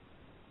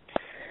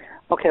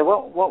 Okay,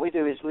 what we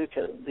do is look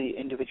at the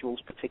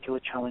individual's particular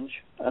challenge,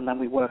 and then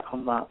we work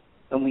on that,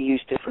 and we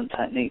use different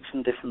techniques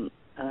and different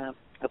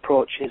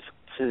approaches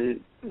to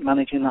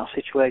managing that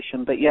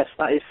situation. But yes,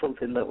 that is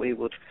something that we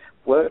would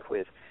work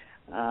with,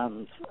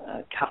 and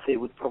Kathy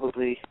would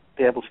probably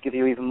be able to give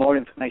you even more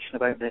information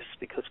about this,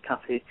 because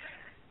Kathy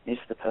is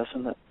the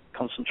person that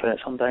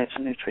concentrates on diet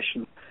and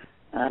nutrition.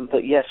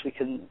 But yes, we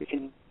can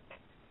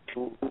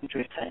do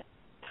techniques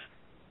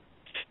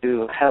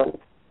to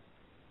help.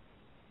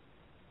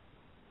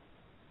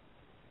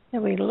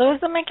 Did we lose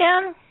them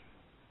again?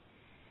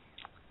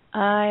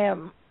 I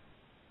am.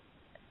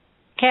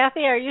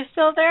 Kathy, are you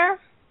still there?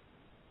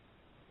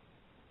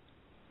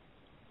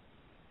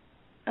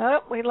 Oh,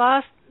 we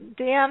lost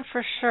Dan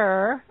for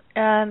sure.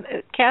 And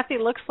Kathy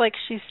looks like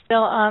she's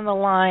still on the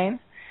line,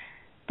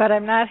 but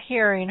I'm not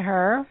hearing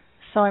her,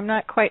 so I'm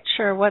not quite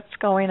sure what's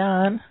going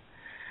on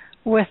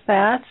with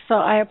that. So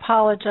I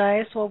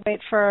apologize. We'll wait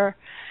for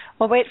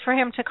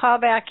him to call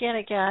back in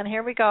again.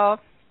 Here we go.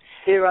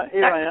 Here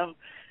I am.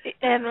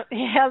 And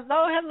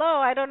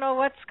hello. I don't know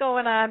what's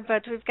going on,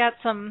 but we've got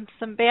some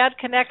bad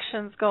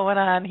connections going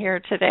on here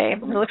today.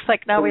 It looks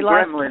like now we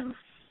lost. Gremlins.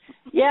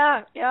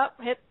 Yeah,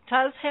 it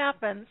does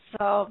happen.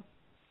 So.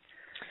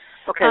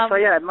 Okay, so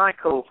yeah,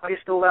 Michael, are you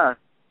still there?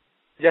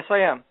 Yes, I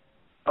am.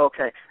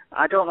 Okay.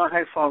 I don't know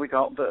how far we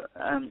got, but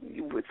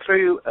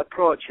through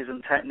approaches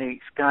and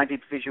techniques, guided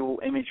visual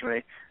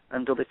imagery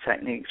and other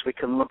techniques, we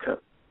can look at,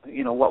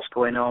 what's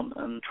going on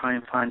and try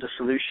and find a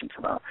solution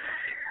to that.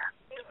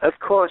 Of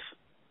course,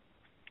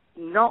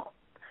 not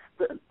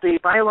the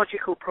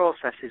biological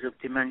processes of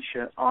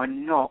dementia are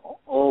not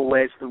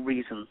always the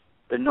reason.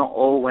 They're not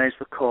always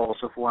the cause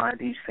of why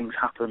these things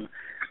happen.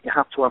 You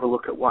have to have a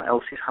look at what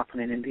else is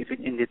happening in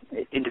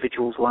the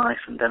individual's life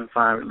and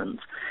environment.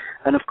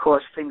 And of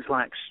course, things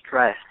like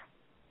stress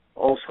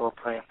also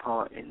play a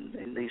part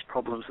in these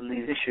problems and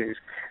these issues.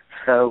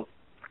 So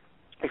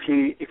if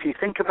you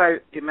think about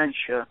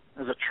dementia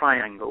as a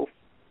triangle,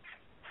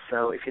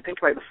 so if you think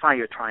about the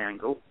fire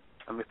triangle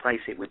and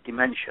replace it with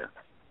dementia,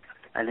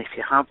 and if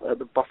you have at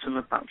the bottom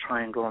of that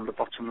triangle on the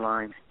bottom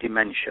line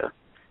dementia,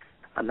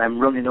 and then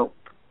running up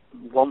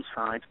one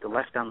side, the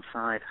left-hand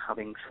side,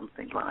 having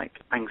something like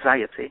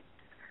anxiety,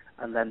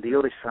 and then the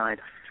other side,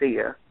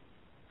 fear,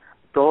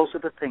 those are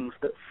the things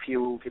that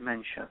fuel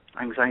dementia,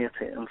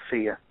 anxiety and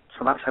fear.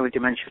 So that's our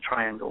dementia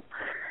triangle.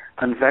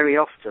 And very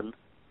often,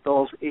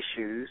 those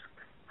issues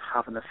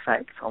have an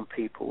effect on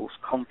people's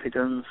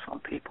confidence, on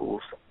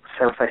people's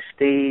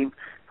self-esteem,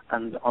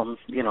 and on,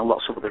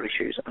 lots of other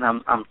issues. And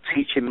I'm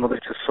teaching Mother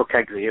to suck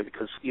eggs here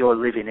because you're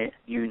living it,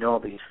 you know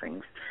these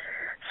things.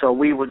 So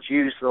we would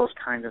use those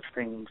kind of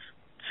things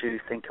to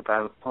think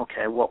about,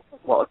 okay, what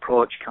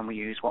approach can we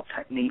use, what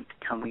technique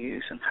can we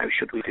use, and how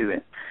should we do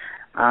it?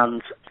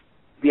 And,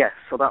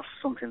 so that's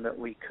something that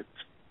we could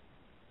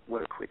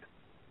work with.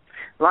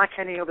 Like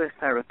any other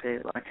therapy,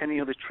 like any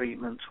other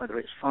treatment, whether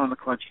it's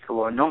pharmacological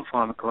or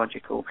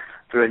non-pharmacological,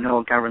 there are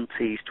no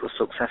guarantees to a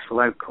successful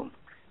outcome.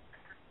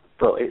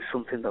 But it's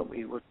something that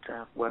we would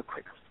work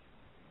with.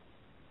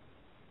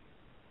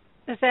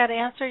 Does that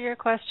answer your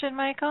question,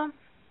 Michael?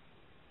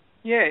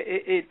 Yeah,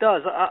 it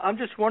does. I'm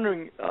just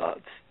wondering,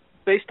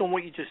 based on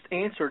what you just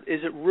answered, is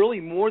it really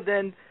more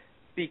than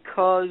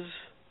because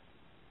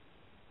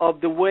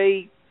of the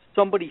way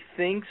somebody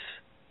thinks,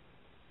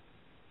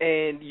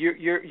 and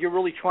you're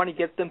really trying to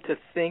get them to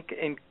think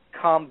and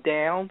calm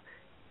down,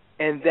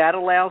 and that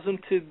allows them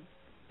to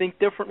think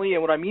differently?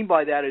 And what I mean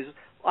by that is,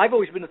 I've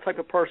always been the type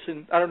of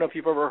person, I don't know if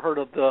you've ever heard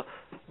of the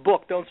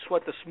book, Don't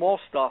Sweat the Small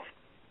Stuff,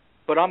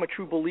 but I'm a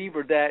true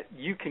believer that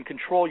you can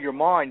control your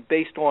mind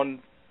based on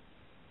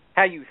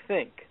how you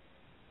think.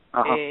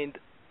 Uh-huh. And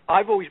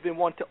I've always been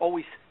one to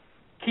always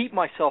keep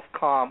myself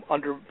calm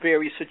under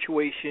various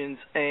situations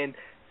and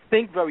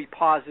think very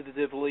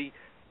positively,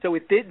 so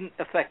it didn't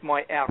affect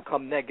my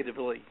outcome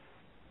negatively.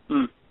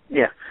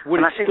 Yeah. Would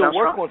and it still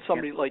work on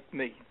somebody like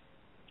me?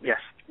 Yes,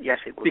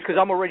 it would. Because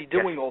I'm already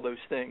doing all those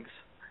things.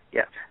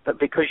 Yeah, but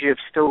because you've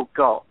still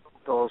got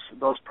those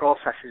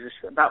processes,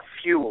 that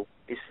fuel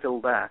is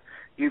still there.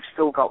 You've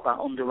still got that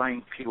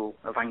underlying fuel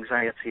of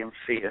anxiety and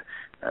fear,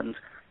 and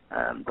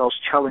those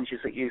challenges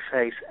that you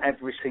face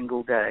every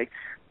single day.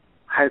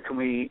 How can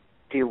we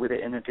deal with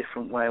it in a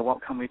different way?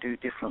 What can we do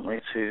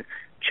differently to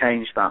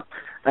change that?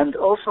 And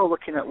also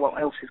looking at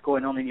what else is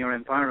going on in your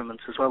environment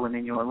as well and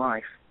in your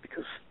life,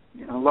 because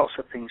lots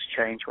of things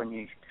change when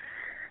you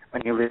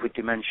live with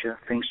dementia.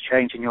 Things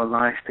change in your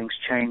life, things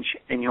change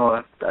in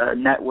your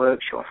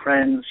networks, your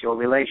friends, your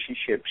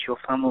relationships, your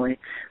family.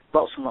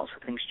 Lots and lots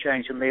of things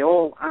change, and they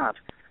all add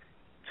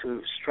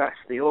to stress.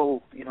 They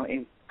all,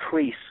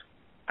 increase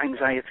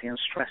anxiety and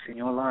stress in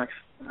your life.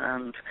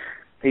 And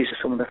these are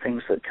some of the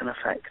things that can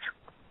affect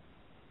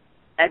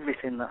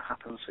everything that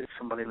happens with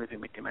somebody living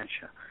with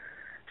dementia.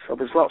 So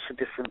there's lots of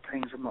different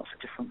things and lots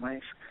of different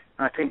ways.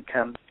 And I think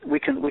we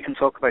can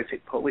talk about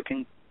it, but we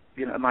can,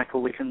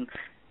 Michael, we can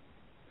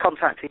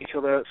contact each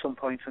other at some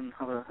point and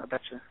have a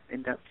better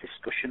in-depth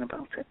discussion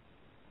about it.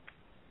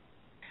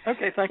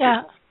 Okay, thank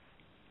you.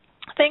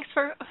 Thanks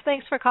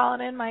for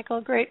calling in,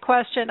 Michael. Great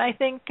question. I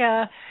think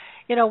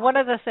one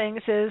of the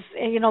things is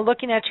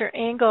looking at your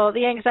angle,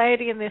 the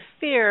anxiety and the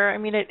fear. I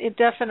mean, it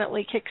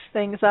definitely kicks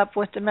things up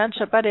with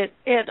dementia, but it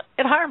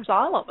harms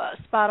all of us.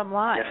 Bottom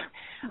line.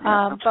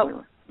 Yeah,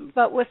 absolutely.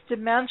 But with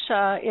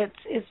dementia,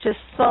 it's just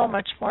so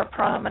much more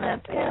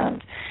prominent,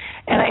 and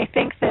I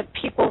think that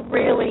people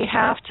really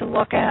have to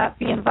look at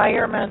the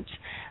environment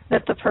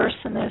that the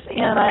person is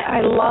in.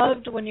 I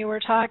loved when you were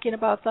talking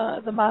about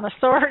the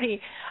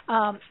Montessori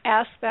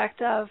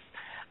aspect of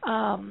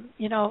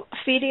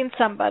feeding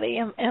somebody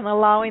and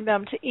allowing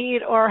them to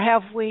eat, or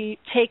have we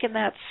taken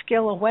that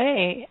skill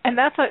away? And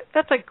that's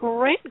a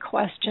great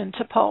question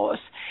to pose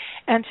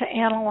and to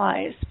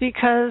analyze,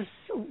 because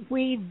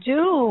we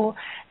do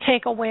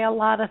take away a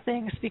lot of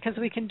things because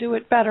we can do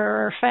it better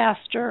or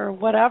faster or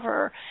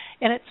whatever,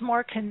 and it's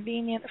more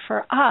convenient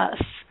for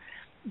us.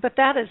 But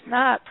that is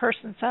not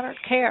person-centered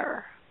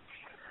care.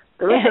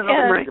 There is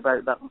another thing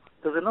about that.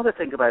 There's another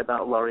thing about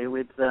that, Laurie.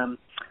 With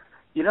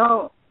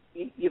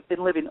you've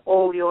been living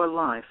all your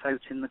life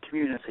out in the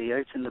community,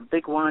 out in the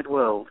big wide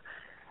world,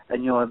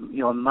 and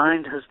your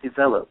mind has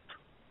developed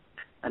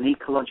an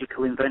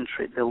ecological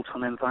inventory built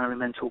on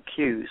environmental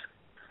cues.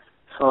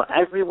 So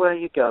everywhere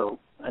you go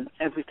and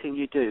everything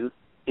you do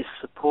is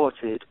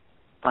supported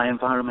by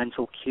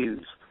environmental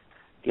cues.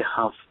 You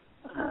have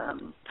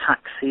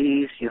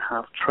taxis, you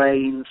have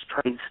trains,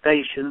 train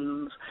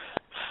stations,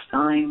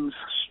 signs,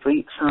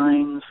 street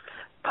signs,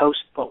 post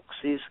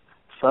boxes,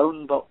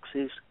 phone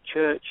boxes,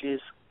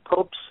 churches,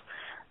 pubs,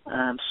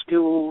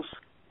 schools,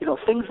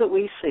 things that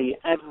we see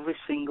every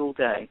single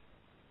day.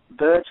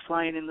 Birds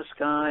flying in the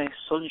sky,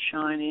 sun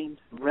shining,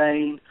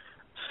 rain,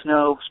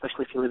 snow,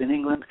 especially if you live in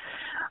England.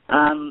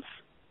 And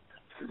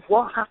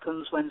what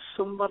happens when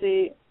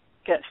somebody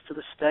gets to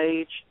the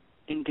stage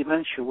in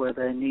dementia where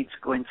they need to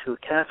go into a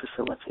care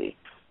facility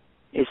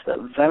is that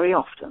very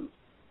often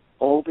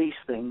all these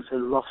things are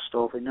lost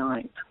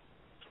overnight.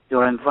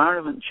 Your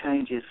environment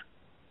changes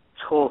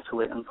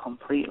totally and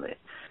completely,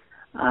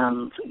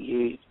 and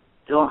you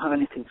don't have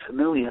anything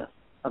familiar,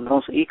 and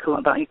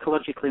that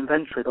ecological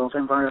inventory, those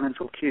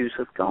environmental cues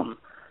have gone.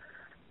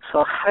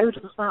 So how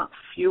does that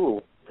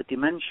fuel the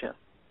dementia?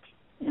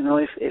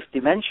 If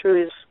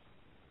dementia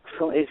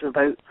is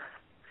about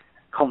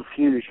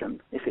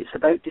confusion, if it's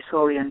about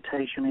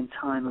disorientation in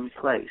time and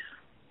place,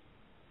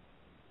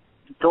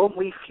 don't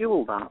we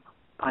fuel that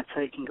by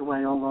taking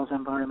away all those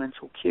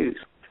environmental cues?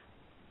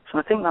 So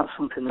I think that's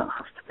something that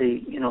has to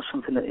be,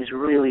 something that is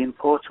really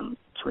important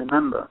to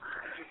remember.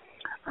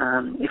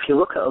 If you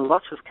look at a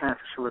lot of care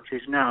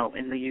facilities now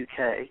in the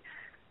UK,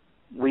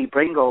 we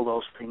bring all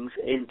those things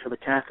into the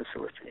care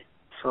facility.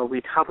 So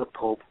we'd have a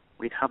pub,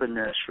 we'd have a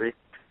nursery,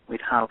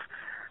 we'd have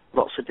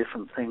lots of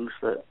different things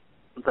that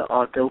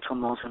are built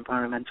on those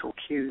environmental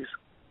cues.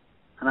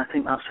 And I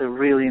think that's a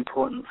really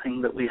important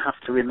thing that we have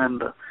to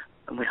remember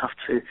and we have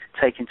to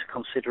take into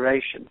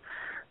consideration,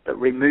 that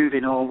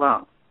removing all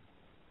that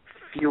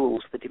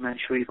fuels the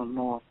dementia even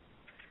more.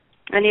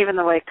 And even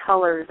the way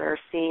colors are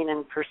seen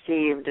and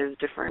perceived is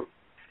different.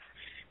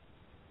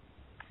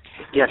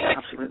 Yes,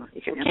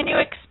 absolutely. Can you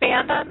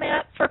expand on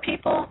that for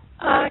people,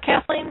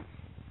 Kathleen?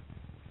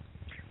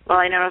 Well,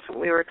 I noticed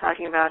we were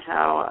talking about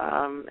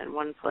how in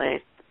one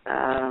place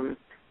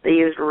they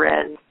used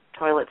red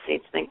toilet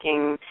seats,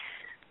 thinking,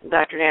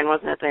 Dr. Dan,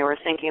 wasn't it, they were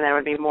thinking that it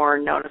would be more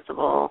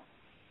noticeable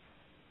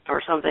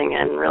or something,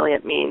 and really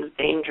it means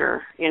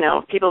danger.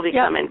 People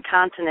become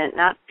incontinent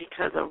not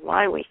because of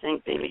why we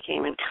think they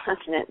became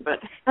incontinent, but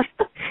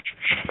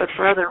but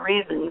for other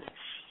reasons.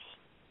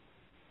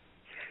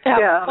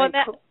 Yeah,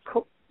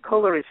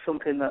 colour is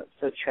something that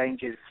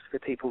changes for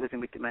people living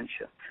with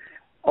dementia.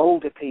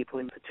 Older people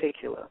in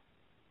particular,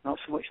 not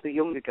so much the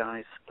younger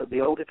guys, but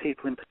the older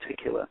people in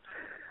particular,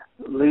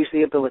 lose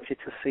the ability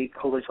to see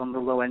colours on the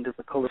low end of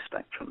the colour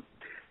spectrum.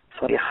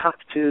 So you have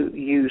to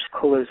use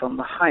colours on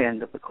the high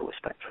end of the colour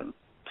spectrum.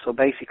 So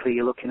basically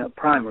you're looking at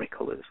primary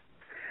colours.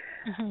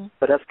 Mm-hmm.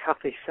 But as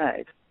Kathy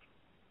said,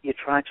 you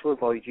try to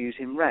avoid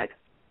using red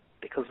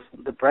because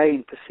the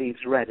brain perceives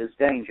red as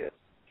danger.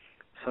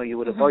 So you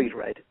would avoid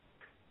red,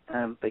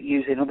 but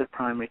using other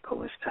primary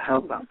colours to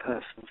help that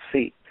person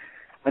see.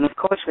 And of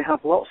course we have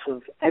lots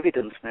of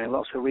evidence now,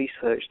 lots of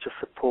research to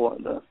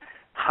support that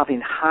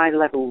having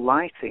high-level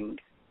lighting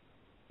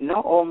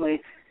not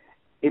only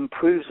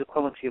improves the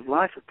quality of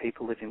life of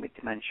people living with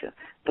dementia,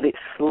 but it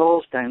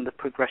slows down the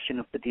progression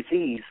of the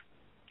disease.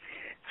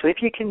 So if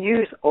you can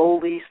use all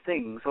these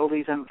things, all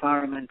these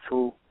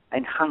environmental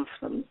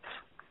enhancements,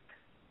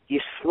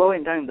 you're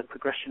slowing down the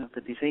progression of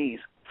the disease.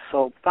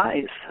 So that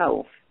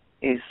itself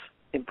is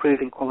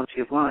improving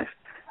quality of life.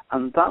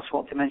 And that's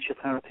what dementia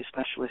therapy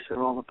specialists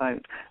are all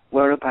about.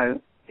 We're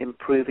about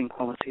improving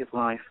quality of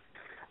life.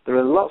 There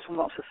are lots and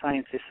lots of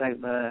scientists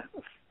out there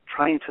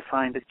trying to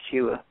find a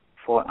cure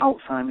for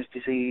Alzheimer's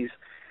disease.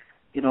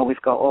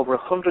 We've got over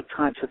 100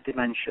 types of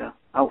dementia.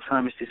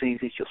 Alzheimer's disease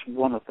is just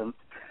one of them.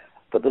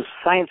 But there's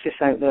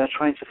scientists out there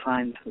trying to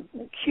find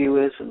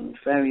cures and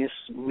various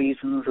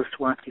reasons as to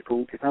why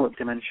people develop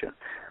dementia.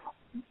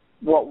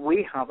 what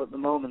we have at the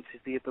moment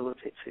is the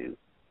ability to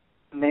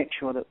make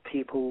sure that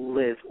people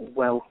live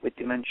well with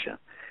dementia.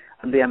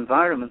 And the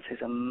environment is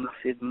a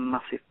massive,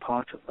 massive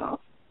part of that.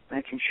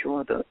 Making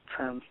sure that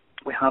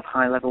we have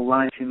high-level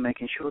lighting,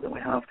 making sure that we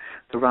have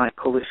the right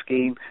colour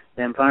scheme,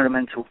 the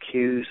environmental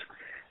cues,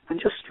 and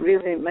just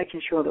really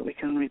making sure that we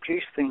can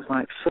reduce things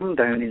like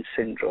sundowning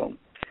syndrome.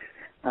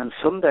 And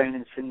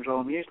sundowning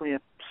syndrome usually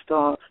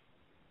starts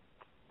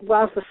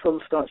as the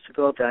sun starts to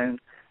go down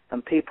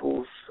and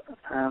people's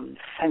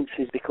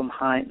senses become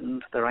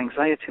heightened, their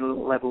anxiety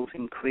levels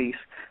increase,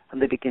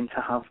 and they begin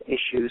to have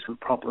issues and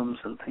problems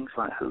and things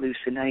like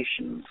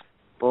hallucinations,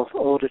 both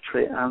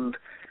auditory and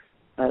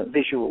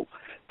visual.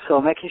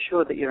 So making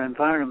sure that your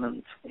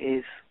environment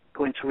is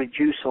going to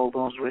reduce all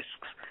those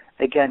risks,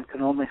 again,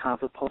 can only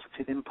have a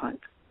positive impact.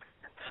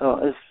 So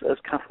as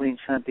Kathleen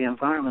said, the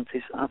environment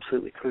is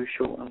absolutely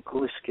crucial, and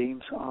colour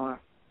schemes are,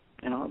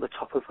 at the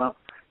top of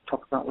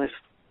that list.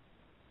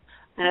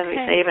 And as we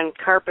say, even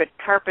carpet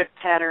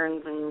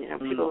patterns, and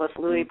people with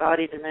Lewy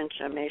body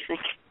dementia may think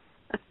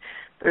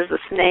there's a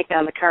snake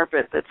on the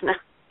carpet that's not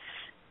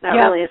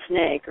really a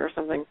snake or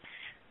something.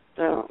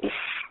 So.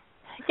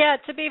 Yeah,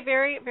 to be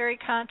very, very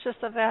conscious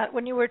of that.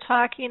 When you were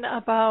talking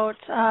about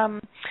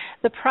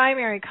the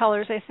primary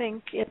colors, I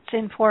think it's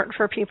important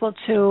for people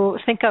to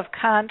think of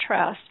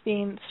contrast,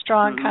 being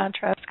strong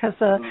contrast, because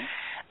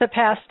the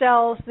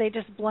pastels, they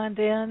just blend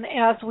in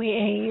as we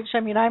age. I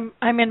mean,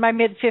 I'm in my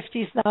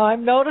mid-50s now.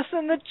 I'm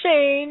noticing the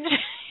change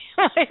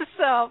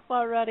myself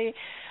already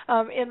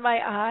in my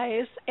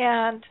eyes,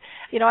 and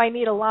I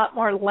need a lot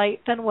more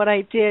light than what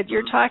I did.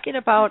 You're talking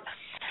about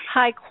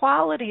high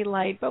quality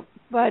light, but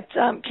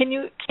can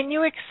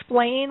you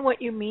explain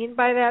what you mean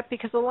by that?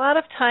 Because a lot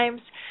of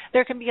times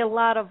there can be a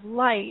lot of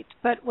light,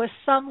 but with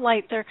some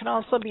light there can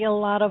also be a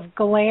lot of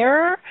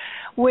glare,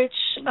 which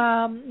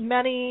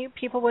many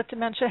people with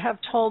dementia have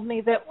told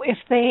me that if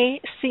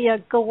they see a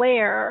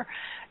glare,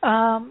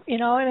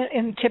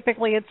 and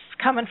typically it's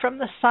coming from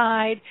the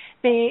side,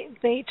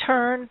 they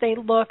turn, they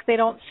look, they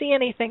don't see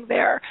anything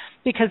there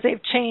because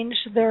they've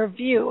changed their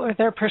view or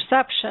their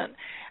perception.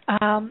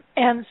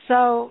 And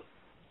so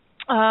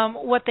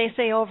what they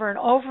say over and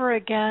over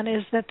again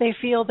is that they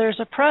feel there's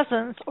a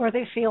presence or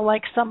they feel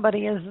like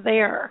somebody is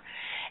there.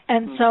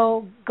 And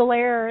so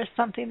glare is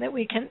something that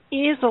we can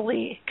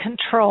easily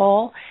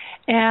control,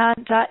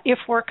 and if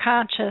we're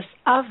conscious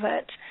of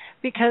it.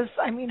 Because,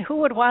 who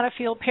would want to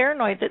feel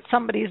paranoid that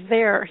somebody's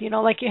there?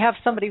 Like you have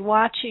somebody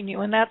watching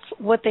you, and that's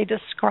what they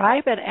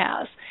describe it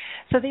as.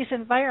 So these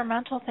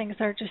environmental things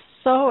are just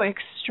so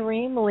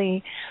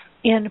extremely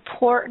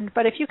important.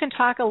 But if you can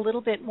talk a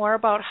little bit more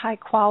about high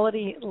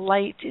quality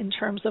light in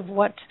terms of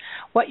what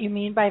you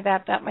mean by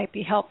that, that might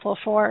be helpful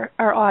for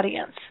our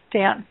audience.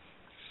 Dan.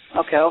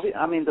 Okay,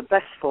 the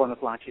best form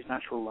of light is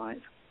natural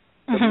light.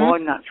 The more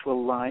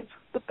natural light,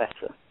 the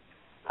better.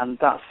 And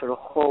that's for a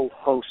whole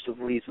host of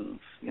reasons.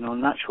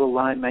 Natural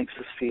light makes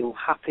us feel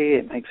happy,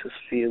 it makes us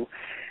feel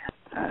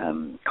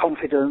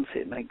confident,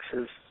 it makes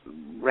us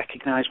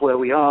recognize where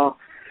we are.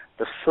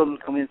 The sun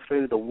coming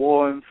through, the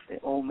warmth,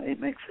 it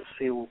makes us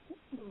feel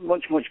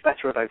much, much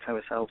better about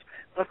ourselves.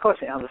 But of course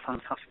it has a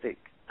fantastic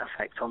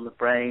effect on the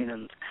brain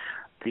and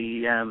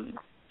the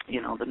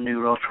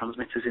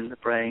neurotransmitters in the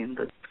brain,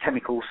 the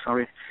chemicals,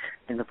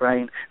 in the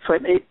brain. So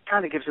it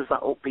kind of gives us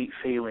that upbeat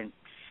feeling.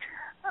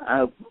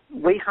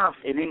 We have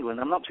in England,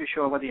 I'm not too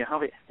sure whether you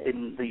have it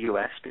in the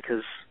US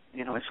because,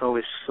 it's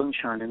always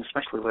sunshine, and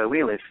especially where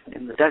we live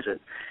in the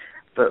desert,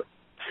 but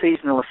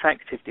seasonal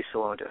affective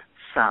disorder,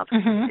 SAD,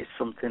 is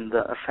something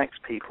that affects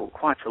people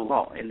quite a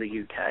lot in the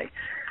UK,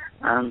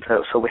 and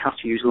so we have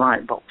to use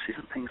light boxes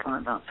and things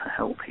like that to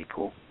help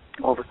people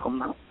overcome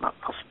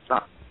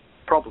that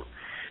problem.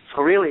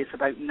 So really it's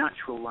about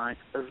natural light,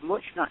 as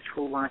much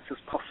natural light as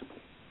possible.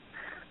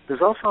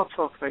 There's also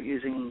talk about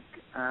using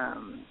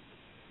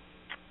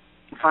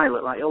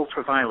violet light,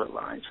 ultraviolet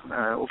light,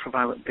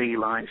 ultraviolet B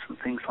lights and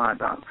things like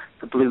that,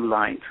 the blue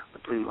light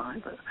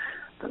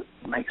that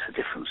makes a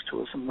difference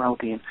to us and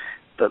well-being.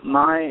 But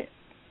my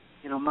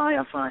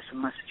advice and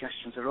my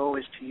suggestions are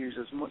always to use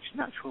as much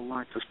natural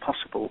light as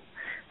possible,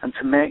 and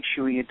to make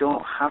sure you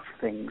don't have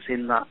things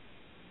in that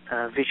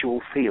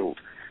visual field,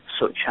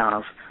 such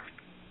as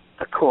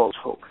a coat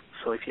hook.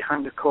 So if you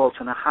hang a coat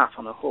and a hat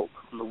on a hook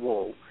on the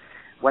wall,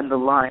 when the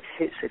light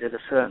hits it at a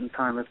certain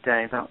time of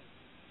day, that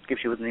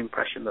gives you an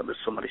impression that there's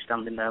somebody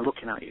standing there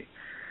looking at you.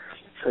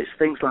 So it's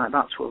things like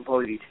that to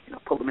avoid.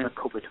 Put them in a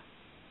cupboard.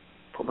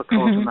 Put the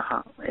coat and the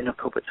hat in a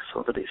cupboard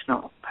so that it's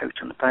not out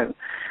and about.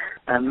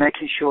 And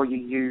making sure you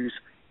use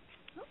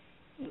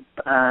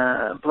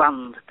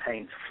bland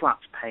paint, flat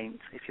paint,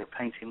 if you're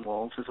painting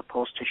walls, as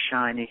opposed to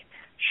shiny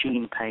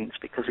sheen paints,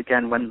 because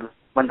again, when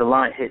the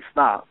light hits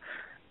that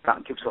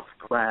gives off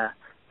glare,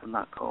 and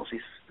that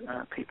causes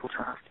people to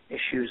have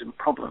issues and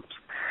problems.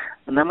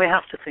 And then we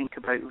have to think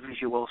about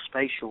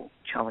visual-spatial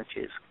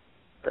challenges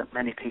that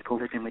many people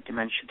living with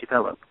dementia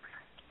develop,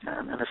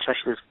 and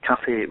especially as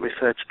Kathy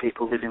referred to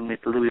people living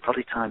with Lewy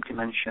body type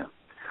dementia,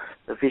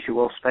 the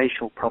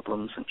visual-spatial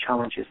problems and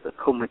challenges that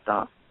come with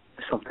that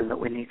is something that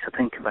we need to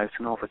think about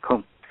and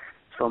overcome.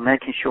 So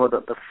making sure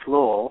that the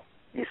floor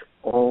is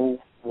all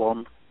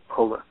one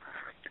colour,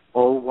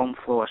 all one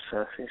floor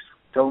surface.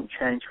 Don't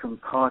change from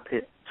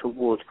carpet to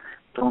wood.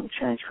 Don't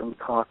change from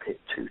carpet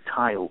to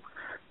tile.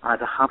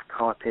 Either have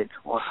carpet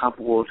or have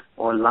wood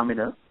or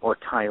laminate or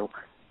tile,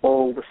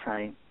 all the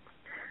same.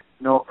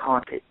 No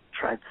carpet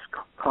treads,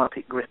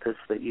 carpet grippers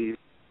that you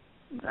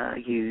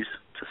use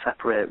to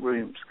separate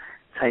rooms.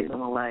 Take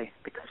them away,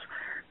 because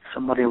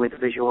somebody with a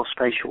visual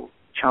spatial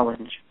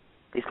challenge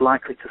is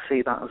likely to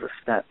see that as a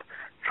step,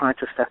 try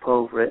to step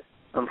over it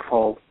and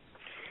fall.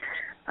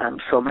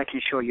 So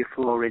making sure your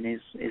flooring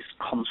is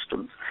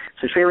constant.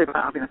 So it's really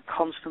about having a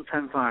constant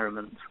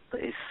environment that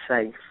is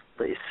safe,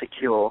 that is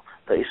secure,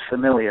 that is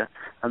familiar,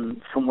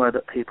 and somewhere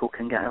that people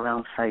can get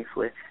around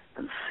safely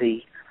and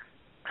see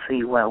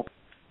well.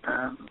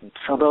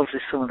 So those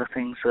are some of the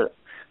things that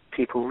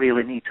people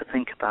really need to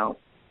think about.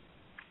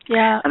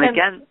 Yeah. And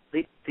again,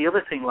 the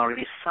other thing,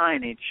 Laurie, is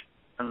signage.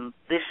 And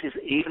this is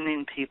even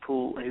in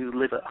people who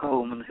live at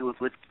home and who have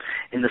lived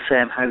in the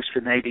same house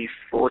for maybe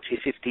 40,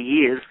 50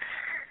 years,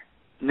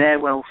 may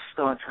well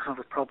start to have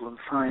a problem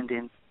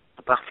finding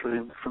the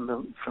bathroom from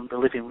the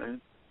living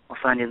room or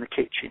finding the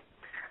kitchen.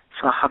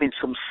 So having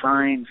some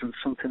signs and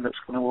something that's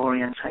going to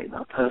orientate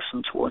that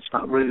person towards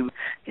that room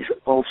is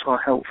also a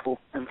helpful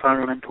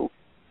environmental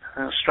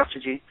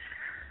strategy.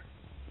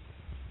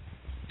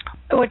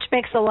 Which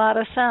makes a lot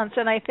of sense.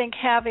 And I think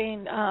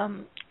having,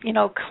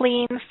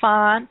 clean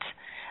font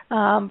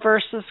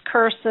versus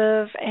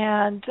cursive,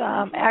 and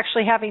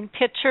actually having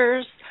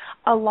pictures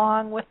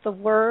along with the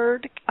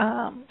word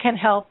can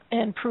help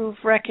improve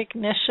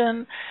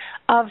recognition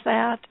of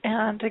that.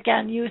 And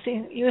again,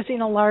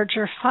 using a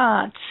larger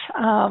font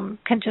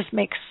can just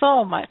make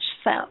so much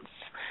sense.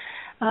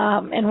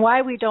 And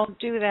why we don't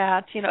do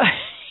that,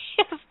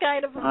 is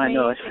kind of amazing. I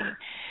know it.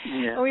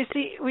 Yeah.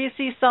 We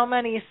see so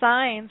many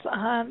signs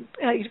on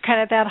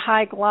kind of that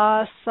high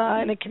gloss,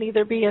 and it can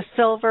either be a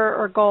silver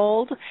or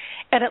gold,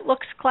 and it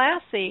looks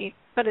classy,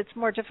 but it's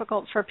more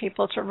difficult for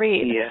people to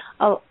read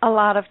a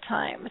lot of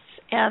times.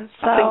 And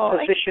so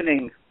I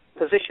think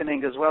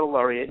positioning as well,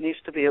 Laurie, it needs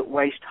to be at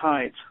waist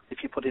height if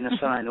you're putting a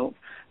sign up,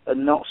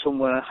 and not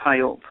somewhere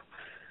high up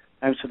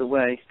out of the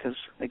way, because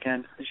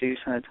again, as you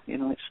said,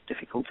 it's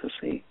difficult to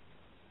see.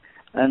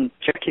 And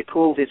Jackie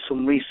Poole did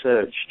some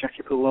research.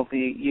 Jackie Poole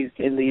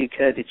in the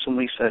UK did some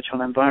research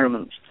on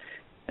environments,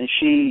 and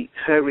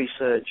her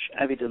research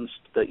evidenced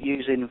that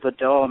using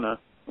Verdana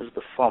as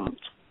the font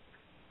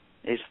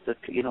is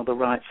the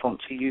right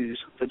font to use,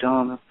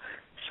 Verdana.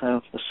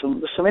 So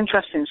there's some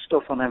interesting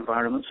stuff on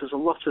environments. There's a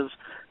lot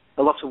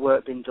of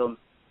work being done.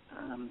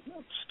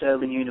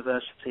 Stirling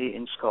University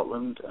in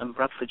Scotland and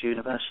Bradford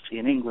University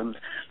in England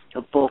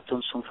have both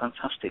done some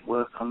fantastic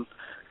work on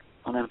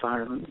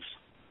environments.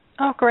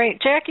 Oh,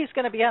 great. Jackie's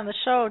going to be on the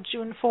show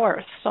June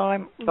 4th, so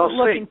I'm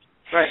looking. Sweet.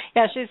 Right.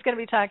 Yeah, she's going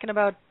to be talking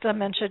about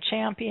Dementia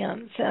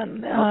Champions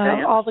and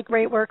all the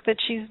great work that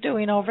she's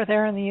doing over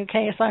there in the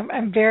UK. So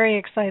I'm very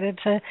excited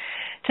to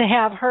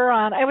have her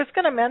on. I was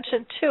going to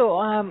mention, too,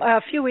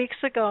 a few weeks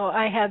ago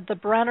I had the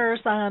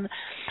Brenners on,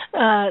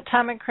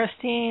 Tom and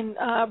Christine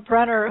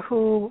Brenner,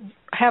 who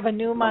have a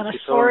new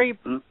Montessori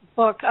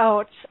book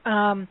out.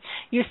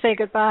 You Say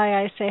Goodbye,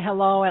 I Say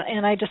Hello,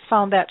 and I just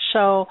found that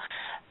show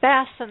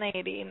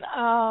fascinating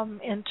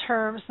in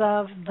terms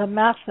of the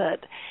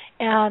method,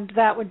 and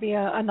that would be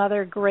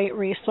another great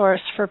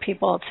resource for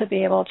people to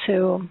be able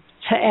to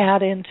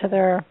add into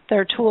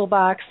their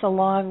toolbox,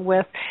 along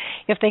with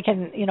if they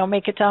can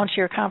make it down to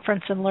your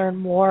conference and learn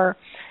more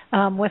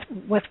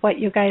with what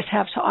you guys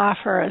have to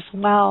offer as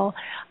well.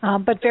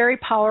 But very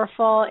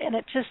powerful, and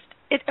it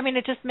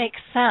just makes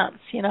sense,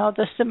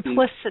 the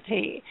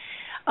simplicity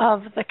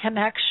of the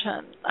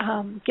connection,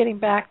 getting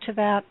back to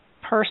that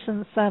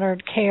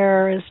person-centered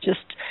care is just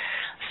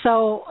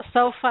so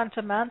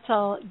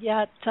fundamental,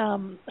 yet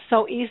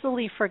so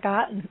easily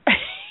forgotten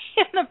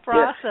in the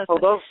process. Yeah.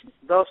 Well,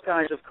 those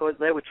guys, of course,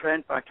 they were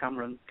trained by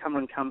Cameron.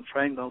 Cameron Camp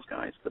trained those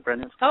guys, the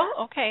Brenners.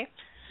 Oh, okay.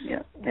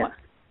 Yeah. Well,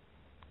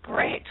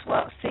 great.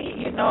 Well, see,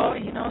 you know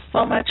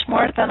so much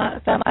more than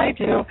I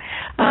do.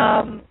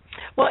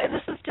 Well,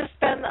 this has just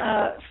been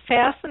a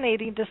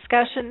fascinating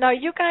discussion. Now,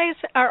 you guys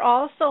are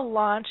also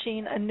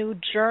launching a new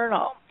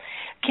journal.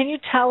 Can you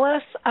tell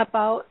us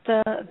about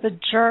the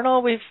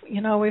journal?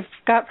 We've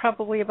got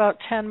probably about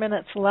 10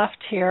 minutes left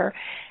here,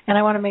 and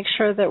I want to make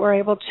sure that we're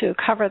able to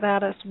cover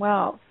that as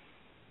well.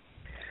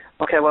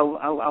 Okay, well,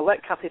 I'll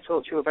let Kathy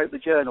talk to you about the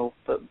journal,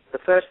 but the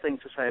first thing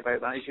to say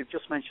about that is you've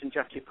just mentioned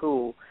Jackie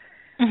Poole.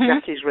 Mm-hmm.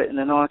 Jackie's written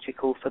an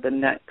article for the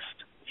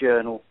next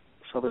journal,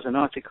 so there's an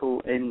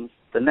article in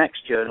the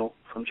next journal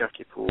from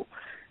Jackie Poole.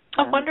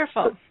 Oh,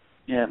 wonderful.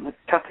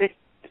 Kathy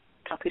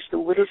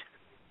still with us?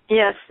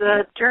 Yes,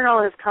 the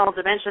journal is called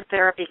Dementia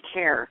Therapy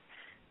Care,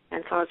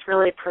 and so it's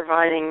really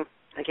providing,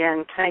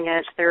 again,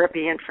 cutting-edge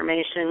therapy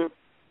information.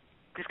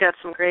 We've got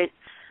some great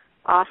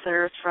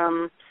authors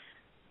from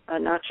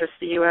not just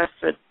the U.S.,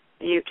 but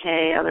the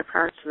UK, other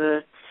parts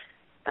of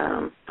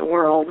the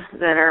world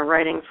that are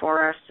writing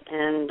for us,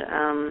 and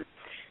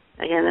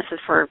Again, this is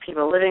for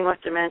people living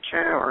with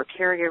dementia or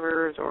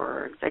caregivers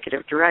or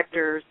executive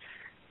directors,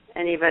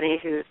 anybody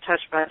who's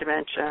touched by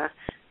dementia.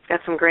 It's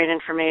got some great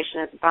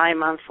information. It's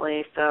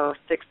bi-monthly, so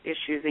 6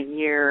 issues a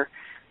year,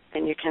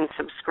 and you can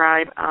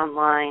subscribe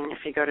online.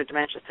 If you go to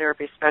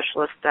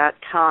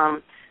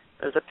dementiatherapyspecialist.com,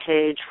 there's a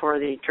page for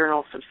the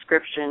journal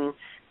subscription.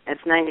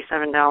 It's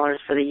 $97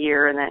 for the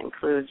year, and that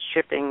includes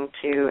shipping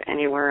to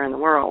anywhere in the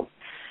world.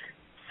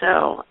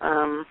 So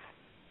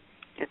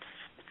it's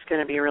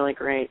going to be really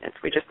great.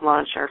 We just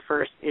launched our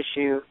first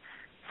issue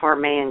for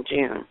May and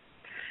June.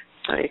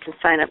 So you can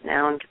sign up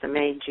now and get the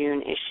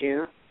May-June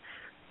issue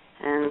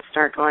and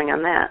start going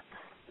on that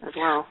as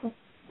well.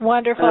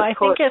 Wonderful. I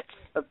think it's...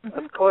 Of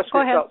course,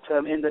 we've got,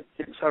 in the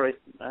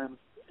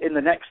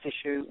next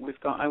issue, we've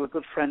got our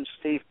good friend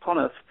Steve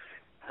Ponoff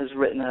has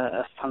written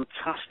a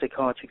fantastic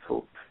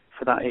article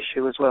for that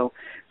issue as well.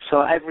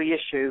 So every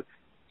issue,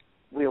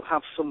 we'll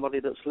have somebody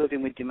that's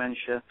living with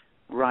dementia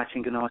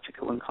writing an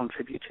article and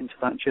contributing to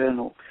that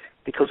journal.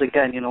 Because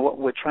again, what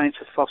we're trying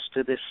to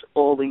foster this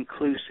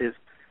all-inclusive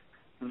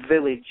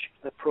village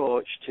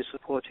approach to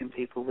supporting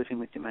people living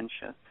with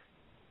dementia.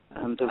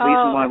 And the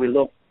reason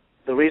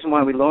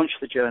why we launched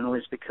the journal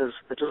is because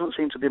there doesn't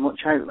seem to be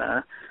much out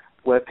there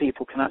where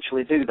people can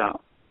actually do that,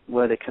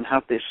 where they can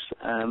have this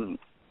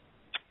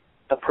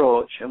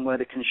approach and where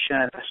they can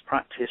share best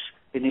practice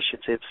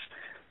initiatives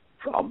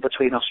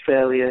between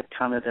Australia,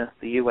 Canada,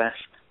 the US,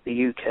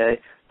 the UK,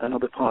 and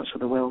other parts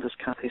of the world, as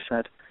Kathy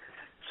said.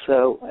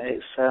 So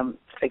it's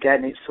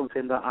it's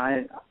something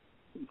that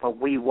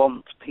we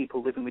want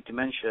people living with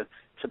dementia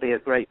to be a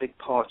great big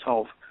part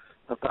of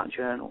that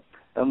journal.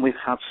 And we've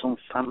had some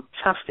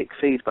fantastic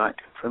feedback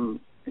from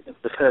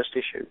the first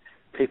issue.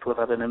 People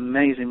have had an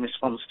amazing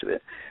response to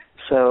it.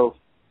 So,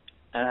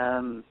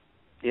 it's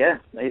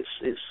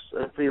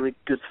a really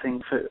good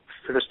thing for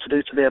us to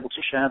do, to be able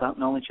to share that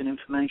knowledge and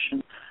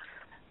information.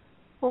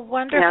 Well,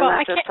 wonderful. Yeah,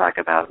 not just talk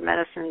about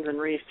medicines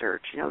and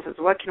research. This is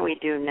what can we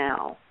do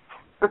now?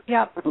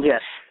 Yep.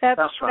 Yes,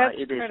 that's right.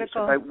 That's it is.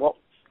 Critical.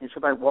 It's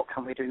about what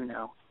can we do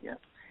now. Yeah.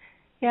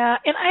 Yeah,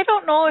 and I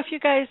don't know if you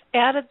guys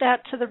added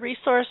that to the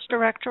resource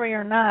directory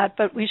or not,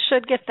 but we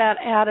should get that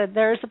added.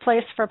 There's a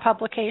place for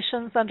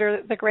publications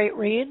under the Great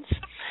Reads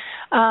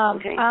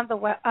on the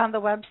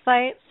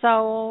website.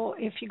 So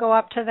if you go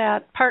up to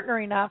that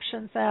partnering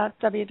options at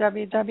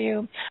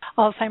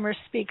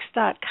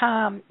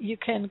www.alzheimersspeaks.com, you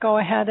can go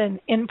ahead and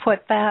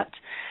input that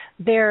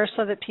there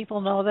so that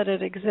people know that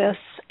it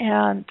exists,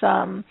 and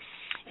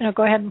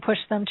go ahead and push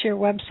them to your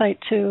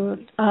website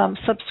to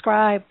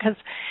subscribe, because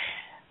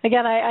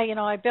again,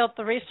 I built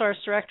the resource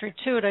directory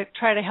too to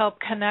try to help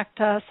connect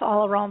us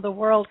all around the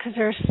world, because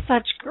there's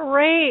such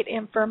great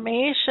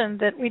information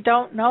that we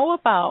don't know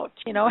about.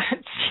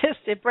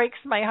 It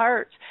breaks my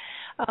heart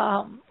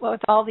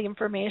with all the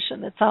information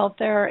that's out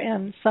there,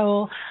 and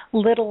so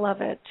little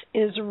of it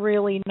is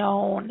really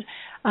known,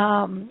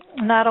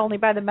 not only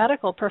by the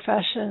medical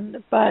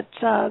profession, but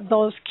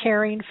those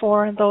caring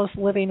for and those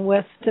living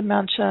with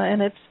dementia.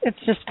 And it's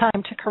just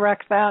time to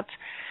correct that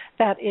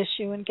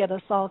issue and get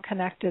us all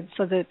connected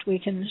so that we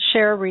can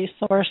share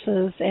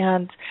resources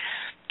and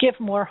give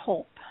more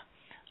hope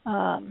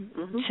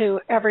to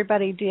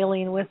everybody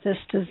dealing with this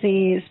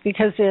disease,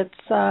 because it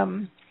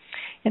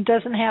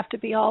doesn't have to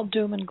be all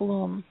doom and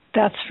gloom.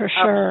 That's for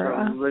sure.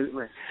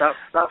 Absolutely.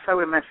 That's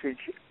our message.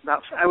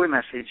 That's our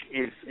message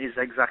is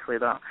exactly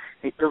that.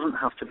 It doesn't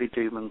have to be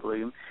doom and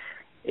gloom.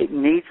 It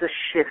needs a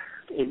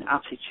shift in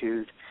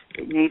attitude.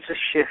 It needs a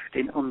shift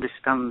in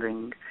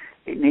understanding.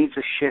 It needs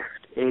a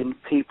shift in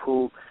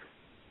people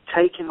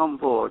taking on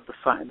board the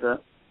fact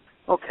that,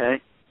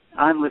 okay,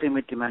 I'm living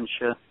with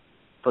dementia,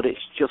 but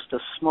it's just a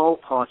small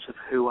part of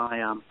who I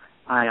am.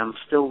 I am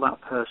still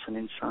that person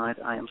inside.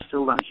 I am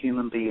still that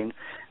human being,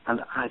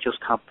 and I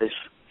just have this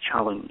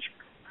challenge.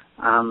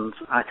 And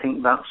I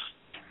think that's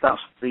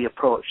the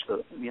approach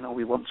that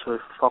we want to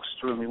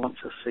foster and we want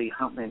to see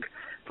happening.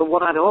 But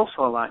what I'd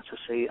also like to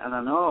see, and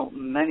I know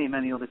many,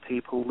 many other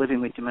people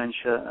living with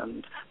dementia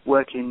and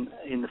working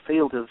in the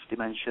field of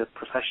dementia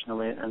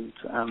professionally and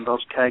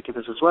those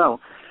caregivers as well,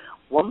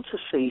 want to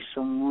see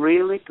some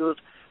really good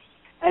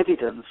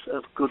evidence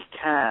of good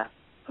care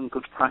and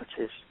good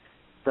practice.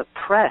 The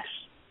press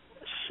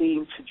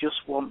seem to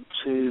just want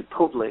to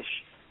publish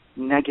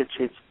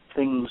negative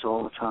things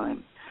all the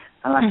time.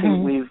 And I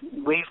think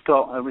we've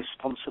got a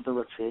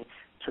responsibility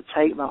to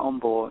take that on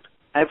board.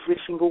 Every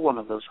single one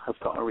of us have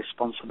got a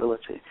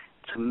responsibility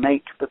to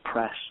make the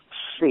press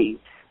see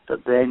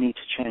that they need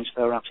to change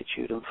their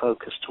attitude and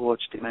focus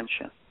towards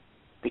dementia.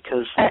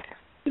 Because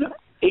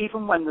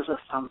even when there's a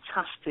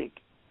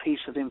fantastic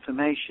piece of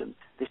information,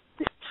 they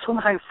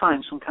somehow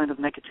find some kind of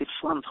negative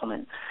slant on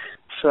it.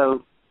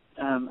 So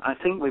I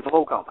think we've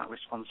all got that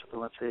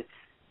responsibility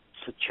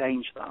to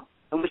change that.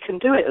 And we can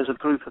do it as a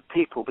group of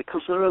people,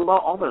 because there are a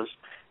lot of us.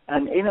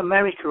 And in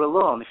America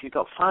alone, if you've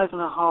got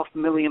 5.5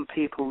 million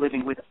people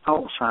living with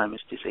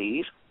Alzheimer's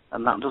disease,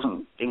 and that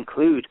doesn't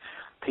include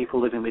people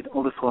living with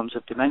other forms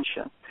of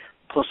dementia,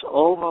 plus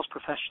all those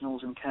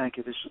professionals and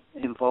caregivers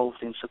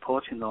involved in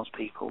supporting those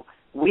people,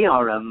 we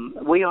are a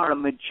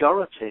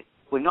majority.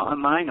 We're not a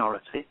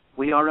minority.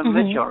 We are a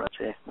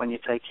majority when you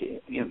take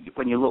it,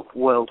 when you look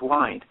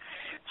worldwide.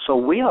 So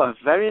we are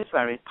very,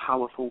 very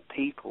powerful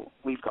people.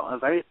 We've got a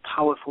very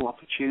powerful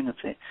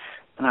opportunity,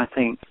 and I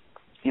think,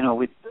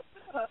 with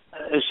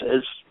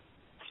as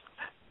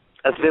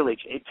a village,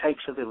 it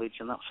takes a village,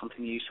 and that's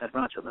something you said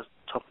right at the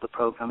top of the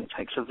program. It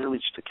takes a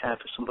village to care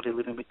for somebody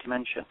living with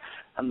dementia,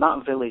 and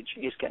that village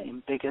is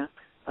getting bigger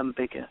and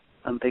bigger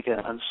and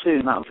bigger, and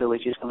soon that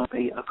village is going to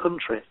be a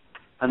country,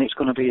 and it's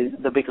going to be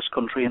the biggest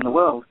country in the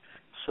world.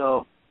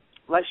 So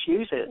let's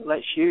use it.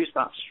 Let's use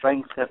that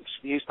strength. Let's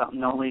use that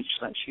knowledge.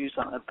 Let's use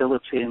that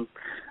ability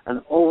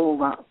and all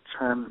that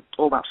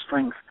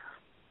strength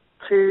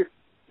to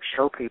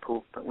show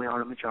people that we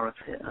are a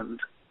majority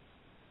and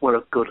we're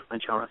a good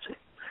majority.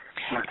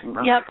 I think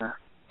that's fair.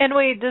 And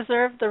we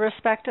deserve the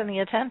respect and the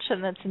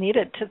attention that's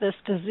needed to this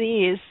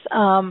disease,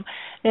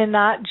 and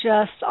not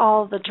just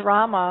all the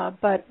drama,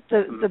 but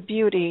the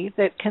beauty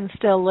that can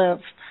still live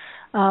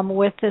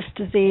with this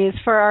disease.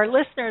 For our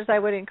listeners, I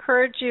would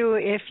encourage you,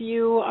 if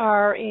you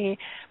are a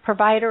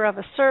provider of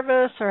a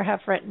service or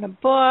have written a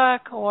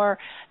book or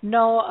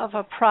know of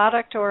a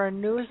product or a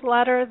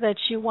newsletter that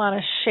you want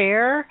to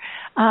share,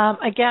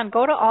 again,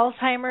 go to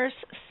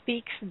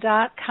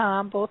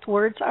alzheimersspeaks.com. Both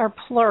words are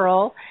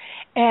plural.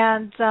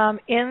 And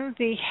in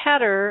the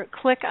header,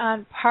 click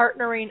on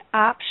Partnering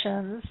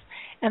Options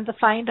and to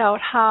find out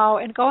how,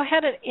 and go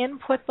ahead and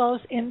input those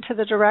into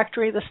the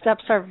directory. The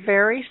steps are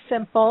very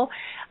simple,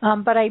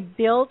 but I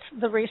built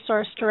the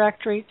resource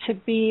directory to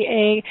be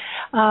a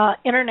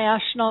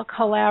international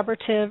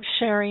collaborative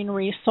sharing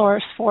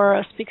resource for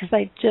us, because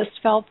I just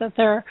felt that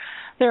there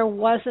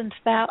wasn't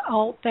that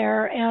out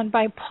there, and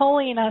by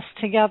pulling us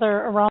together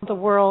around the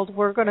world,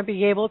 we're going to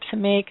be able to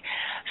make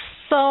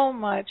so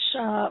much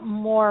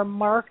more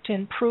marked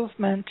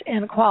improvement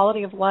in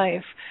quality of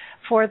life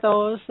for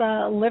those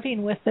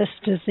living with this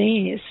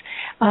disease,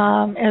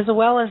 as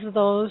well as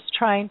those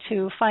trying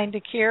to find a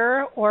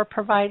cure or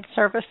provide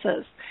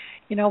services.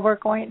 We're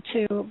going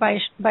to, by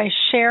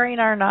sharing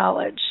our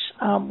knowledge,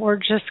 we're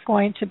just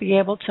going to be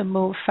able to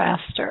move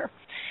faster.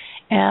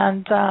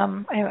 And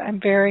I'm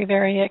very,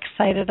 very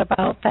excited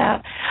about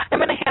that. I'm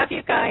going to have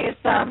you guys,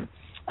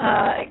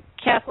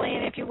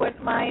 Kathleen, if you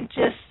wouldn't mind,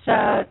 just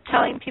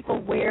telling people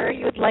where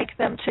you'd like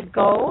them to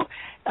go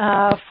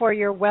for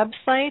your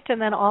website and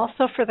then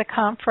also for the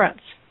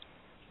conference.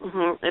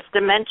 It's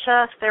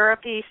Dementia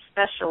Therapy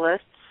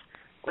Specialists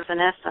with an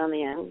S on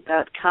the end,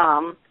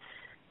 .com.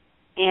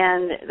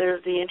 And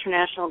there's the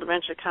International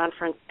Dementia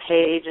Conference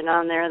page, and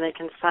on there they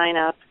can sign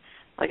up.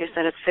 Like I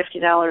said, it's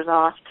 $50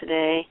 off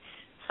today,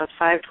 so it's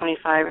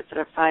 $525 instead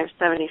of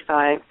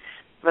 $575.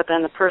 But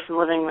then the person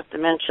living with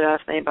dementia,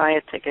 if they buy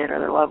a ticket or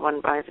their loved one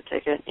buys a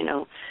ticket,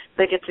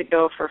 they get to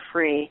go for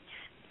free,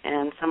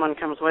 and someone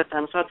comes with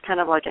them. So it's kind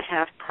of like a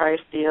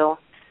half-price deal,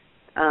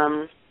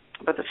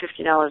 but the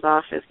 $50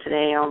 off is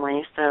today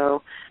only.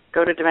 So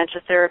go to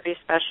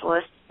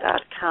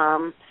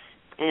dementiatherapyspecialist.com,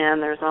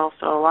 and there's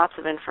also lots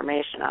of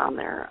information on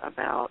there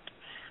about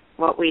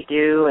what we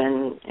do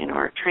and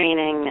our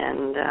training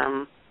and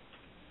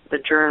the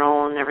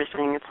journal and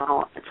everything. It's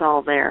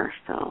all there.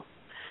 So.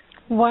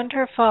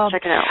 Wonderful.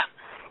 Check it out.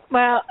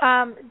 Well,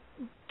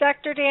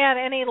 Dr. Dan,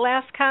 any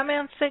last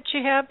comments that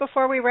you have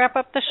before we wrap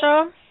up the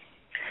show?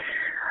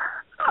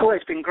 Well,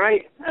 it's been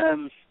great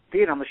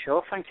being on the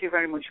show. Thank you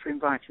very much for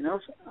inviting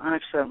us.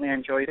 I've certainly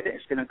enjoyed it.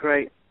 It's been a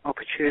great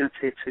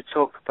opportunity to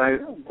talk about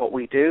what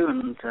we do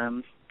and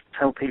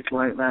tell people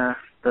out there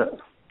that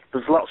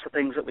there's lots of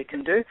things that we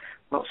can do,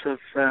 lots of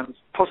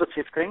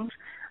positive things,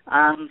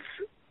 and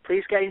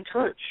please get in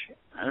touch.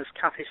 As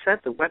Kathy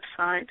said, the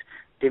website,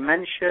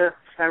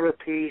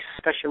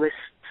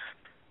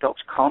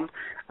 dementiatherapyspecialists.com,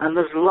 and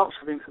there's lots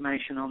of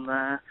information on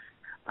there,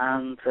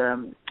 and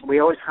we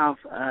always have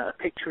a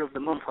picture of the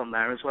month on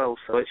there as well,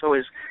 so it's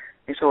always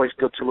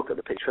good to look at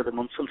the picture of the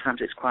month.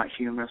 Sometimes it's quite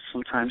humorous,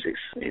 sometimes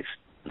it's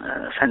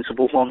a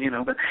sensible one,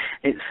 but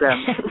it's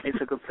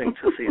a good thing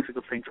to see, it's a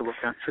good thing to look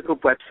at, it's a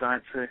good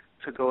website to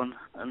go and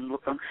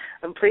look on,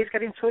 and please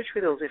get in touch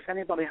with us if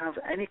anybody has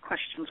any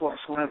questions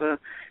whatsoever.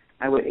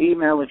 Our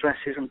email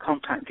addresses and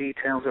contact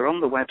details are on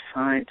the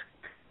website.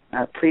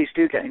 Please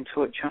do get in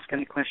touch, ask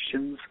any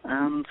questions,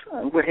 and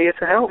we're here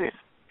to help.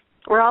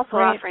 We're also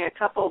offering a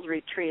couples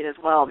retreat as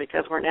well,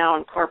 because we're now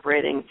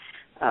incorporating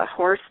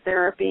horse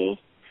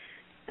therapy,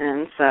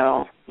 and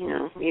so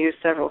we use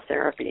several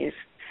therapies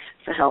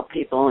to help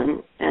people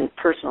and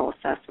personal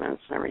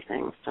assessments and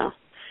everything. So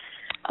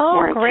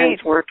more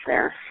intense work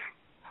there.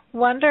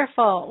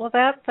 Wonderful. Well,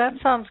 that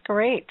sounds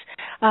great.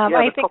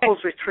 The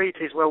couples retreat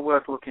is well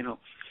worth looking up.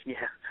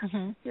 Yeah.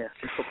 Yeah,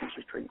 the couples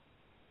retreat.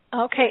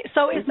 Okay,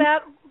 so is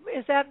that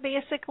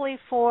basically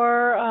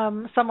for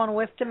someone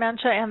with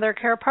dementia and their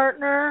care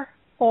partner,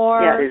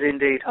 Or yeah, it is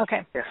indeed.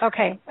 Okay. Yes.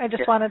 Okay. I just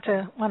Yes.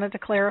 wanted to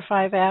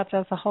clarify that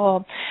as a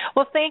whole.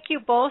 Well, thank you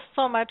both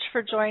so much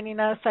for joining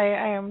us. I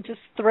am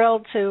just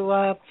thrilled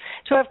to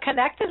have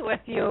connected with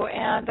you,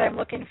 and I'm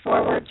looking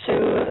forward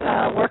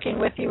to working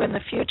with you in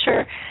the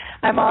future.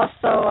 I'm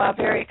also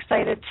very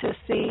excited to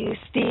see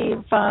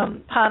Steve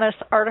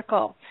Panis'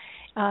 article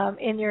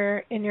in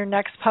your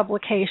next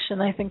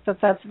publication. I think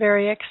that's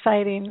very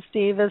exciting.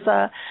 Steve is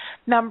a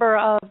member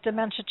of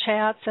Dementia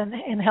Chats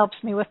and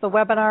helps me with the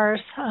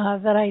webinars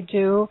that I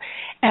do,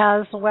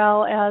 as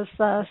well as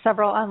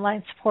several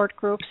online support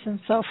groups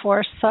and so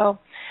forth. So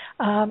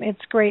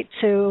it's great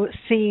to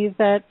see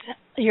that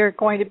you're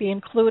going to be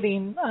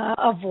including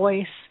a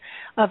voice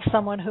of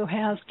someone who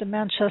has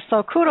dementia.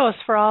 So kudos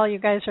for all you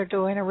guys are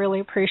doing. I really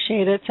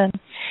appreciate it, and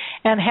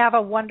have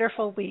a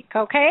wonderful week,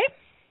 okay?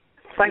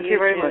 Thank you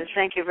very much.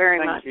 Thank you very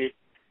much. You.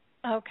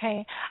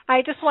 Okay.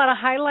 I just want to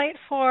highlight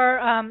for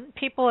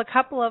people a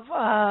couple of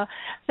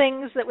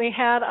things that we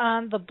had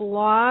on the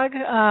blog.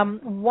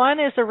 One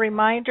is a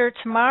reminder,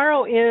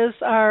 tomorrow is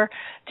our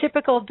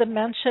typical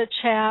Dementia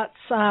Chats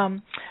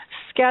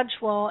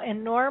schedule,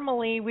 and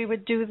normally we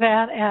would do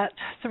that at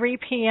 3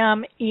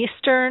 p.m.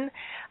 Eastern,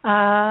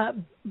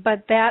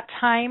 but that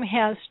time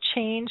has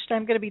changed.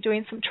 I'm going to be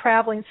doing some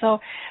traveling.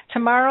 So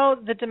tomorrow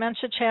the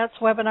Dementia Chats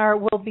webinar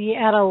will be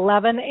at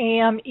 11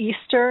 a.m.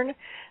 Eastern.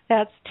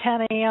 That's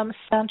 10 a.m.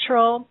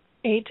 Central,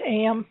 8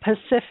 a.m.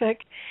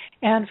 Pacific,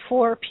 and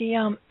 4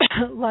 p.m.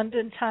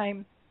 London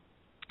time.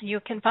 You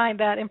can find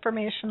that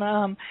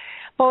information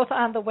both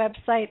on the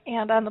website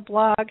and on the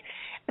blog.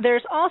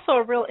 There's also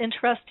a real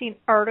interesting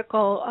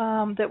article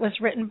that was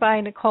written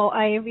by Nicole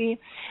Ivey.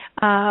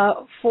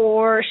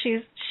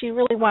 She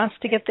really wants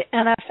to get the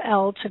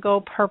NFL to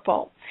go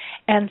purple.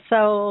 And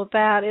so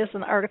that is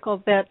an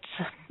article that,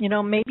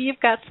 maybe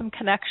you've got some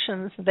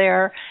connections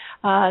there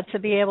to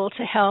be able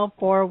to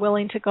help, or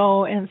willing to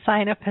go and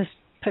sign a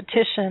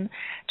petition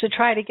to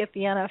try to get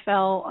the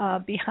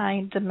NFL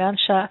behind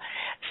dementia.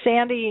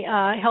 Sandy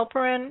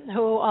Halperin,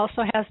 who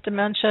also has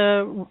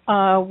dementia,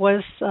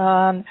 was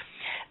on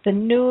the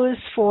news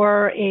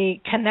for a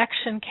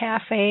Connection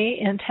Cafe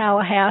in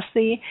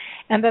Tallahassee.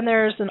 And then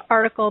there's an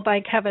article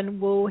by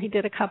Kevin Wu. He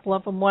did a couple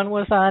of them. One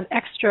was on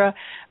extra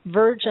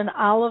virgin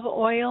olive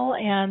oil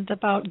and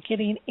about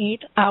getting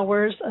 8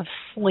 hours of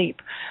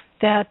sleep.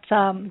 That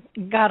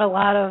got a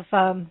lot of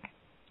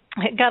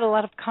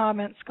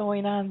comments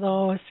going on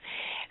those.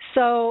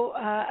 So,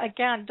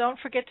 again, don't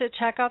forget to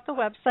check out the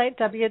website,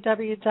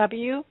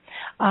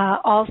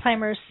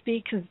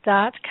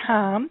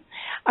 www.alzheimersspeaks.com.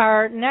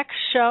 Our next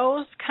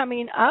show's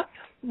coming up.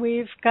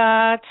 We've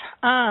got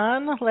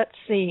on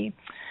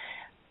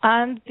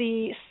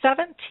the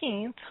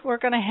 17th, we're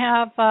going to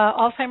have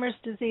Alzheimer's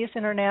Disease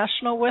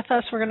International with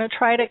us. We're going to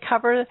try to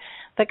cover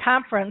the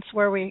conference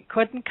where we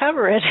couldn't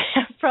cover it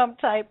from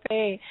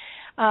Taipei.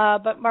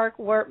 But Mark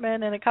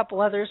Wortman and a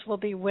couple others will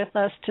be with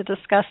us to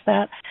discuss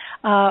that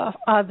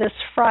this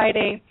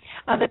Friday.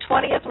 On the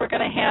 20th, we're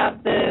going to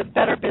have the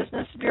Better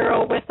Business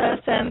Bureau with us,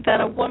 and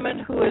then a woman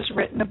who has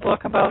written a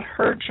book about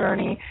her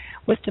journey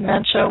with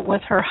dementia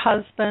with her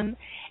husband.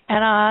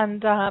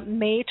 And on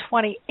May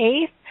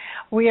 28th,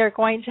 we are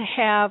going to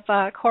have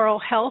Coral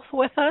Health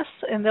with us,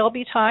 and they'll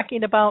be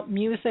talking about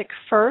Music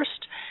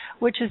First,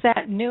 which is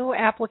that new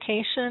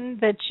application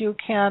that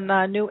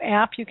new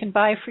app you can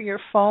buy for your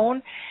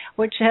phone,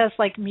 which has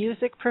like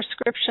music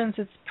prescriptions.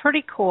 It's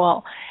pretty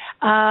cool.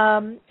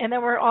 And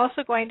then we're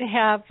also going to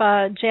have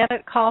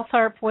Janet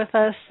Caltharp with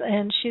us,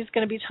 and she's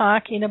going to be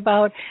talking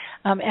about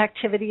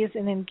activities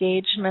and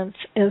engagements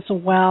as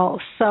well.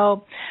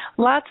 So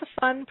lots of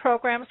fun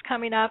programs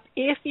coming up.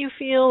 If you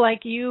feel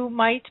like you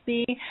might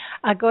be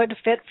a good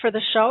fit for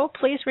the show,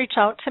 please reach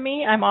out to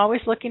me. I'm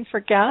always looking for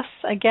guests.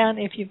 Again,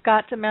 if you've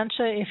got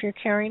dementia, if you're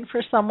caring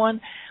for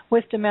someone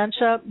with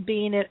dementia,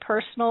 being it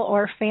personal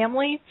or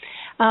family,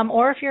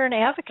 or if you're an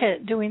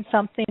advocate doing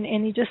something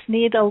and you just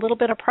need a little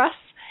bit of press,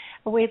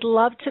 we'd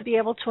love to be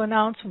able to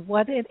announce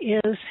what it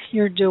is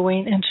you're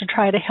doing and to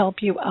try to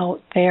help you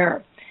out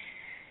there.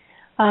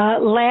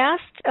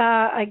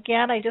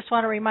 Again, I just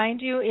want to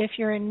remind you, if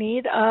you're in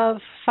need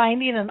of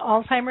finding an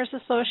Alzheimer's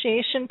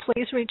association,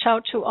 please reach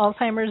out to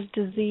Alzheimer's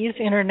Disease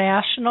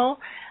International.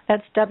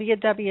 That's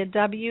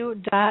www.alz.co.uk.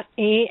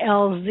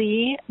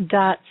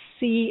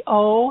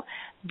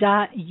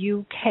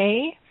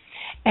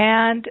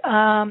 And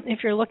if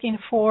you're looking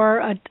for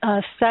a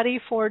study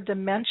for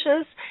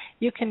dementias,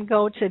 you can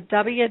go to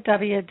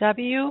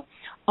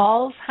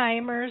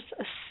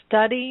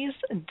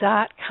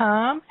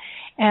www.alzheimersstudies.com,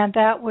 and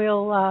that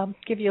will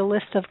give you a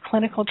list of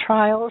clinical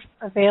trials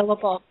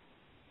available.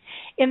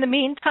 In the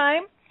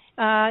meantime,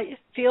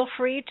 feel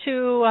free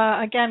to,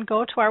 again,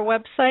 go to our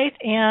website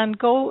and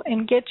go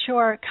and get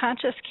your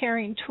conscious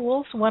caring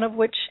tools, one of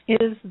which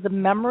is the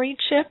memory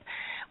chip,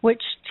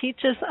 which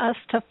teaches us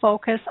to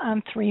focus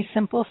on 3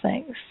 simple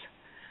things.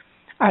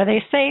 Are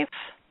they safe?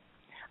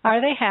 Are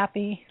they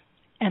happy?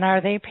 And are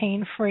they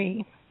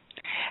pain-free?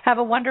 Have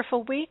a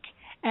wonderful week,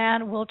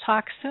 and we'll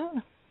talk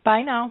soon.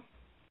 Bye now.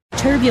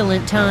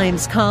 Turbulent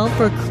times call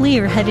for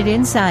clear-headed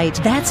insight.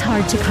 That's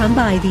hard to come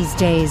by these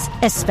days,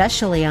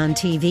 especially on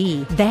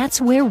TV. That's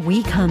where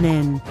we come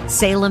in.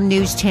 Salem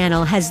News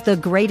Channel has the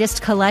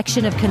greatest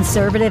collection of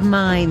conservative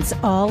minds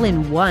all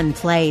in one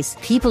place.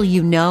 People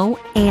you know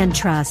and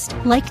trust,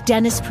 like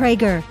Dennis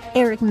Prager,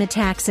 Eric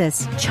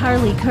Metaxas,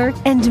 Charlie Kirk,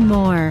 and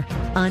more.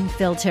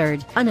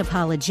 Unfiltered,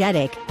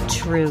 unapologetic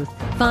truth.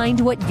 Find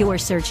what you're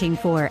searching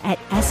for at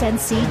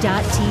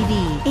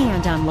snc.tv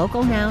and on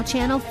Local Now,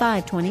 Channel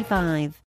 525.